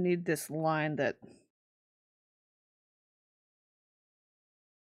don't really need this line that...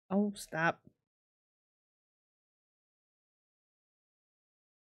 Oh, stop.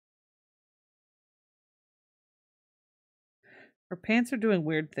 Her pants are doing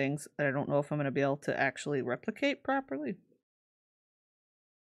weird things that I don't know if I'm going to be able to actually replicate properly.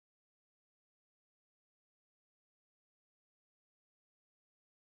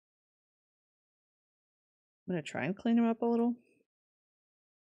 I'm going to try and clean them up a little.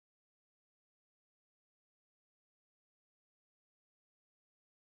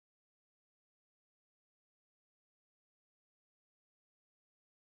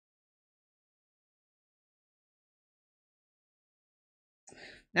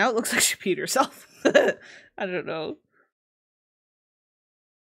 Now it looks like she peed herself. I don't know.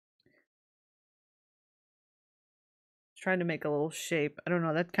 Trying to make a little shape. I don't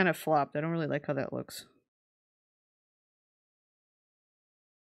know. That kind of flopped. I don't really like how that looks.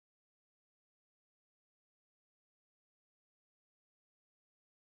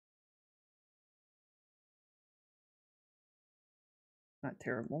 Not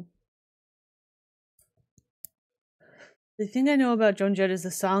terrible. The thing I know about Joan Jett is the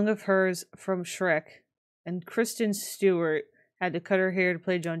song of hers from Shrek, and Kristen Stewart had to cut her hair to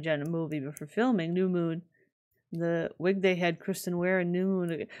play Joan Jett in a movie, but for filming New Moon, the wig they had Kristen wear in New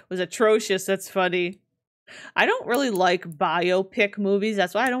Moon was atrocious. That's funny. I don't really like biopic movies.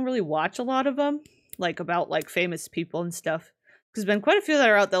 That's why I don't really watch a lot of them, like about like famous people and stuff. Because there's been quite a few that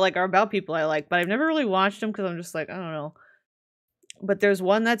are out that like are about people I like, but I've never really watched them because I'm just like, I don't know. But there's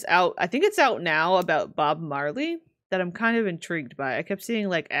one that's out. I think it's out now about Bob Marley that I'm kind of intrigued by. I kept seeing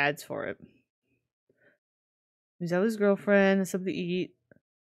like ads for it. He's out with his girlfriend, something to eat.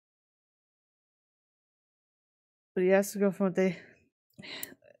 But he asked his girlfriend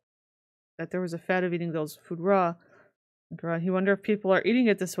that there was a fad of eating those food raw. He wonder if people are eating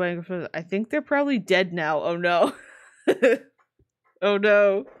it this way. I think they're probably dead now. Oh no. Oh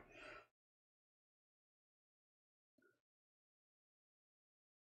no.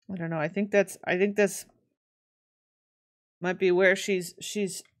 I don't know. I think this might be where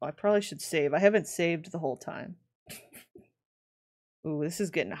she's I probably should save. I haven't saved the whole time. Ooh, this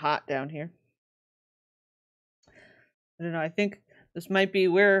is getting hot down here. I don't know. I think this might be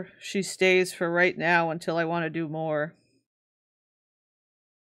where she stays for right now until I want to do more.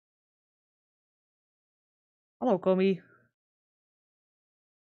 Hello, Komi.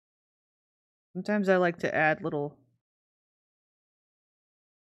 Sometimes I like to add little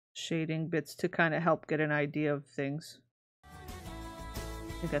shading bits to kind of help get an idea of things.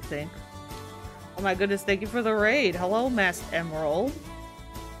 I think. Oh my goodness, thank you for the raid. Hello, Masked Emerald.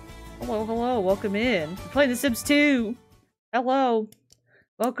 Hello, hello, welcome in. We're playing The Sims 2. Hello.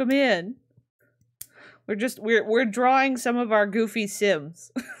 Welcome in. We're drawing some of our goofy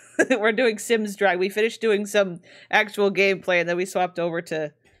Sims. We're doing Sims drawing. We finished doing some actual gameplay and then we swapped over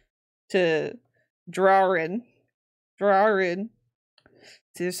to drawing.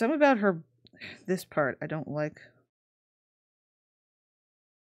 See, there's something about this part I don't like.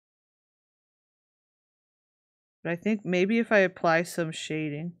 But I think maybe if I apply some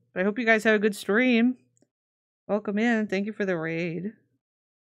shading. But I hope you guys have a good stream. Welcome in. Thank you for the raid.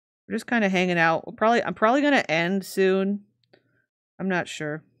 We're just kind of hanging out. I'm probably gonna end soon. I'm not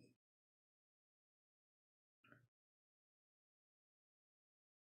sure.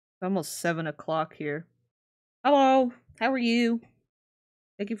 It's almost 7 o'clock here. Hello. How are you?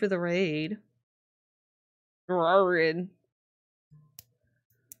 Thank you for the raid. Roaring.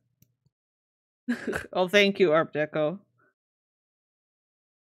 Oh, thank you, Art Deco.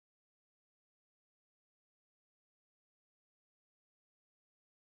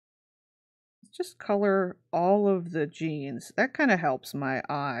 Let's just color all of the jeans. That kind of helps my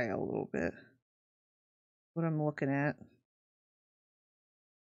eye a little bit. What I'm looking at.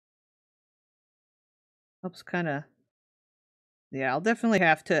 Helps kind of... Yeah, I'll definitely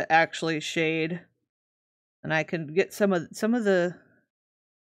have to actually shade. And I can get some of the...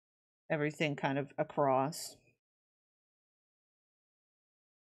 everything kind of across.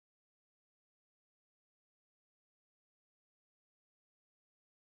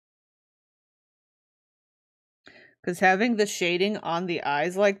 Because having the shading on the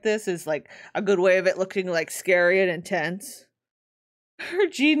eyes like this is like a good way of it looking like scary and intense. Her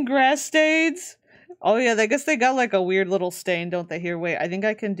jean grass stains. Oh yeah, I guess they got like a weird little stain, don't they? Here, wait, I think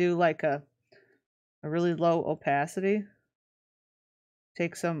I can do like a really low opacity.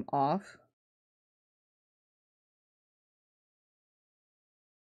 Take some off.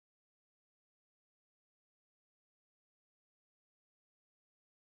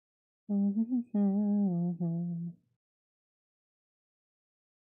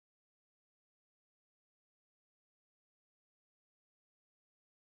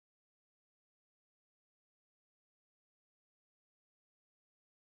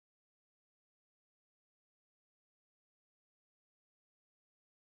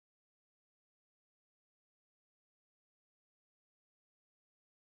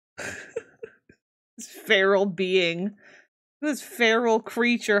 This feral being. This feral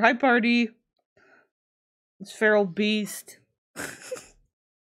creature. Hi, party. This feral beast.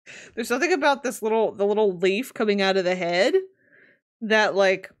 There's something about the little leaf coming out of the head that,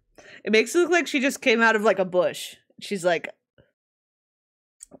 like, it makes it look like she just came out of, like, a bush. She's like,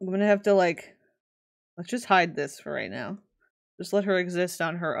 I'm gonna have to, like, let's just hide this for right now. Just let her exist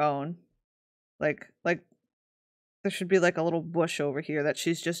on her own. Like, there should be, like, a little bush over here that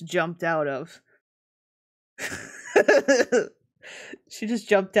she's just jumped out of. She just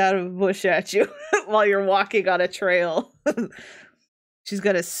jumped out of a bush at you while you're walking on a trail. She's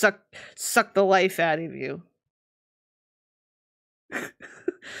gonna suck the life out of you.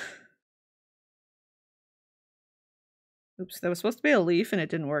 Oops, that was supposed to be a leaf and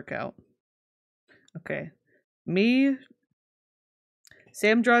it didn't work out. Okay. Me.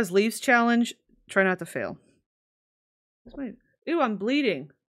 Sam draws leaves challenge. Try not to fail. Ew, I'm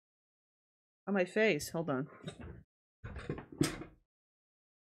bleeding. On my face. Hold on.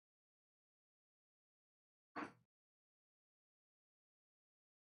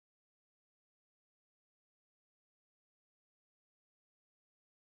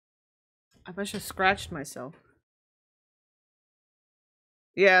 I must have scratched myself.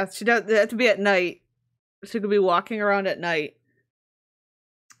 Yeah, she does. They have to be at night. She could be walking around at night.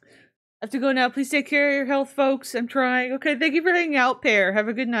 I have to go now. Please take care of your health, folks. I'm trying. Okay, thank you for hanging out, Pear. Have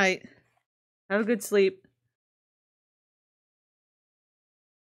a good night. Have a good sleep.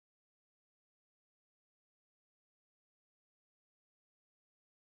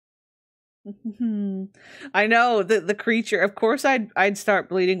 I know the creature. Of course, I'd start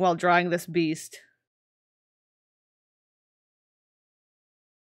bleeding while drawing this beast.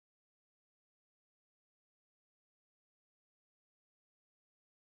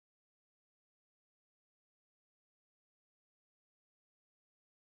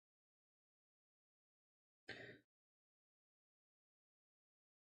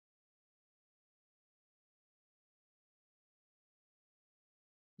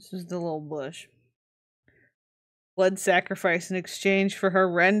 This is the little bush. Blood sacrifice in exchange for her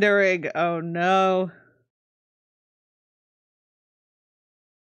rendering. Oh no.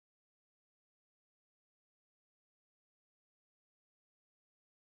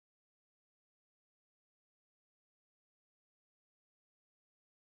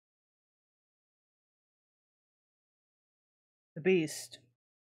 The Beast.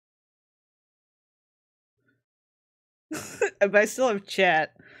 But I still have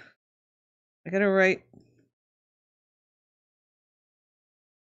chat. I gotta write.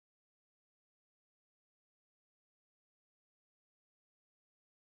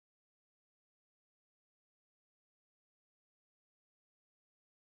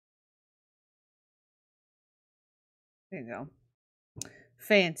 There you go.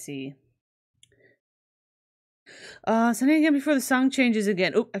 Fancy. Something again before the song changes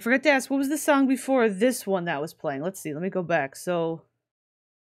again. Oh, I forgot to ask, what was the song before this one that was playing? Let's see, let me go back. So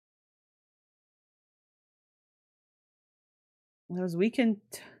that was Weekend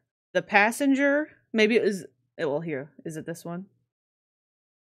The Passenger. Maybe it was well here. Is it this one?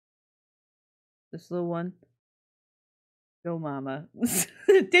 This little one? Go Mama.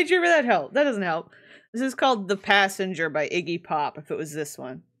 Did you hear that help? That doesn't help. This is called The Passenger by Iggy Pop, if it was this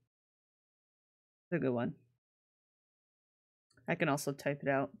one. It's a good one. I can also type it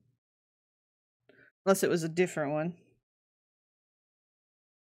out. Unless it was a different one.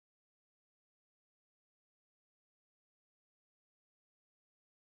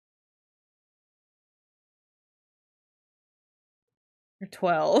 You're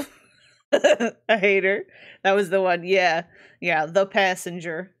 12. A hater. That was the one. Yeah. Yeah, The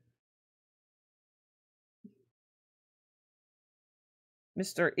Passenger.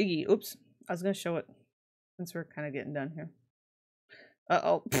 Mr. Iggy. Oops. I was going to show it since we're kind of getting done here.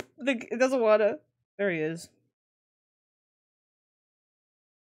 Uh-oh. It doesn't want to. There he is.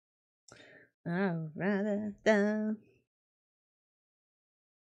 I'll write it down.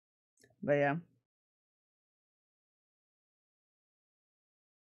 But yeah.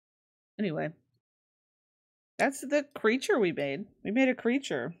 Anyway. That's the creature we made. We made a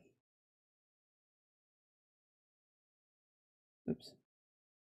creature. Oops.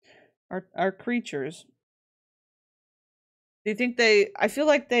 Our creatures. Do you think they? I feel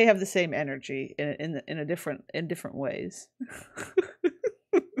like they have the same energy in different ways.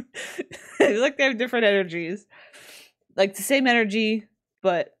 I feel like they have different energies, like the same energy,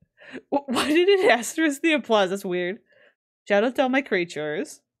 but why did it asterisk the applause? That's weird. Shout out to all my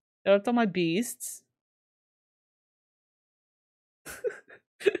creatures. Shout out to all my beasts.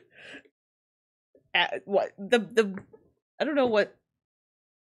 What the? I don't know what.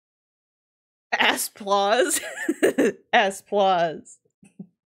 Applause. Applause.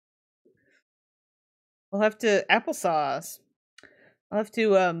 We'll have to applesauce. I'll have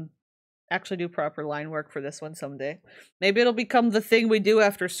to actually do proper line work for this one someday. Maybe it'll become the thing we do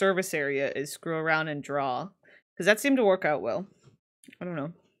after service area is screw around and draw. Because that seemed to work out well. I don't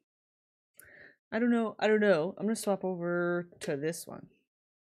know. I don't know. I'm gonna swap over to this one.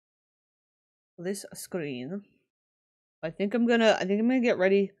 This screen. I think I'm gonna get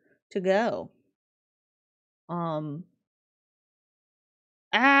ready to go.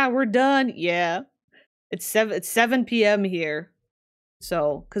 We're done. Yeah. It's 7 p.m. here.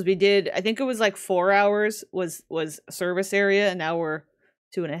 So, because we did, I think it was like 4 hours was service area, and now we're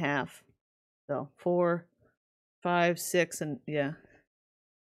 2.5. So 4, 5, 6, and yeah.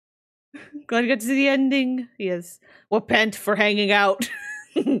 Glad to get to see the ending. Yes. Repent for hanging out.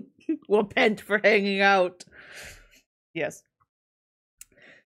 Repent for hanging out. Yes.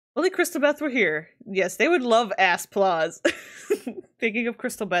 Only Crystal Beth were here. Yes, they would love ass applause. Thinking of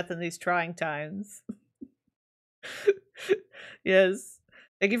Crystal Beth in these trying times. Yes.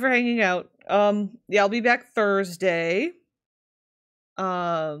 Thank you for hanging out. Yeah, I'll be back Thursday.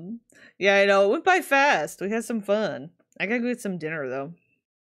 Yeah, I know. It went by fast. We had some fun. I gotta go get some dinner though.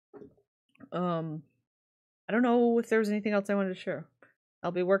 I don't know if there was anything else I wanted to share.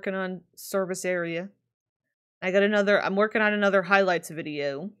 I'll be working on service area. I'm working on another highlights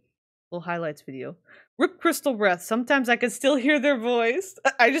video. Little highlights video. Rip Crystal Breath. Sometimes I can still hear their voice.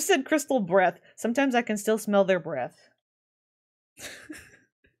 I just said Crystal Breath. Sometimes I can still smell their breath.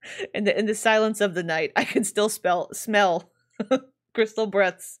 in the silence of the night, I can still smell Crystal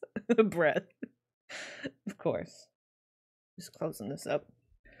Breath's breath. Of course. Just closing this up.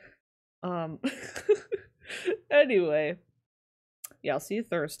 Anyway. Yeah, I'll see you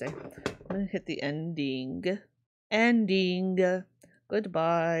Thursday. I'm gonna hit the ending. Ending.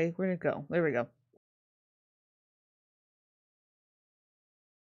 Goodbye. Where'd it go? There we go.